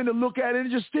be women that look at it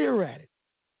and just stare at it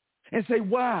and say,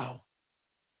 wow,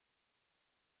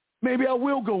 maybe I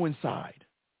will go inside,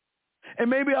 and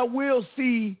maybe I will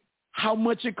see how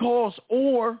much it costs,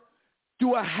 or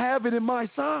do I have it in my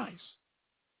size?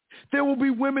 There will be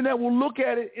women that will look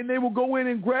at it and they will go in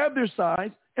and grab their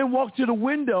size and walk to the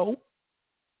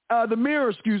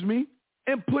mirror,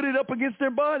 and put it up against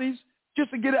their bodies just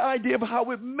to get an idea of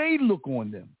how it may look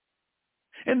on them.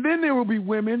 And then there will be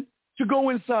women to go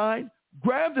inside,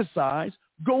 grab the size,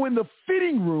 go in the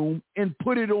fitting room and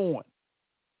put it on.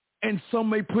 And some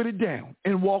may put it down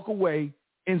and walk away,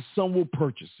 and some will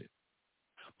purchase it.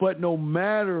 But no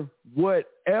matter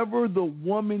whatever the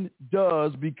woman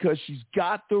does, because she's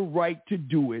got the right to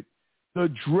do it,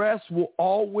 the dress will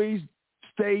always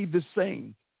stay the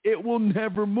same. It will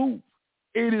never move.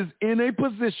 It is in a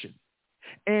position.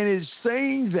 And it's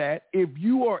saying that if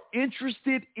you are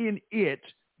interested in it,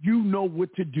 you know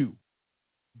what to do.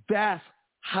 That's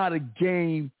how the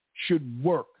game should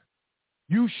work.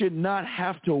 You should not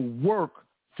have to work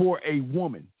for a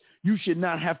woman. You should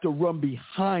not have to run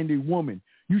behind a woman.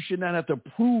 You should not have to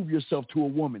prove yourself to a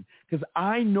woman, because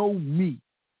I know me.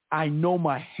 I know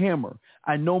my hammer.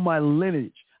 I know my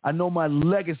lineage. I know my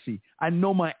legacy. I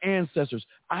know my ancestors.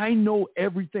 I know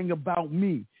everything about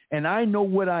me, and I know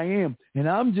what I am, and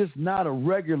I'm just not a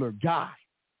regular guy.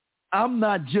 I'm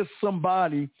not just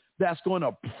somebody that's going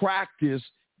to practice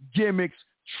gimmicks,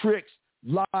 tricks,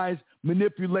 lies,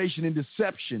 manipulation, and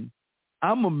deception.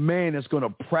 I'm a man that's going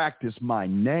to practice my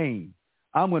name.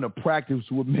 I'm going to practice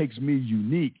what makes me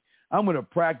unique. I'm going to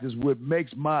practice what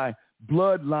makes my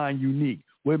bloodline unique,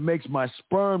 what makes my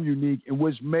sperm unique, and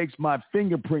what makes my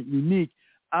fingerprint unique.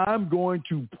 I'm going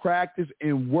to practice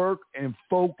and work and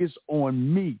focus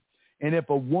on me. And if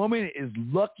a woman is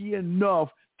lucky enough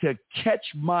to catch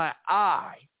my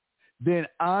eye, then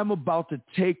I'm about to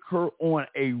take her on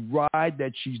a ride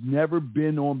that she's never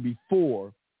been on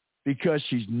before, because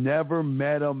she's never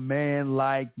met a man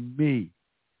like me.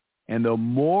 And the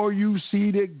more you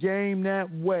see the game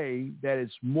that way, that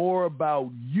it's more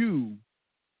about you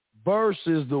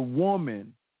versus the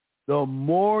woman, the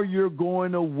more you're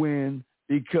going to win,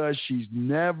 because she's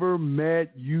never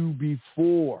met you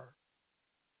before.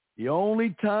 The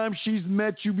only time she's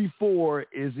met you before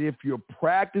is if you're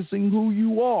practicing who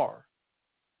you are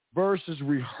versus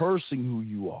rehearsing who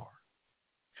you are.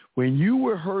 When you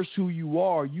rehearse who you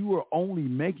are only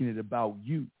making it about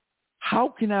you. How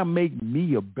can I make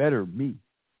me a better me?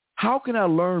 How can I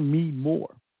learn me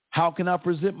more? How can I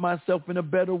present myself in a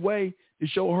better way to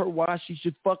show her why she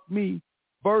should fuck me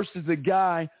versus a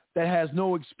guy that has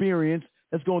no experience,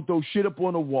 that's going to throw shit up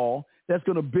on the wall, that's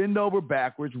going to bend over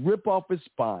backwards, rip off his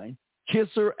spine, kiss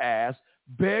her ass,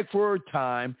 beg for her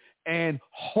time, and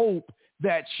hope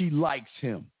that she likes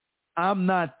him. I'm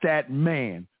not that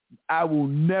man. I will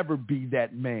never be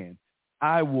that man.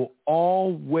 I will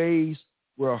always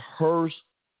rehearse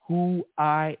who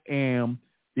I am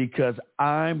because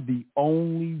I'm the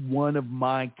only one of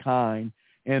my kind,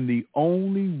 and the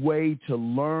only way to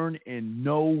learn and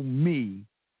know me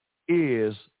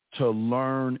is to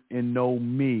learn and know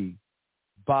me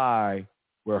by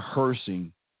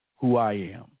rehearsing who I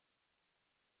am.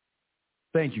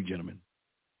 Thank you, gentlemen.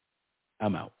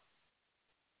 I'm out.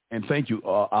 And thank you,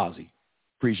 Ozzy.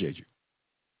 Appreciate you.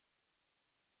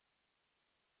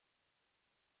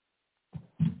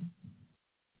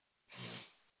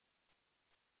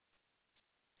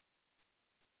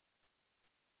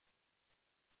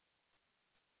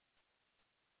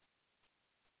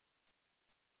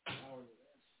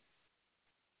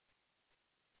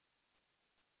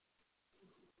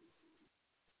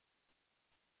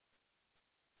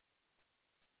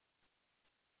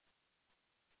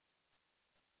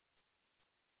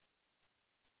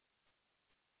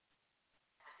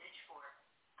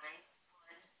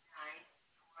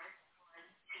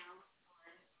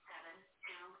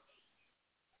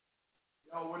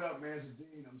 Yo, what up, man? It's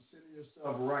Dean. I'm sending your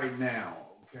stuff right now.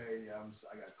 Okay,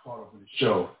 I got caught up in the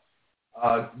show.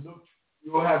 Look,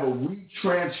 you'll have a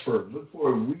WeTransfer. Look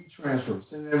for a WeTransfer. I'm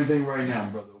sending everything right now,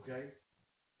 brother. Okay.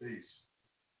 Peace.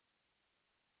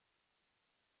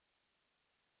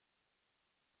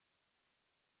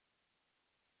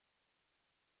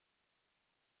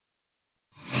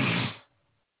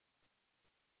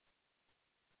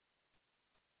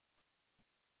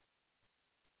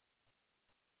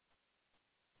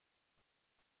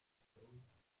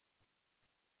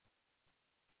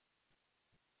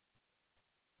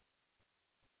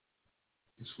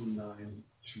 Six 619-264.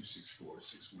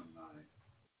 619-264.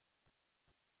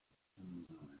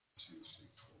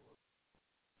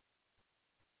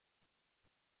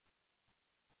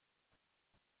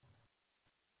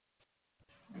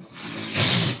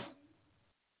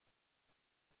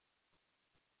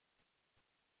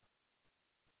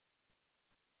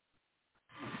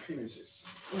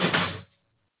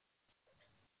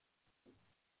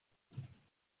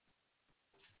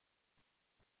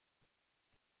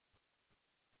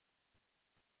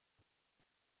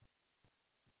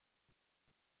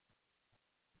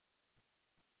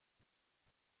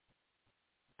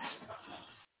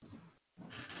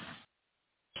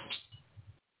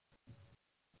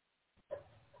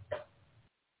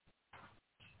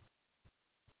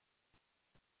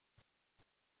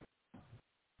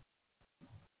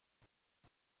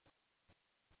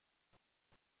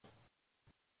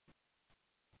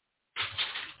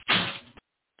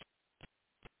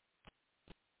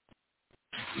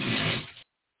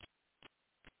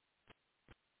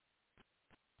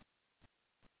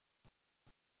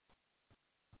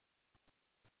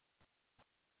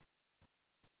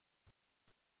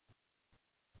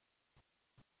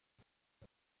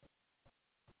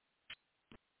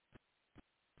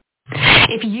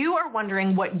 If you are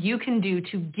wondering what you can do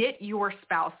to get your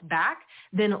spouse back,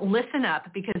 then listen up,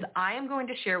 because I am going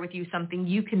to share with you something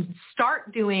you can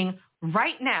start doing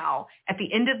right now at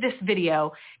the end of this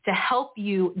video to help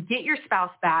you get your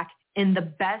spouse back in the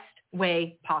best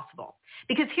way possible.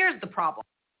 Because here's the problem.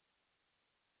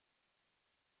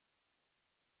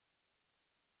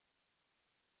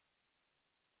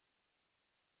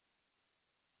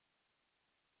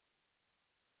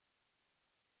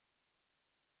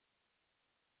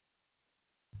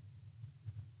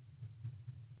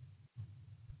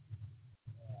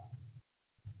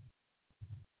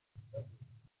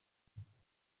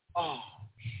 Oh.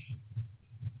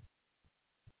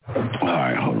 All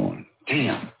right, hold on.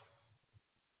 Damn.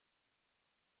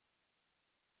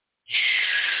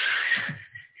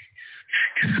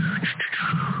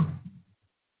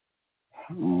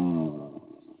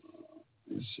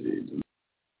 Let's see.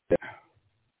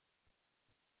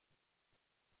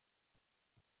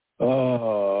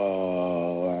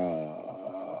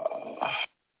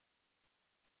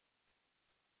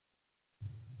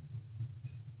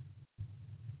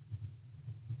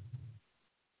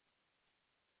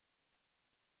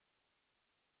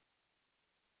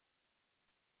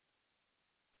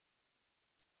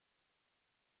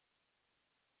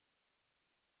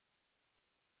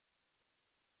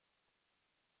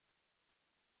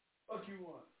 you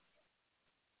want?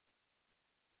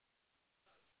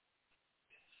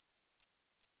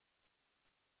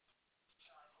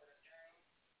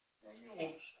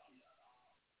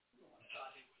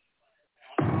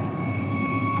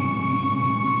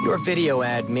 Your video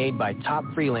ad made by top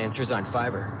freelancers on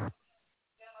Fiverr.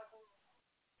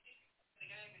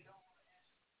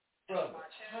 Brother,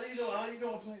 how you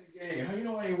doing playing the game? How you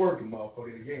know I ain't working,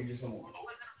 motherfucker? The game just on.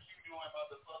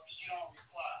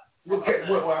 Okay,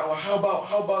 well, how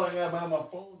about I have my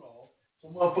phone off so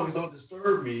motherfuckers don't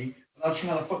disturb me when I'm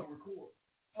trying to fucking record?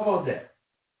 How about that?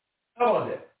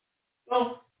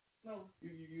 No.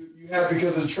 You happy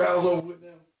because the trial's over with now?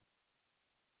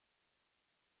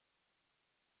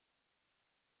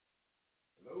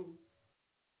 Hello?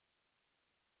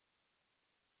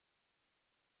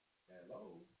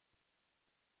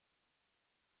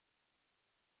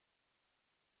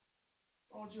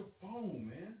 On your phone,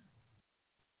 man.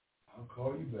 I'll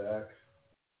call you back.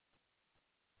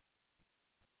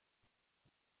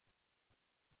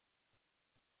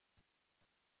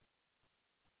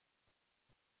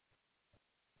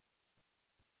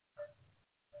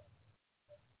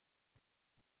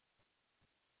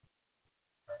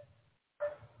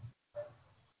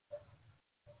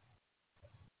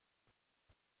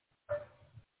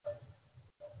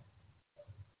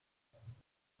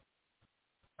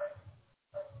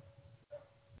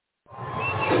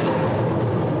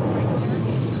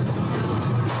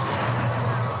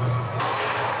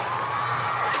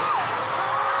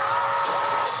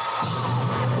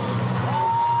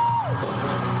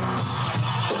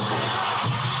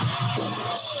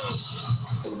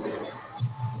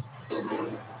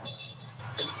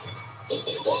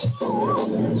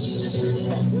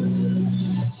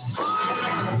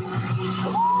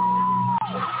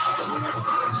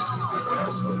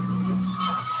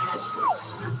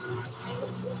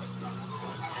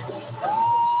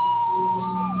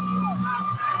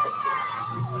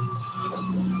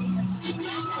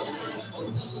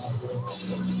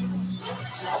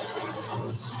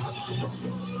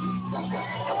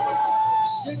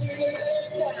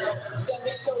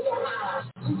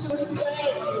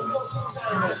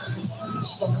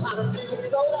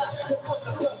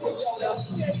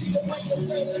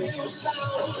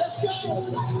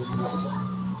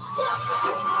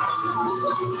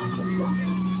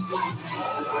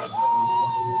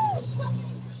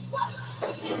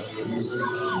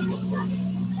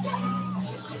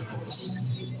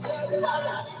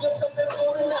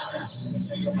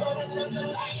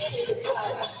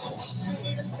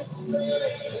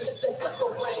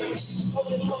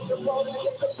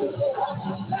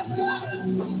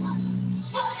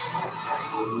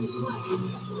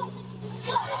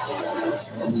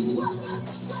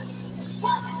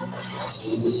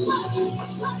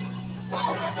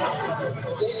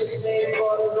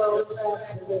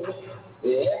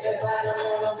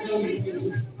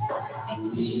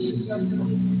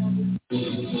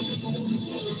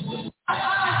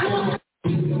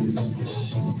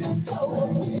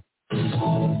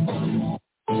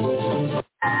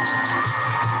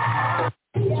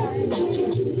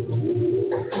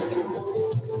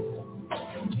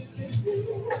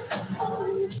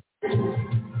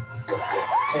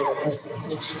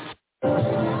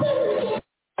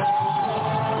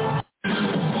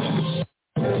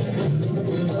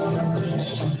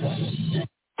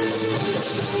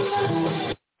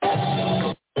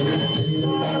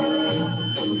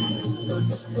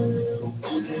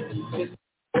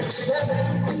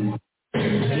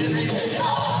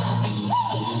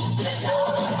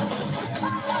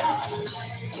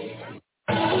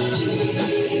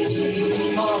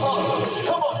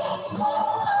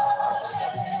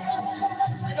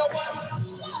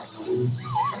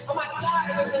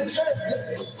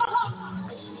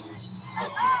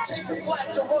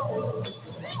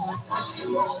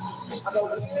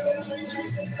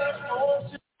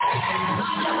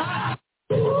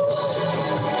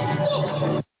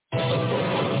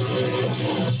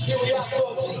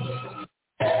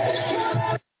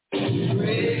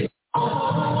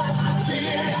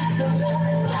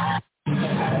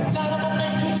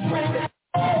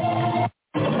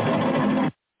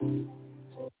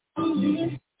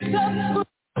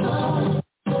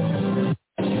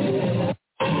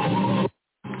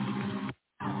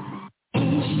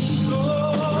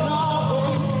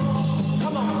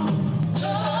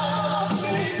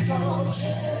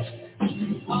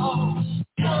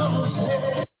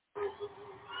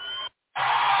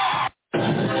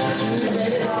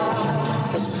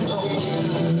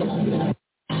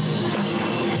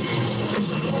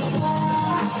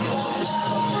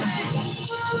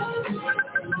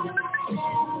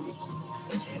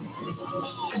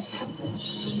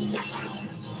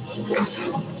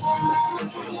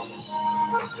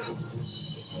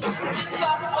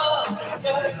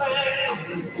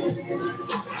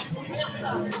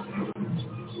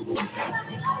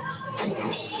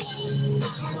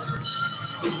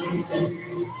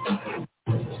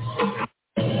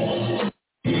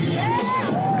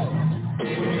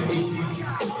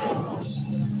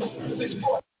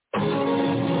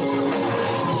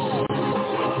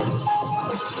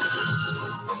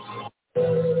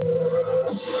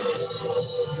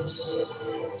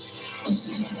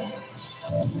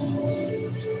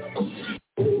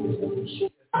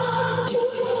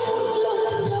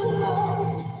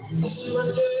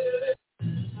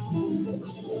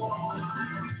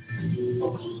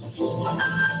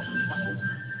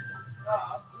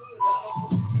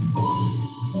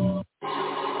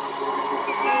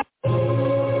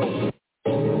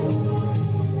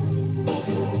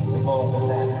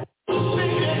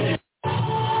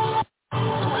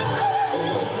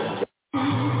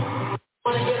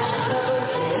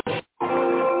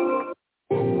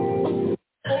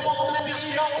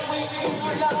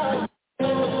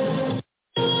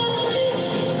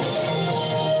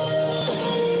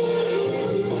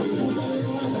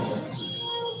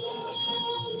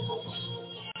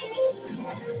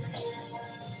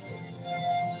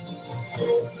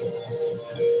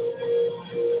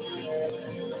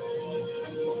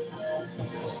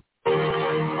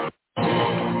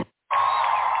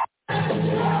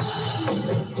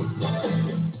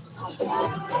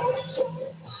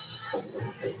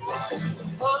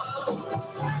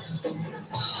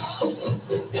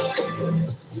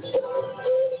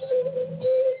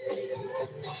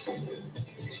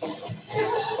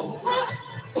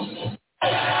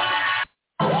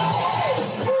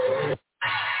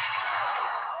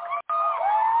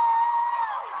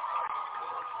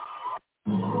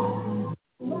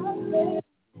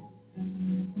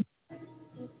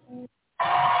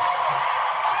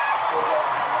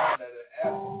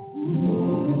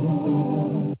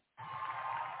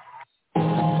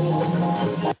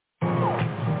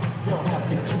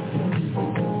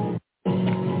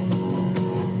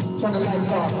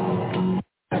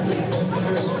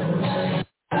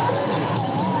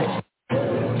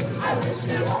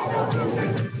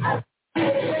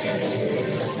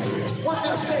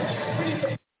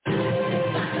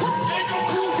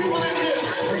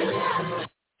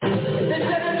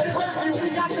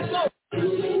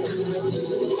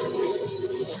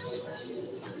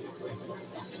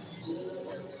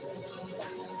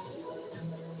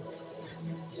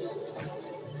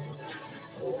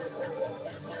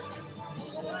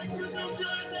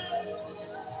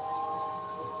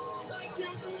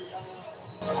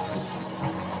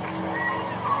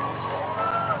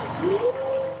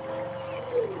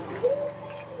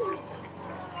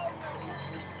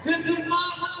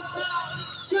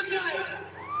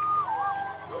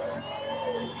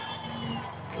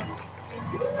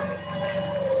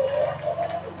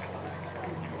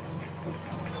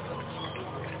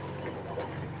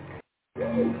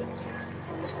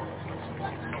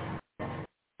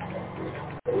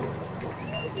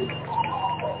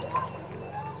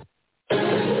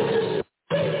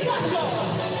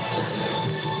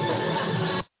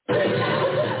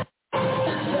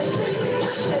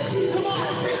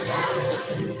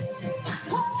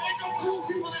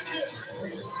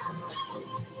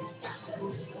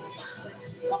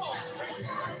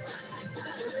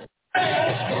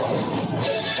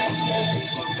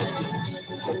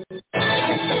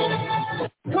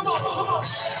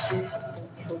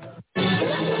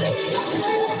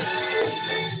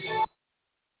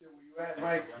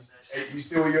 You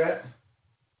still where you at?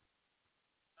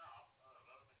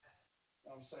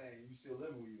 I'm saying, you still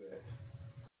living where you at?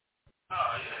 Oh,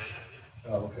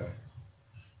 yeah. Oh, okay.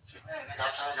 Man, nigga,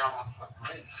 I'm trying to get on my fucking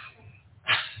race.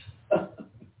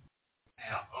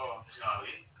 Damn,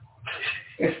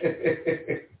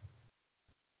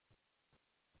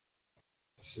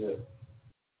 shit.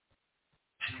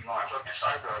 You my fucking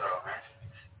psycho though, man.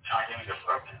 Trying to get me the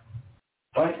fucking.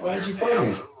 Why did you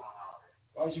fucking?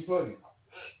 Why did you fucking?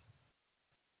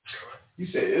 You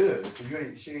said ugh,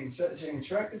 because she ain't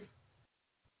attractive?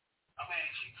 I mean,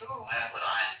 she cool, man, but I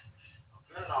ain't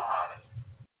good on her.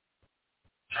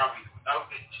 Trying to be no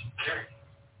bitch, period.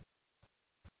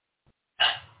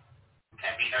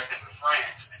 Can't be nothing but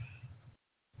friends, man.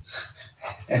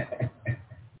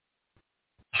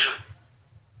 Sure.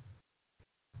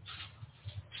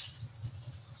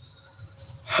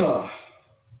 Huh.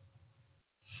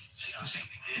 She don't seem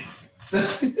to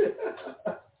get it.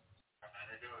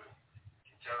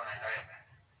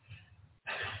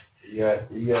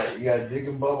 You got dick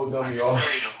and bubble gum, y'all. Not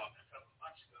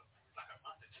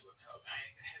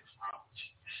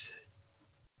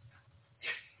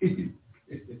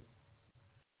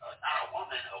a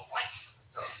woman, a wife.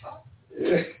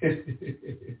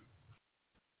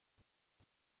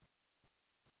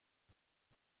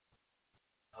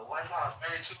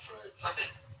 too for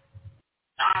fucking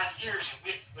 9 years and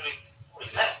we what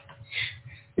is that?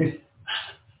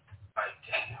 Like,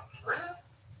 damn, for real?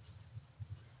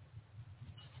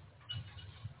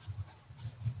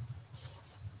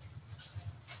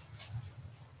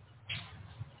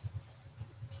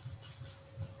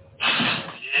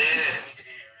 Yeah, look at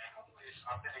here, man. This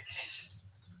authentication.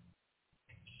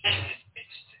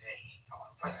 It's today.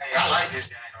 Hey, I like this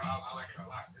guy. I like it a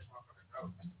lot. This motherfucker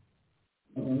dope.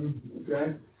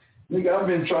 Okay. Nigga, I've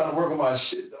been trying to work on my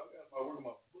shit, dog. I gotta work on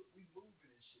my foot. We moving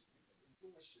this shit. We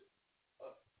doing shit.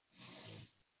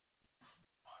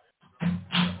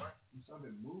 I've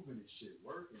been moving this shit,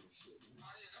 working this shit.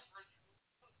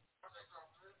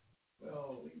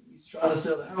 Well, he's trying to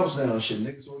sell the house down and shit,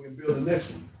 nigga, so we can build the next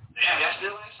one. Damn, y'all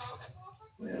still ain't sold that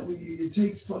motherfucker? Man, it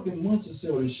takes fucking months to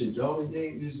sell this shit, y'all.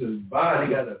 They ain't just to buy,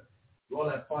 they gotta do all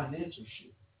that financial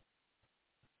shit.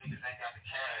 Niggas ain't got the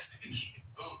cash, they can keep it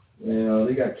moving. Well,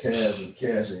 they got cash and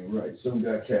cash ain't right. Some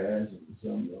got cash and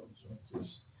some don't. So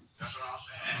that's what I'm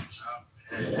saying. So,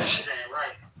 that shit ain't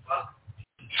right. Fuck.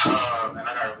 And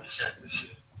I gotta reset this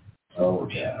shit. Oh,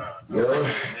 yeah. That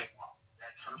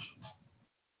cursor,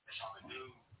 it's on the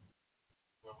new,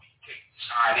 where we take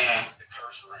sign in with the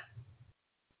cursor in.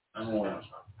 I don't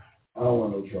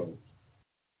want no trouble.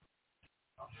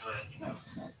 I'm just letting you know.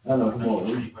 I know, come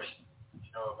on. You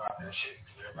know about that shit,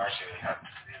 because everybody said it happened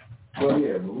to them. Well,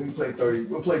 yeah, but we'll play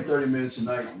 30 minutes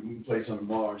tonight, and we can play some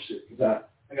tomorrow and shit, because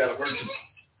I got to work. Nigga,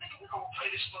 we're going to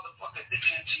play this motherfucker nigga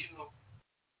into you.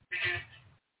 Nigga,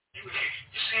 you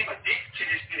seem addicted to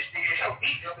this bitch, nigga. Help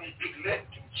me, let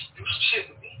do some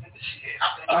shit with me, nigga. Shit.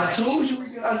 I told you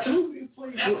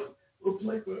we'll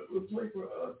play for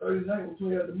 30 night. We'll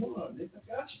play out tomorrow, nigga. I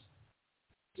got you.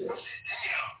 Yeah. I said,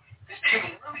 damn, this nigga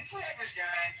was really playing this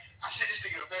game. I said, this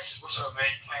nigga a message. What's up, man?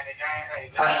 You playing that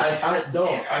game? Hey, I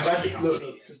don't. I got to look,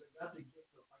 because I got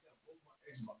both my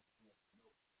Xbox.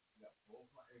 I got both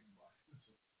my Xbox.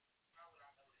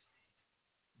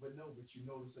 But no, but you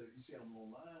notice that you see I'm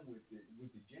online with the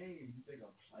game. You think I'm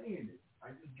playing it?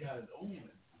 I just got it on.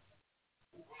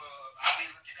 Well, I've been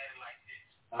looking at it like this.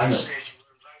 I know. You said you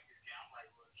really like this game. I'm like,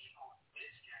 well, he on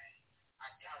this game.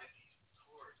 I doubt if he's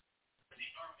recording. Because he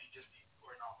normally just be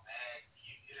recording on mag.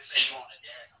 It'll say you on the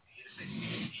gas. I mean, it'll say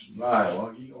you. Right.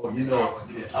 Well, you know,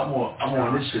 yeah, I'm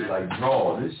on this shit like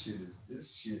draw. This shit is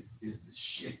the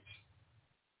shit.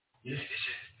 Yeah, this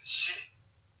shit is the shit.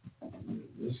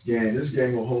 This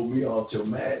game will hold me all till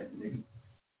mad, nigga.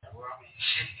 Well, I mean,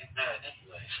 shit is mad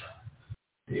anyway, so.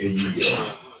 There you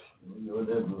go. You know what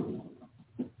that means.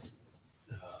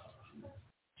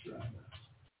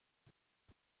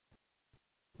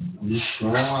 I'm just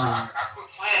trying. I quit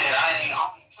playing it. I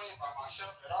don't be playing by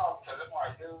myself at all because I'm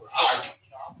like, dude, I'm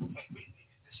play with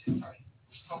niggas. This shit tight.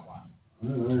 It's so wild.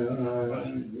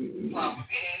 The problem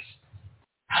is,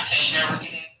 I can't never get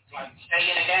in, like, stay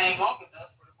in the game long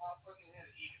enough for the motherfucker to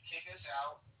either kick us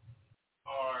out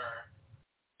or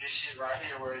this shit right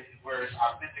here where it's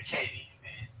authenticating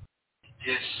and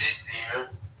just sit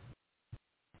there.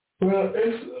 Well,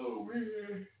 it's over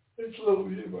here. It's over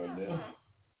here right now.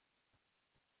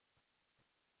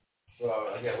 So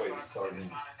I got to wait to start in.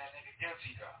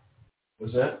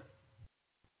 What's that?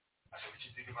 I said, what you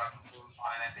think about the fools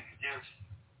finding that nigga guilty?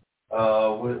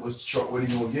 What are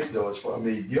you gonna get though? It's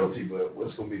probably guilty, but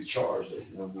what's gonna be the charge? That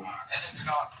you know? That nigga's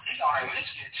gonna at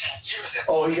least get 10 years.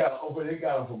 But they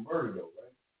got him for murder though, right?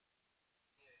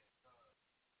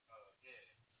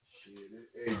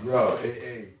 Yeah. Hey, bro.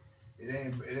 It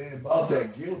ain't about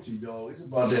that guilty though. It's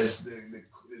about that the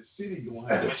city gonna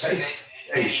have to pay.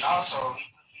 Hey, also.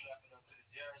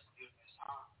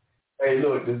 Hey,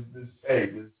 look, the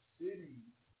city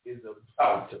is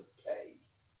about to pay.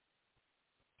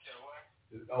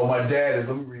 Oh, my dad is.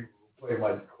 Let me replay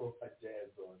my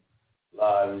dad's on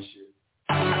live and shit.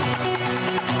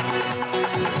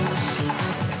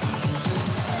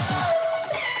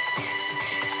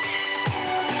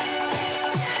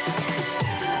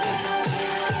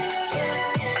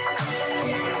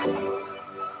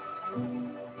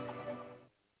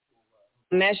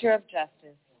 Measure of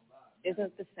justice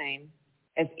isn't the same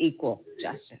as equal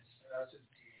justice.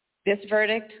 This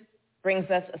verdict brings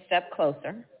us a step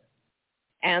closer,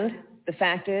 and the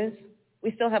fact is,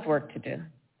 we still have work to do.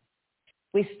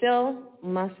 We still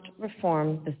must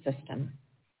reform the system.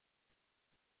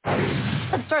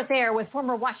 Let's start there with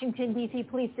former Washington, D.C.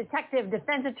 police detective,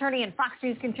 defense attorney, and Fox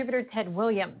News contributor Ted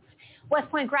Williams, West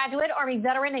Point graduate, Army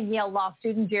veteran, and Yale law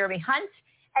student Jeremy Hunt,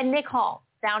 and Nick Hall,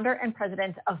 founder and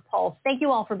president of Pulse. Thank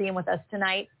you all for being with us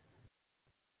tonight.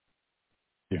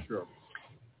 Yeah. Sure.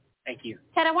 Thank you.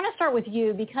 Ted, I want to start with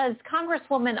you because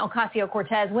Congresswoman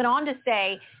Ocasio-Cortez went on to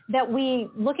say that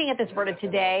looking at this verdict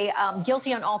today,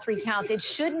 guilty on all three counts, it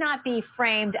should not be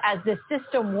framed as the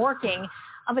system working.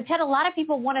 But Ted, a lot of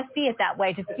people want to see it that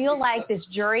way, to feel like this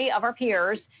jury of our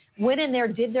peers went in there,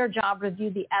 did their job,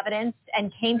 reviewed the evidence,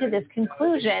 and came to this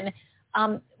conclusion.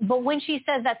 But when she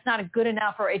says that's not good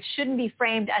enough or it shouldn't be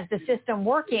framed as the system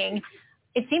working,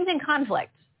 it seems in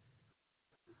conflict.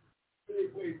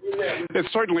 It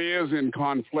certainly is in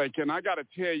conflict, and I got to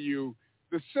tell you,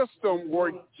 the system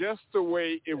worked just the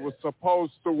way it was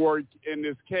supposed to work in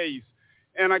this case.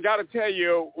 And I got to tell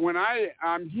you, when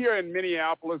I'm here in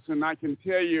Minneapolis, and I can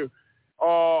tell you,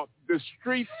 the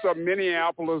streets of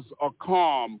Minneapolis are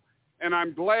calm, and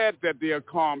I'm glad that they are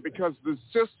calm because the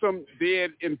system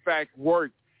did, in fact,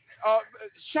 work.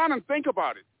 Shannon, think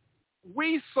about it.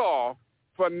 We saw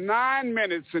for 9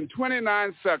 minutes and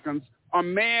 29 seconds a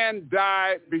man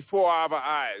died before our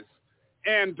eyes.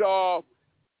 And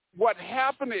what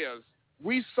happened is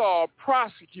we saw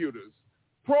prosecutors,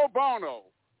 pro bono,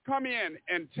 come in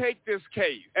and take this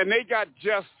case, and they got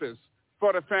justice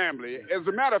for the family. As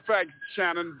a matter of fact,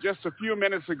 Shannon, just a few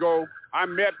minutes ago, I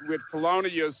met with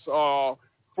Thelonious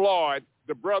Floyd,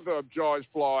 the brother of George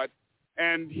Floyd,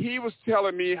 and he was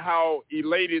telling me how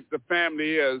elated the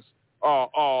family is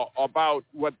about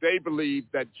what they believe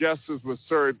that justice was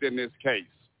served in this case.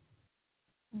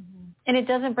 Mm-hmm. And it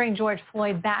doesn't bring George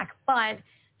Floyd back, but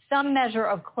some measure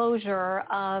of closure,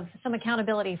 of some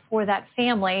accountability for that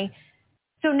family.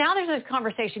 So now there's this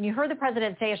conversation. You heard the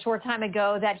president say a short time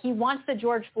ago that he wants the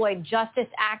George Floyd Justice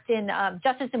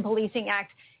and Policing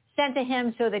Act sent to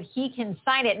him so that he can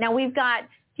sign it. Now we've got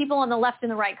people on the left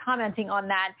and the right commenting on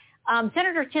that.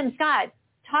 Senator Tim Scott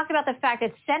talked about the fact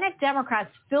that Senate Democrats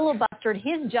filibustered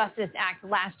his Justice Act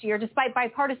last year despite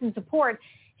bipartisan support.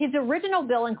 His original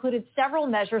bill included several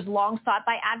measures long sought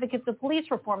by advocates of police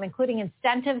reform, including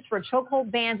incentives for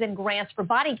chokehold bans and grants for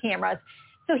body cameras.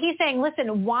 So he's saying,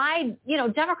 listen, why,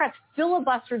 Democrats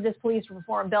filibustered this police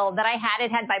reform bill that I had.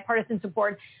 It had bipartisan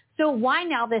support. So why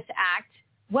now this act?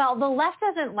 Well, the left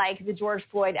doesn't like the George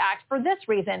Floyd Act for this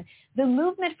reason. The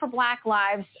Movement for Black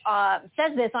Lives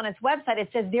says this on its website. It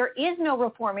says there is no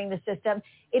reforming the system.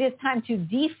 It is time to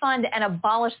defund and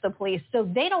abolish the police. So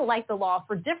they don't like the law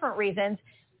for different reasons.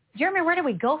 Jeremy, where do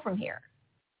we go from here?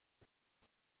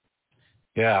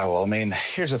 Yeah, well,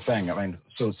 here's the thing.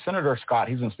 So Senator Scott,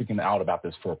 he's been speaking out about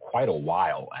this for quite a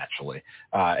while, actually.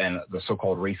 And the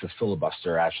so-called racist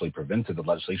filibuster actually prevented the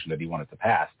legislation that he wanted to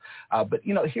pass. But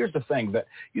here's the thing that,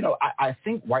 I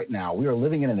think right now we are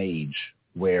living in an age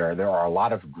where there are a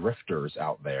lot of grifters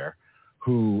out there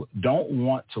who don't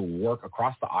want to work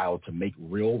across the aisle to make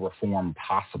real reform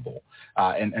possible.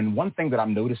 And one thing that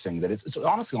I'm noticing that it's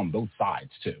honestly on both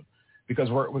sides, too, because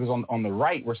on the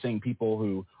right, we're seeing people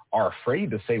who are afraid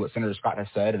to say what Senator Scott has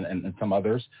said and some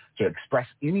others, to express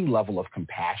any level of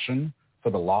compassion for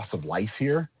the loss of life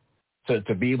here,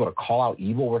 to be able to call out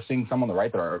evil. We're seeing some on the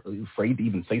right that are afraid to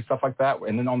even say stuff like that.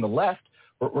 And then on the left,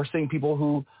 we're seeing people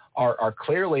who are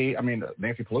clearly,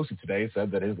 Nancy Pelosi today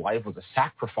said that his life was a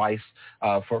sacrifice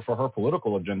for her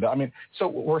political agenda. So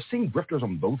we're seeing grifters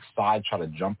on both sides try to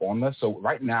jump on this. So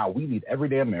right now we need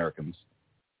everyday Americans,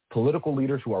 political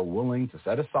leaders who are willing to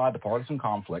set aside the partisan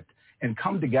conflict and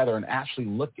come together and actually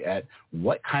look at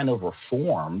what kind of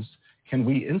reforms can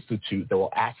we institute that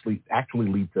will actually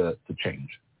lead to change.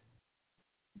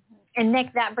 And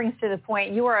Nick, that brings to the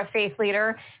point, you are a faith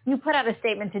leader. You put out a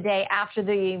statement today after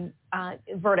the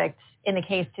verdict in the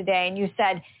case today, and you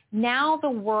said, now the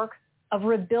work of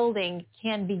rebuilding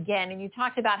can begin. And you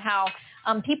talked about how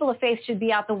people of faith should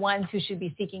be out the ones who should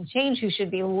be seeking change, who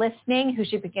should be listening, who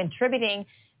should be contributing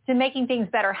to making things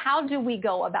better. How do we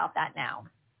go about that now?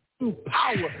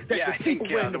 Power that I the think people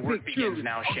wearing the the work big begins jury.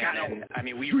 now, Shannon.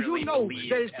 We Do really you know believe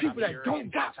there's people that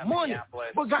don't got money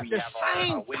but got the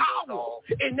same power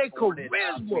and their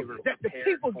charisma that the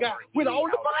people got with all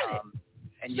the money?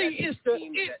 See, it's the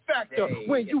it factor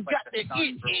when you got the it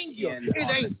in you. It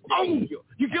ain't on you.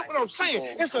 You get what I'm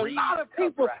saying? It's a lot of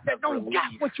people that don't got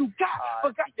what you got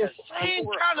but got the same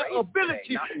kind of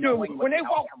ability when they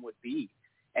walk.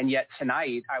 And yet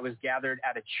tonight I was gathered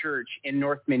at a church in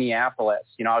North Minneapolis.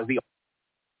 I was the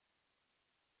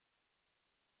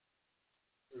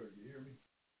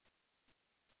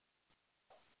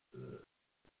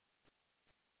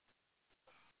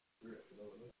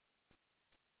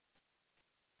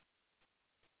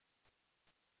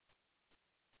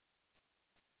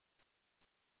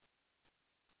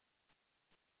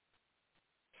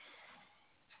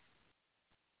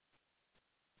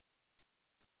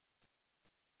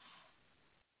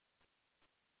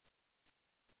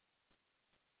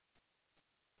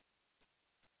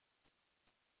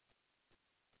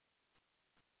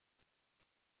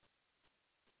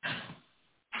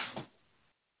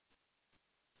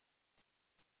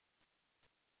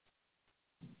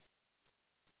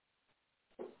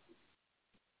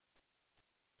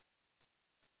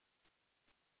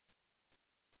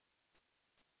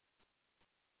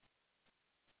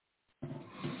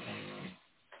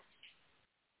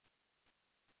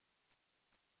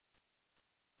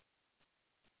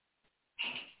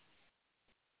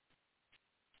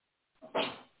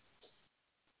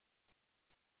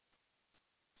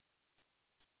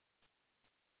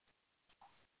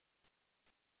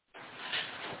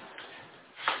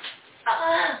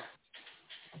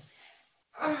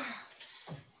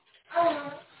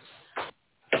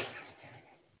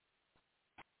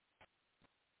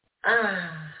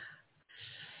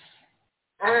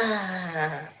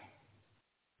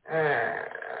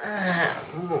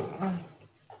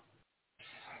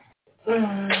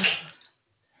Yummy.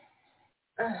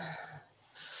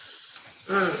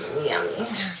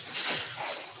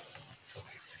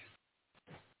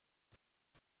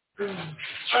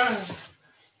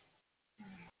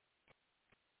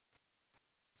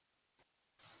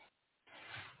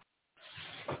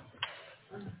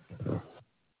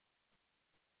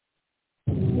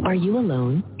 Are you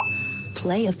alone?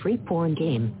 Play a free porn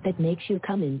game that makes you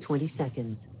come in 20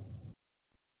 seconds.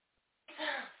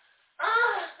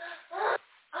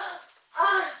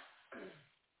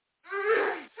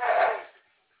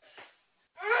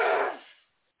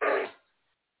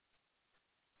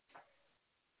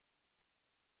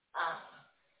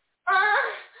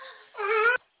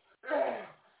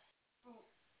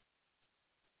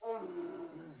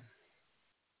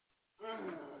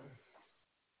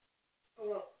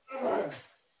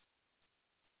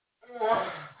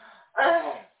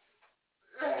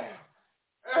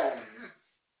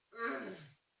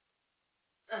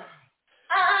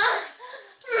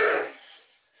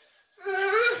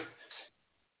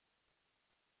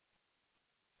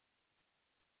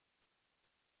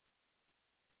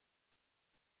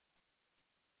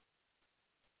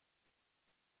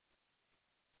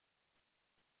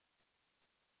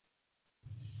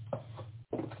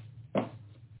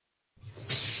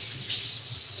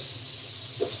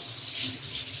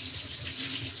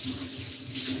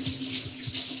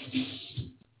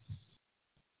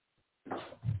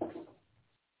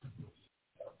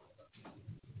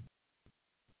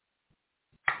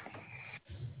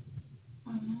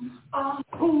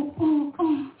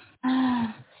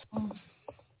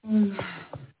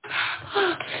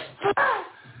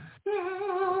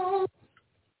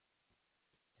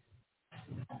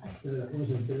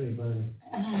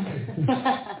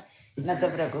 No te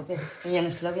preocupes, yo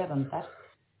no se lo voy a contar.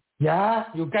 Yeah,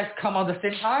 you guys come on the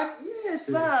same time? Yes,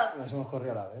 but... Nos hemos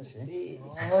corrido a la vez, ¿sí? Sí.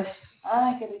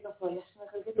 Ay, qué rico follas,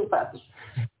 mejor que tu papi.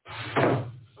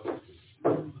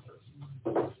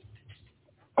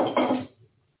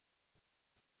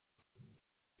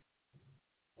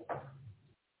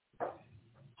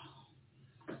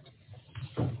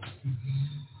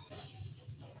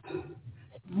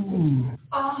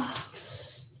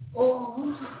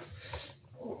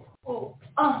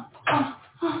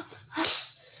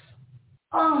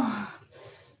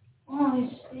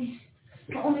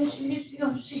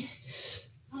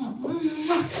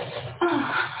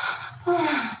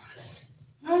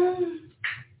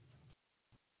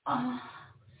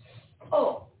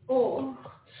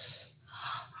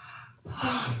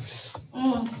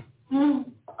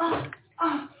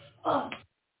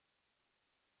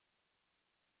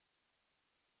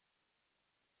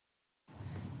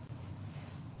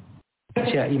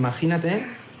 Imagínate,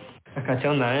 es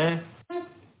cachonda, ¿eh?